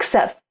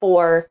except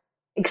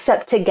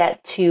to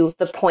get to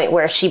the point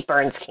where she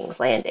burns King's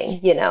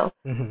Landing,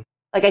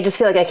 Like I just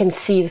feel like I can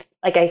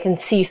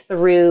see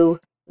through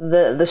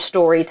the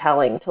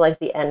storytelling to like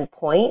the end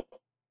point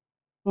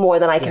more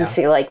than I can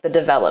see like the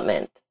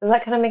development. Does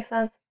that kind of make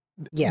sense?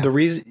 Yeah.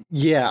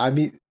 I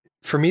mean,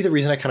 for me, the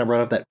reason I kind of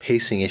brought up that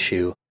pacing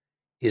issue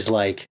is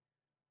like,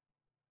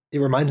 it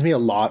reminds me a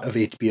lot of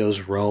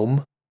HBO's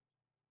Rome.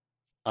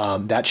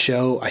 That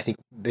show, I think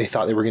they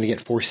thought they were going to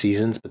get 4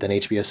 seasons, but then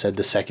HBO said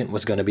the second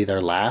was going to be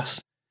their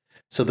last.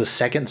 So the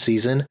second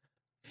season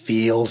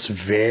feels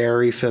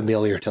very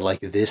familiar to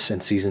like this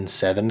and season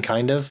 7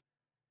 kind of,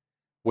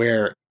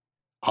 where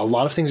a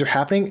lot of things are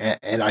happening.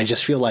 And I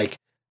just feel like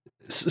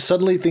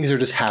suddenly things are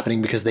just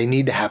happening because they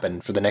need to happen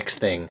for the next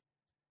thing.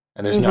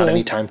 And there's not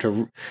any time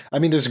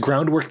there's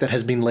groundwork that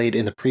has been laid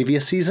in the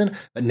previous season,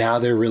 but now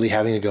they're really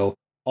having to go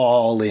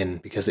all in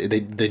because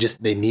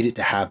they need it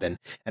to happen.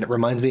 And it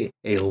reminds me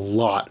a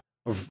lot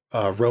of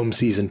Rome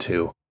season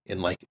 2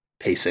 in like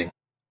pacing,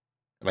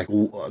 and like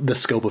the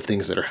scope of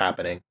things that are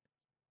happening.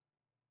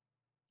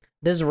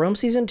 Does Rome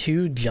season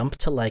 2 jump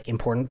to like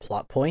important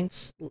plot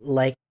points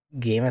like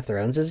Game of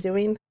Thrones is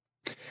doing?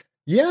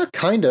 Yeah,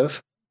 kind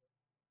of.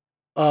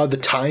 The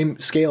time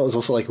scale is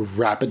also like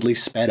rapidly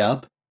sped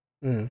up.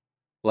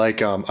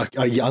 Like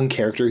a young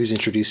character who's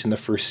introduced in the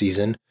first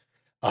season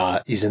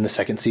is in the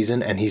second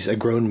season, and he's a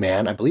grown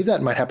man. I believe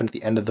that might happen at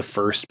the end of the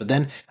first, but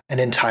then an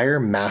entire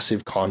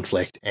massive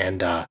conflict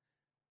and a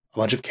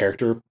bunch of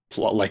character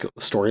like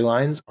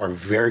storylines are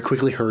very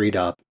quickly hurried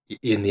up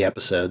in the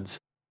episodes.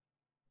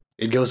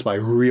 It goes by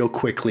real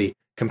quickly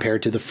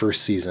compared to the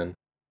first season.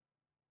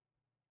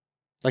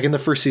 Like in the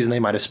first season, they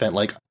might have spent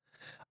like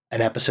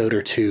an episode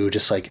or 2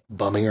 just like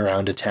bumming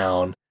around a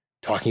town,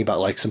 talking about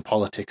like some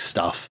politics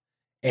stuff,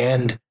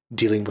 and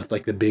dealing with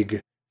like the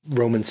big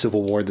Roman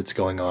civil war that's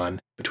going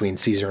on between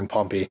Caesar and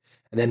Pompey.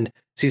 And then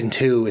season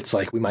 2, it's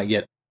like we might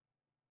get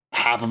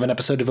half of an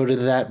episode devoted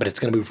to that, but it's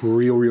going to move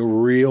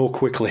real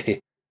quickly.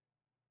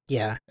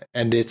 Yeah.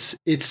 And it's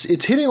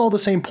hitting all the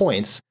same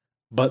points,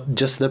 but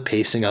just the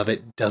pacing of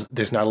it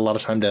there's not a lot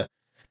of time to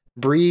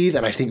breathe.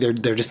 And I think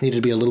there just needed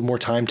to be a little more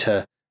time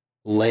to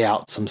lay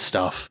out some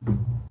stuff.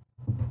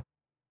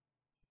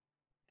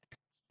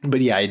 But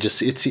yeah,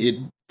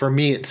 for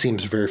me, it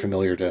seems very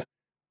familiar to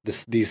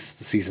these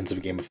seasons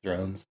of Game of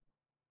Thrones.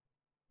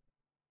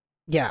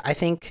 Yeah, I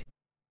think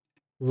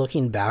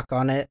looking back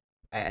on it,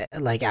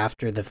 like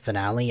after the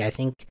finale, I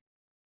think,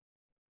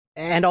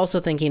 and also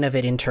thinking of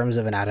it in terms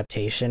of an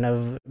adaptation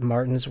of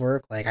Martin's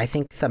work, like I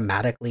think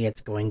thematically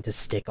it's going to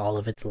stick all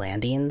of its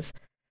landings,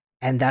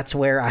 and that's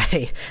where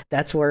I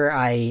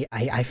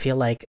feel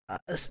like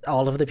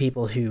all of the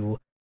people who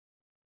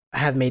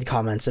have made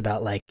comments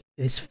about like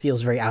this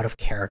feels very out of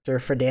character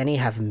for Danny,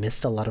 have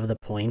missed a lot of the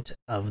point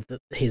of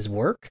his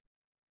work.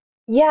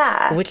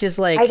 Yeah, which is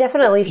like I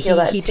definitely feel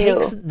that he too.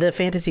 takes the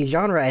fantasy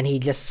genre and he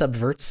just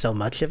subverts so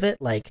much of it.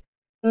 Like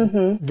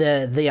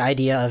the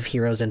idea of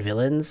heroes and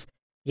villains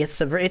gets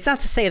subverted. It's not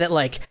to say that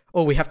like,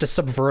 oh, we have to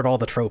subvert all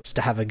the tropes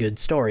to have a good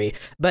story,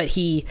 but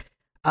he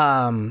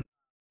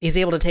is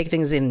able to take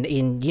things in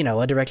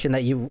a direction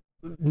that you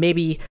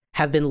maybe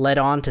have been led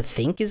on to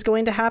think is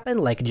going to happen,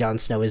 like Jon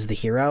Snow is the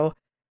hero,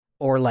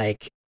 or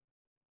like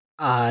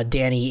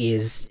Danny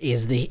is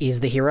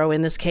the hero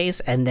in this case,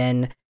 and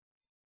then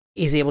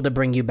is able to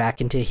bring you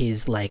back into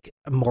his like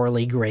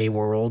morally gray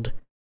world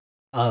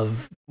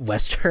of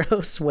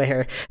Westeros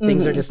where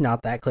things are just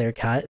not that clear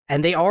cut,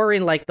 and they are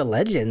in like the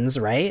legends,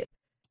 right?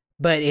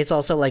 But it's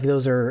also like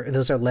those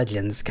are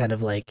legends, kind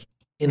of like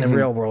in the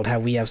real world how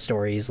we have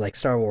stories like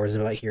Star Wars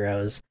about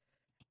heroes,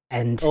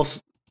 and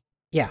also,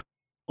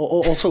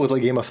 also with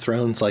like Game of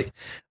Thrones, like I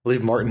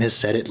believe Martin has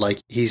said it, like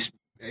it's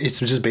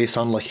just based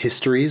on like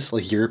histories,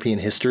 like European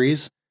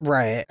histories,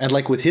 right? And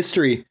like with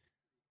history,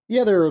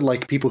 yeah, there are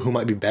like people who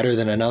might be better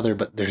than another,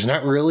 but there's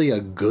not really a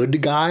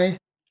good guy.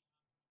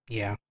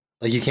 Yeah.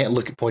 Like you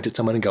can't point at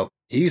someone and go,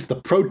 he's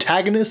the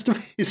protagonist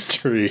of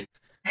history.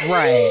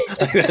 Right.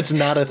 Like, that's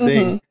not a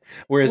thing.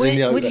 Whereas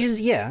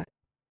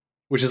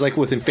which is like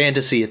within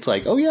fantasy, it's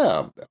like, oh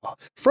yeah,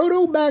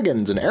 Frodo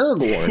Baggins and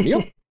Aragorn.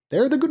 Yep.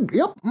 They're the good.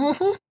 Yep.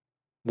 Mm-hmm.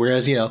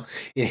 Whereas,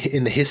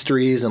 in the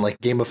histories and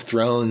like Game of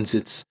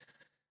Thrones,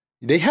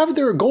 they have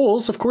their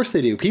goals. Of course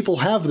they do. People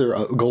have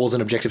their goals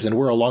and objectives, and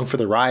we're along for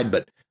the ride,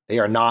 but they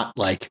are not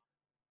like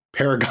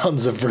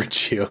paragons of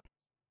virtue.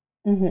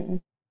 Mm-hmm.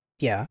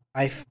 Yeah,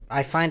 I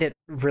find it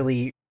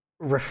really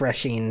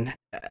refreshing,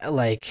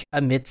 like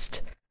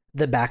amidst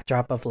the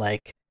backdrop of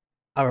like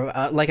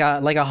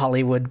a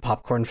Hollywood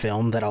popcorn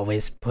film that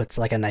always puts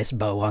like a nice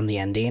bow on the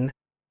ending,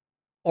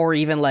 or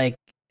even like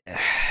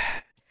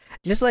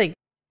just like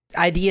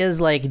ideas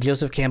like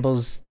Joseph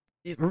Campbell's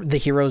The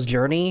Hero's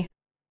Journey,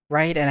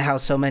 right? And how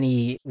so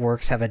many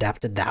works have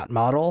adapted that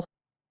model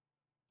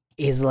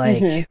is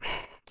like,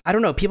 I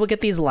don't know, people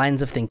get these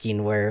lines of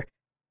thinking where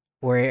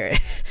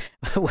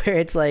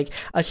it's like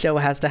a show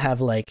has to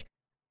have like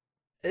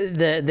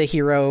the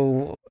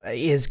hero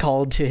is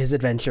called to his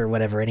adventure or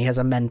whatever, and he has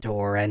a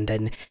mentor, and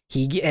then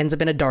he ends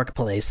up in a dark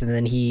place, and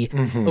then he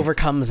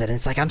overcomes it, and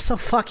it's like, I'm so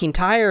fucking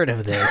tired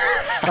of this.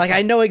 Like,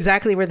 I know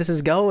exactly where this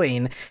is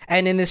going,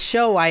 and in this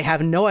show I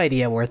have no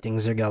idea where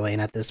things are going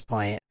at this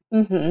point.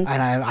 And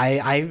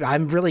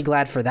I'm really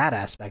glad for that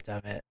aspect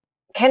of it.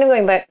 Kind of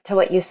going back to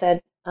what you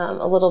said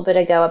a little bit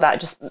ago about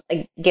just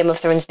like Game of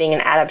Thrones being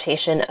an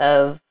adaptation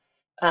of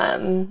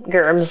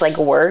Gurm's like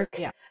work.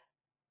 Yeah.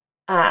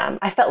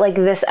 I felt like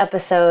this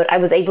episode, I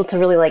was able to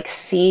really like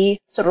see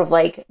sort of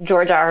like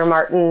George R.R.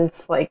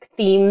 Martin's like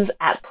themes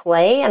at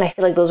play, and I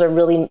feel like those are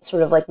really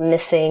sort of like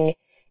missing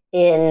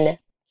in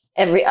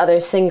every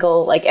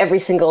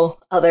single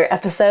other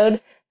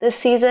episode this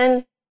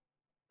season,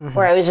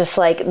 where I was just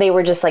like, they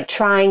were just like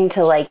trying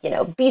to like,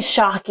 be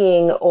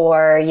shocking,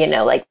 or,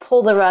 like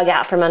pull the rug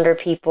out from under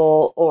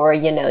people, or,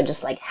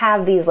 just like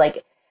have these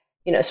like,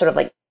 sort of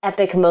like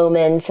epic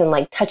moments and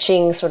like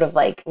touching sort of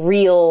like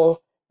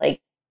real like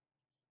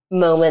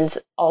moments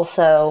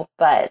also.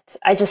 But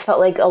I just felt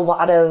like a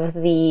lot of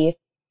the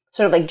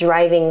sort of like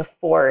driving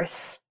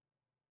force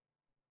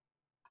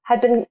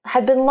had been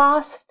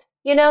lost,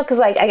 because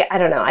like I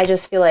don't know, I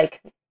just feel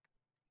like I'm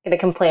gonna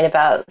complain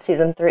about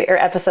season 3 or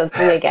episode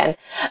 3 again.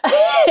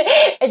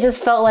 It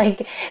just felt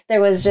like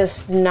there was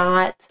just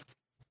not,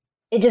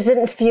 it just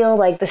didn't feel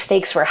like the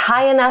stakes were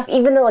high enough,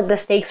 even though like the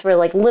stakes were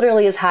like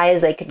literally as high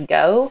as they could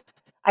go.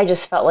 I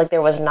just felt like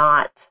there was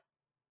not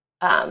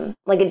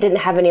like it didn't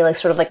have any like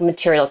sort of like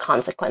material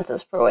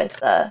consequences for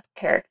the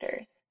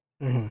characters.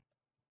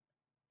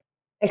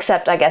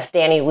 Except, I guess,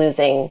 Danny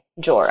losing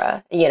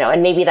Jorah,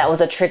 and maybe that was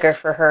a trigger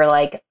for her,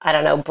 like, I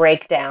don't know,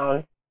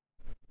 breakdown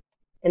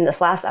in this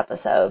last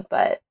episode.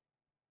 But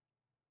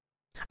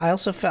I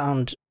also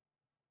found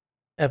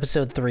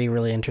episode 3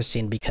 really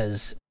interesting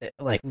because,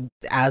 like,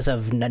 as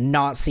of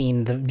not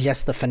seeing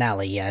just the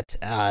finale yet,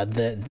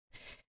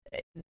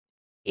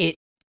 it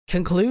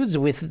concludes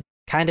with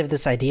kind of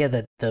this idea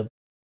that the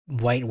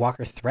White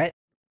Walker threat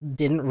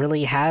didn't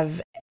really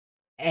have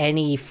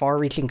any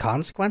far-reaching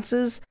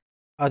consequences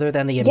other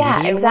than the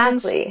immediate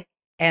ones,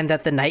 and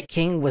that the Night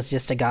King was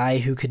just a guy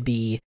who could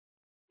be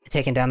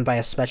taken down by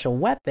a special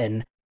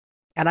weapon.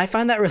 And I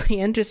find that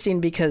really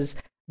interesting because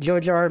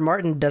George R.R.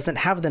 Martin doesn't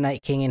have the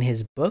Night King in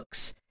his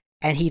books,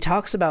 and he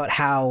talks about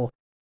how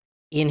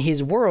in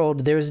his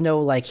world there's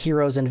no like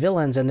heroes and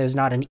villains, and there's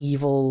not an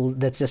evil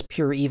that's just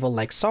pure evil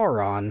like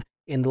Sauron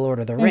in The Lord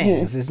of the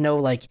Rings. There's no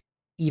like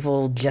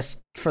evil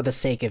just for the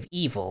sake of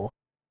evil.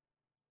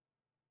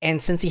 And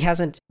since he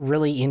hasn't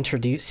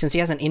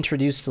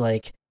introduced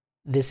like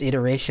this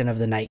iteration of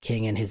the Night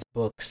King in his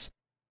books,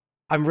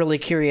 I'm really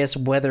curious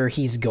whether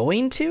he's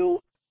going to,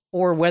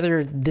 or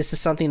whether this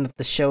is something that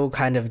the show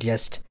kind of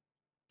just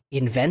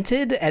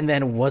invented and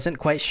then wasn't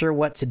quite sure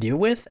what to do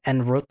with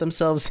and wrote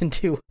themselves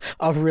into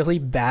a really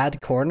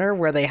bad corner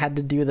where they had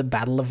to do the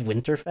Battle of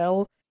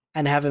Winterfell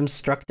and have him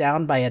struck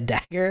down by a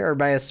dagger or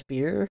by a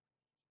spear.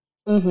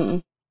 Mm-hmm.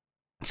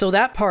 So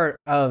that part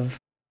of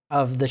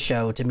the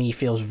show to me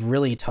feels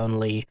really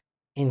tonally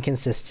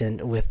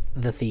inconsistent with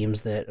the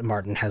themes that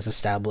Martin has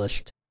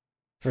established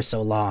for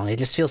so long. It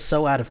just feels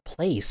so out of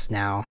place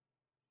now.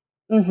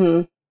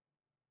 Mm-hmm.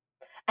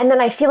 And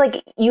then I feel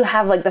like you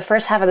have like the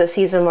first half of the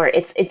season where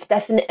it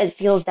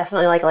feels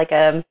definitely like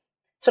a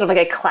sort of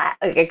like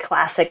a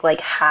classic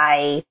like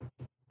high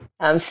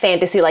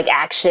fantasy like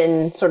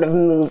action sort of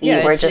movie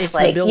where just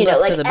like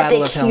like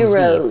epic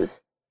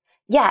heroes.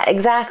 Yeah,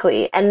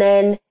 exactly. And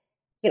then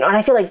and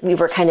I feel like we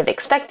were kind of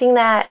expecting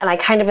that, and I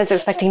kind of was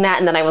expecting that,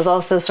 and then I was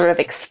also sort of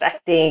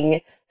expecting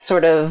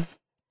sort of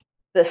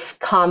this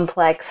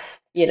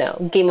complex,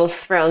 Game of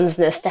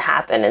Thrones-ness to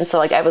happen, and so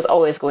like I was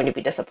always going to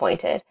be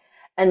disappointed.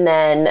 And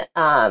then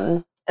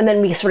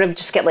we sort of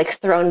just get like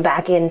thrown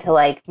back into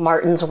like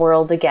Martin's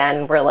world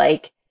again, where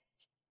like,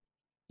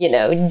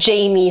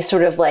 Jaime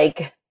sort of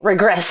like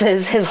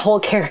regresses his whole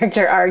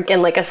character arc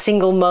in like a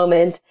single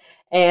moment,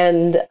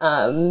 and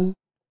Dany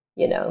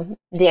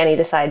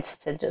decides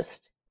to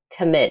just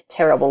commit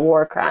terrible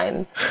war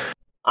crimes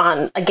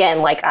on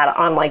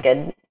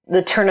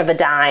the turn of a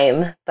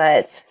dime.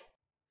 But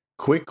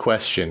quick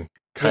question.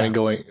 Kind of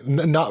going,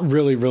 not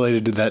really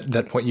related to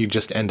that point you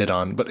just ended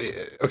on, but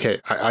okay,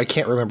 I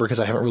can't remember because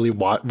I haven't really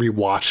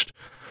rewatched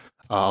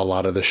a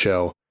lot of the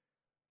show.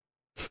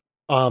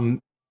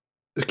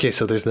 Okay,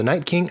 so there's the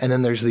Night King, and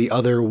then there's the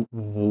other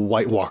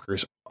White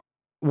Walkers.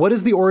 What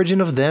is the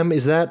origin of them?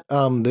 Is that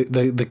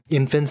the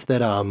infants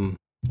that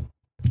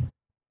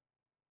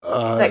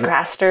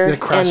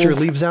Craster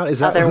leaves out? Is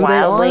that who they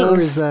are,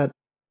 or is that?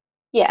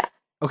 Yeah.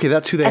 Okay,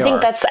 that's who they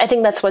are. I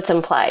think that's what's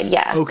implied.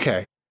 Yeah.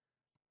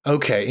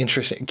 Okay,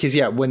 interesting. Because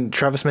when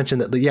Travis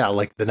mentioned that,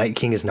 like the Night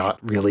King is not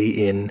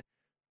really in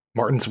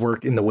Martin's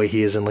work in the way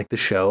he is in like the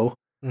show,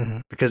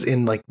 because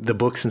in like the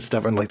books and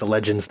stuff and like the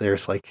legends,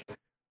 there's like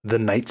the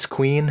Night's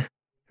Queen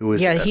who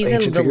is he's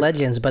in the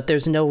legends, but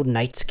there's no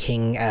Night's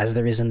King as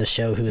there is in the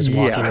show who is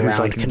walking around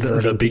like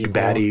converting the big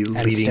baddie and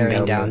leading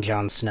staring down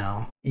Jon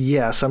Snow.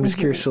 Yeah, so I'm just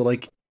curious. So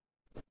like,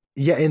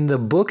 in the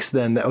books,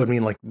 then that would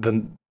mean like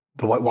the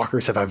White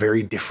Walkers have a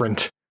very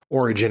different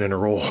origin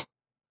and role.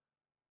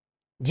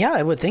 Yeah,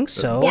 I would think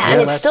so. Yeah,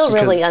 and it's still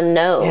really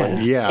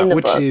unknown. Yeah, in the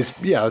which books.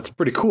 is it's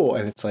pretty cool,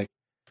 and it's like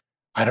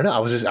I don't know. I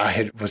was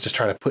just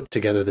trying to put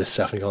together this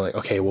stuff and go like,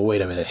 okay, well, wait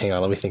a minute, hang on,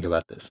 let me think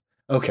about this.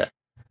 Okay.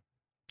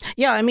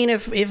 Yeah, I mean,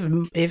 if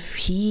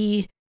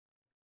he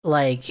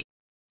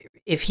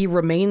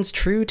remains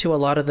true to a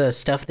lot of the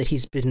stuff that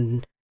he's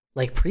been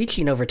like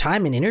preaching over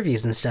time in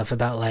interviews and stuff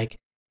about like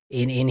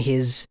in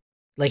his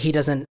like he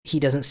doesn't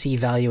see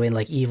value in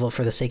like evil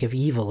for the sake of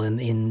evil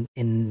in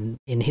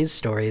his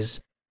stories.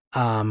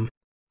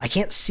 I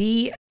can't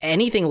see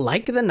anything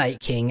like the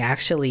Night King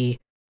actually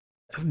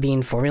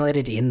being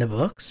formulated in the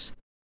books.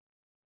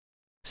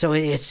 So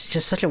it's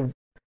just such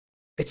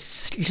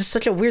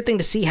a weird thing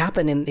to see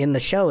happen in the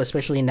show,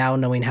 especially now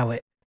knowing how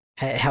it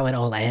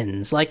all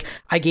ends. Like,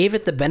 I gave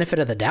it the benefit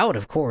of the doubt,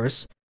 of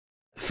course,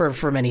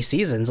 for many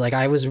seasons. Like,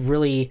 I was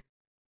really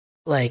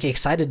like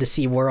excited to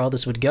see where all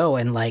this would go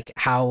and like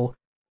how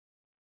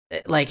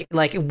like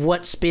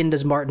what spin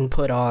does Martin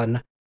put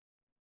on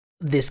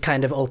this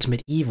kind of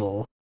ultimate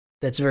evil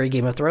that's very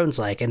Game of Thrones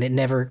like, and it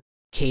never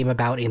came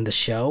about in the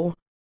show.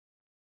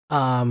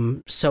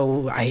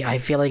 So I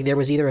feel like there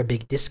was either a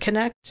big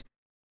disconnect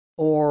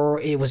or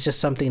it was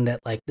just something that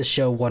like the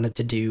show wanted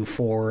to do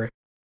for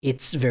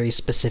its very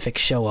specific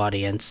show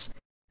audience,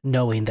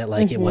 knowing that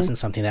like it wasn't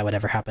something that would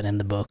ever happen in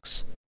the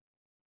books.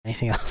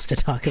 Anything else to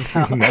talk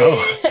about?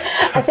 No.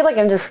 I feel like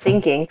I'm just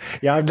thinking.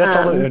 Yeah, that's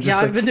all.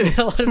 I've been doing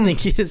a lot of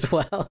thinking as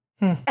well.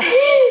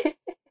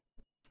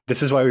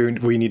 This is why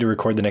we need to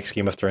record the next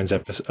Game of Thrones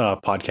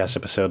podcast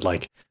episode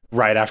like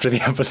right after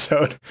the epised.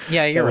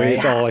 Yeah, you're right.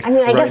 It's all, like, I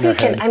mean, I guess we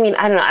can. head. I mean,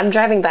 I don't know. I'm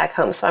driving back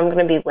home, so I'm going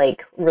to be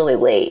like really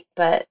late.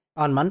 But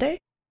on Monday,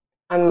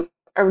 we're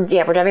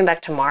driving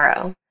back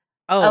tomorrow.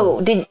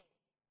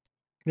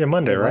 Yeah,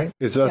 Monday, right?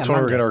 That's when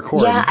we're going to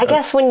record. Yeah, I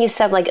guess when you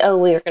said like, we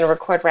were going to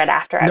record right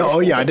after. I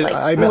did.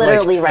 I meant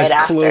literally like, right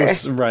after.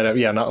 Close, right up.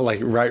 Yeah, not like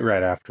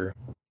right after.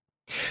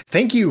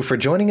 Thank you for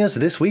joining us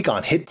this week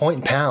on Hit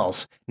Point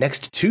Pals.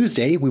 Next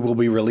Tuesday, we will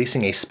be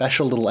releasing a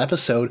special little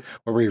episode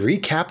where we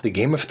recap the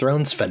Game of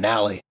Thrones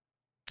finale.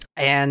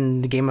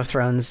 And Game of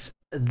Thrones,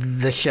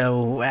 the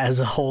show as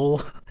a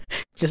whole.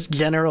 Just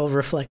general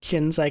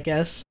reflections, I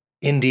guess.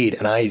 Indeed,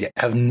 and I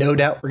have no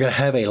doubt we're going to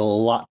have a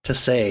lot to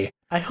say.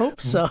 I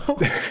hope so.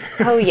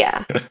 Oh,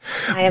 yeah.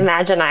 I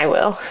imagine I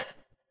will.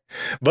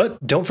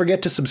 But don't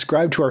forget to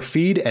subscribe to our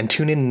feed and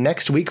tune in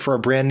next week for a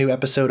brand new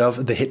episode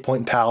of the Hit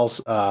Point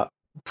Pals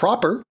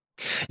proper.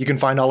 You can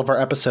find all of our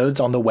episodes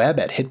on the web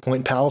at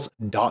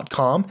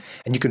hitpointpals.com,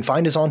 and you can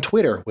find us on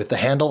Twitter with the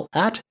handle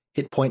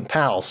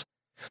 @hitpointpals.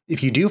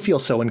 If you do feel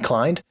so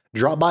inclined,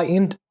 drop by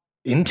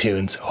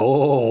Intunes.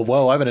 Oh,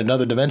 whoa, I'm in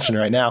another dimension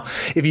right now.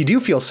 If you do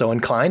feel so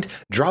inclined,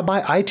 drop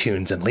by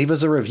iTunes and leave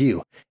us a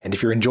review. And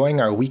if you're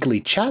enjoying our weekly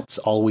chats,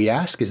 all we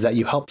ask is that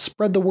you help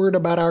spread the word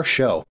about our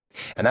show.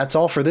 And that's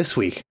all for this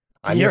week.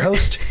 I'm your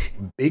host,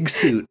 Big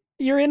Suit.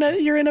 You're in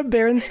a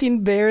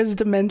Berenstein Bears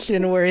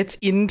dimension where it's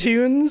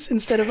Intunes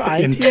instead of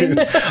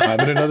iTunes. I'm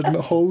in another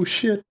dimension. Oh,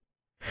 shit.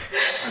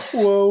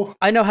 Whoa.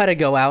 I know how to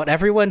go out.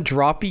 Everyone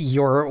drop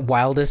your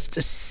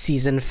wildest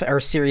season or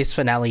series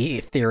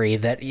finale theory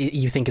that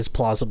you think is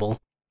plausible.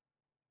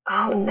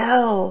 Oh,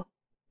 no.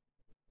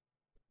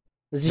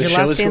 This is your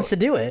last chance to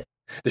do it.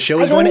 The show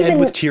is going to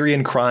end with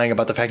Tyrion crying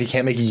about the fact he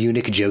can't make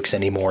eunuch jokes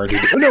anymore. Dude.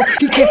 Oh, no,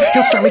 he can't.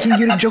 He'll start making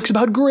eunuch jokes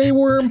about Grey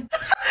Worm.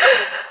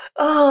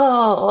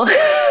 Oh.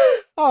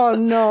 Oh,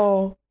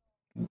 no.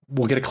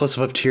 We'll get a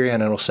close-up of Tyrion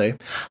and it'll say,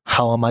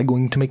 how am I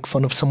going to make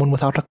fun of someone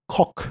without a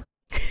cock?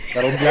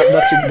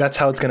 That's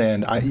how it's going to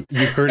end.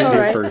 You heard it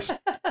here first.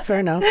 Fair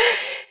enough.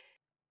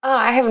 Oh,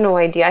 I have no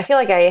idea. I feel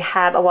like I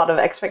had a lot of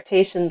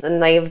expectations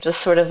and they've just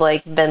sort of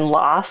like been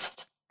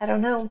lost. I don't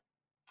know.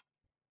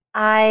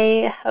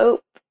 I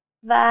hope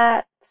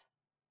that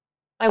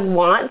I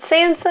want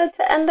Sansa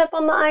to end up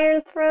on the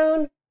Iron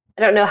Throne.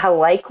 I don't know how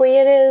likely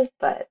it is,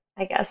 but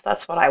I guess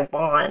that's what I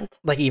want.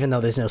 Like, even though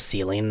there's no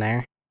ceiling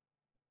there?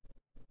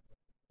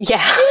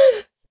 Yeah.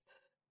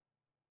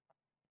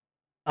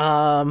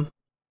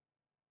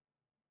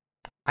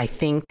 I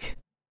think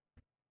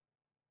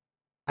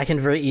I can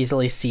very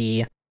easily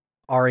see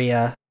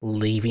Arya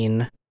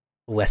leaving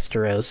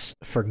Westeros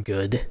for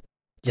good,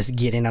 just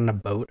getting on a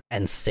boat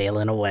and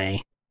sailing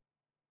away.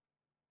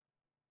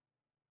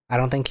 I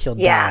don't think she'll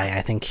die.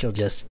 I think she'll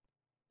just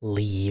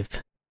leave.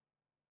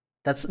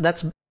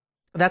 That's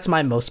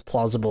my most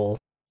plausible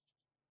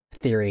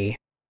theory.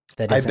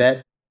 I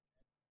bet.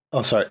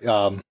 Oh, sorry.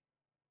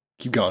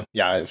 Keep going.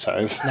 Yeah, I'm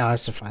sorry. No,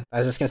 that's fine. I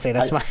was just gonna say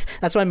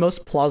that's my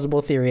most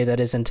plausible theory that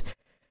isn't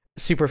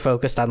super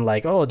focused on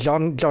like, oh,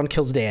 Jon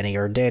kills Dany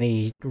or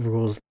Dany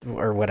rules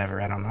or whatever.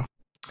 I don't know.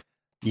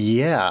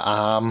 Yeah.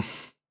 I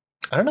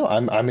don't know.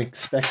 I'm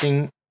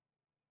expecting.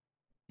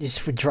 You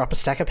just drop a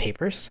stack of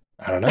papers.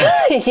 I don't know.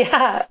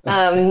 Yeah.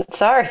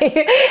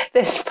 Sorry.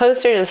 This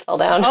poster just fell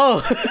down.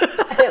 Oh.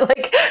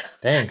 It,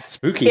 dang,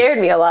 spooky. Scared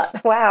me a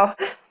lot. Wow.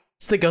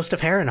 It's the ghost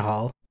of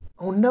Harrenhal.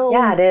 Oh no.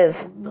 Yeah, it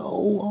is.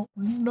 Oh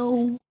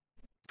no.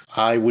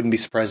 I wouldn't be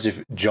surprised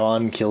if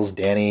Jon kills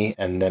Dany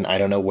and then I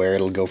don't know where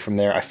it'll go from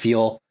there. I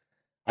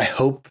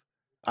hope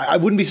I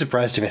wouldn't be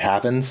surprised if it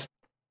happens,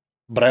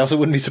 but I also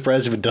wouldn't be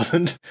surprised if it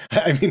doesn't.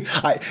 I mean,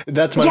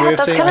 that's my way of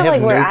saying I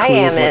have no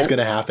clue of what's going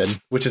to happen,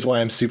 which is why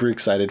I'm super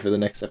excited for the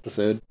next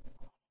episode.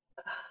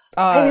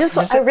 I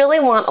really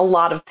want a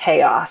lot of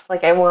payoff.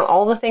 Like, I want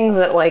all the things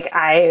that like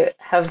I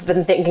have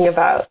been thinking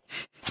about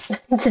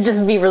to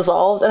just be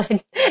resolved.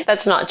 And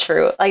that's not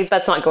true. Like,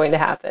 that's not going to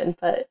happen.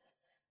 But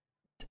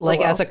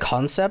as a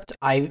concept,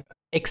 I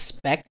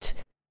expect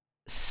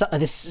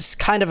this is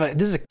kind of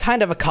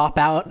a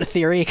cop-out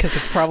theory because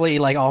it's probably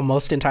like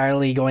almost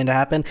entirely going to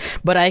happen.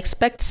 But I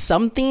expect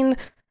something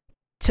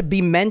to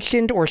be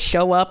mentioned or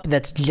show up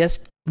that's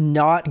just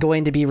not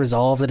going to be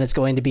resolved, and it's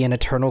going to be an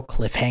eternal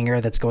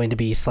cliffhanger that's going to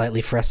be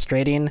slightly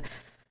frustrating,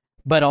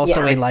 but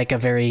also in like a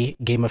very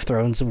Game of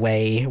Thrones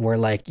way where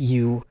like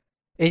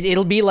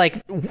it'll be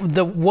like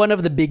one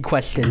of the big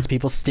questions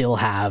people still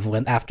have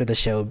when after the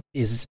show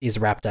is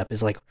wrapped up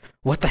is like,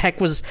 what the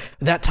heck was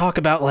that talk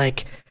about,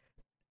 like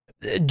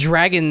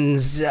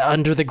dragons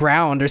under the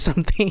ground or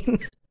something?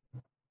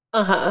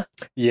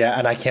 Yeah,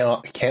 and I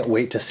can't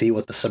wait to see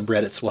what the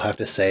subreddits will have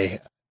to say.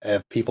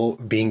 People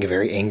being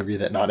very angry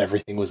that not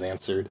everything was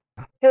answered.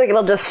 I feel like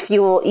it'll just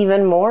fuel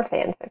even more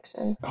fan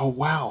fiction. Oh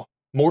wow,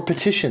 more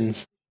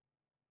petitions.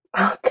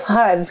 Oh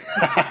god.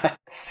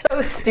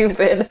 So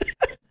stupid.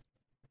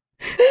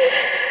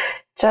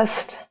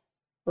 Just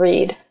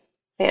read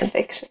fan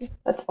fiction.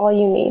 That's all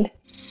you need.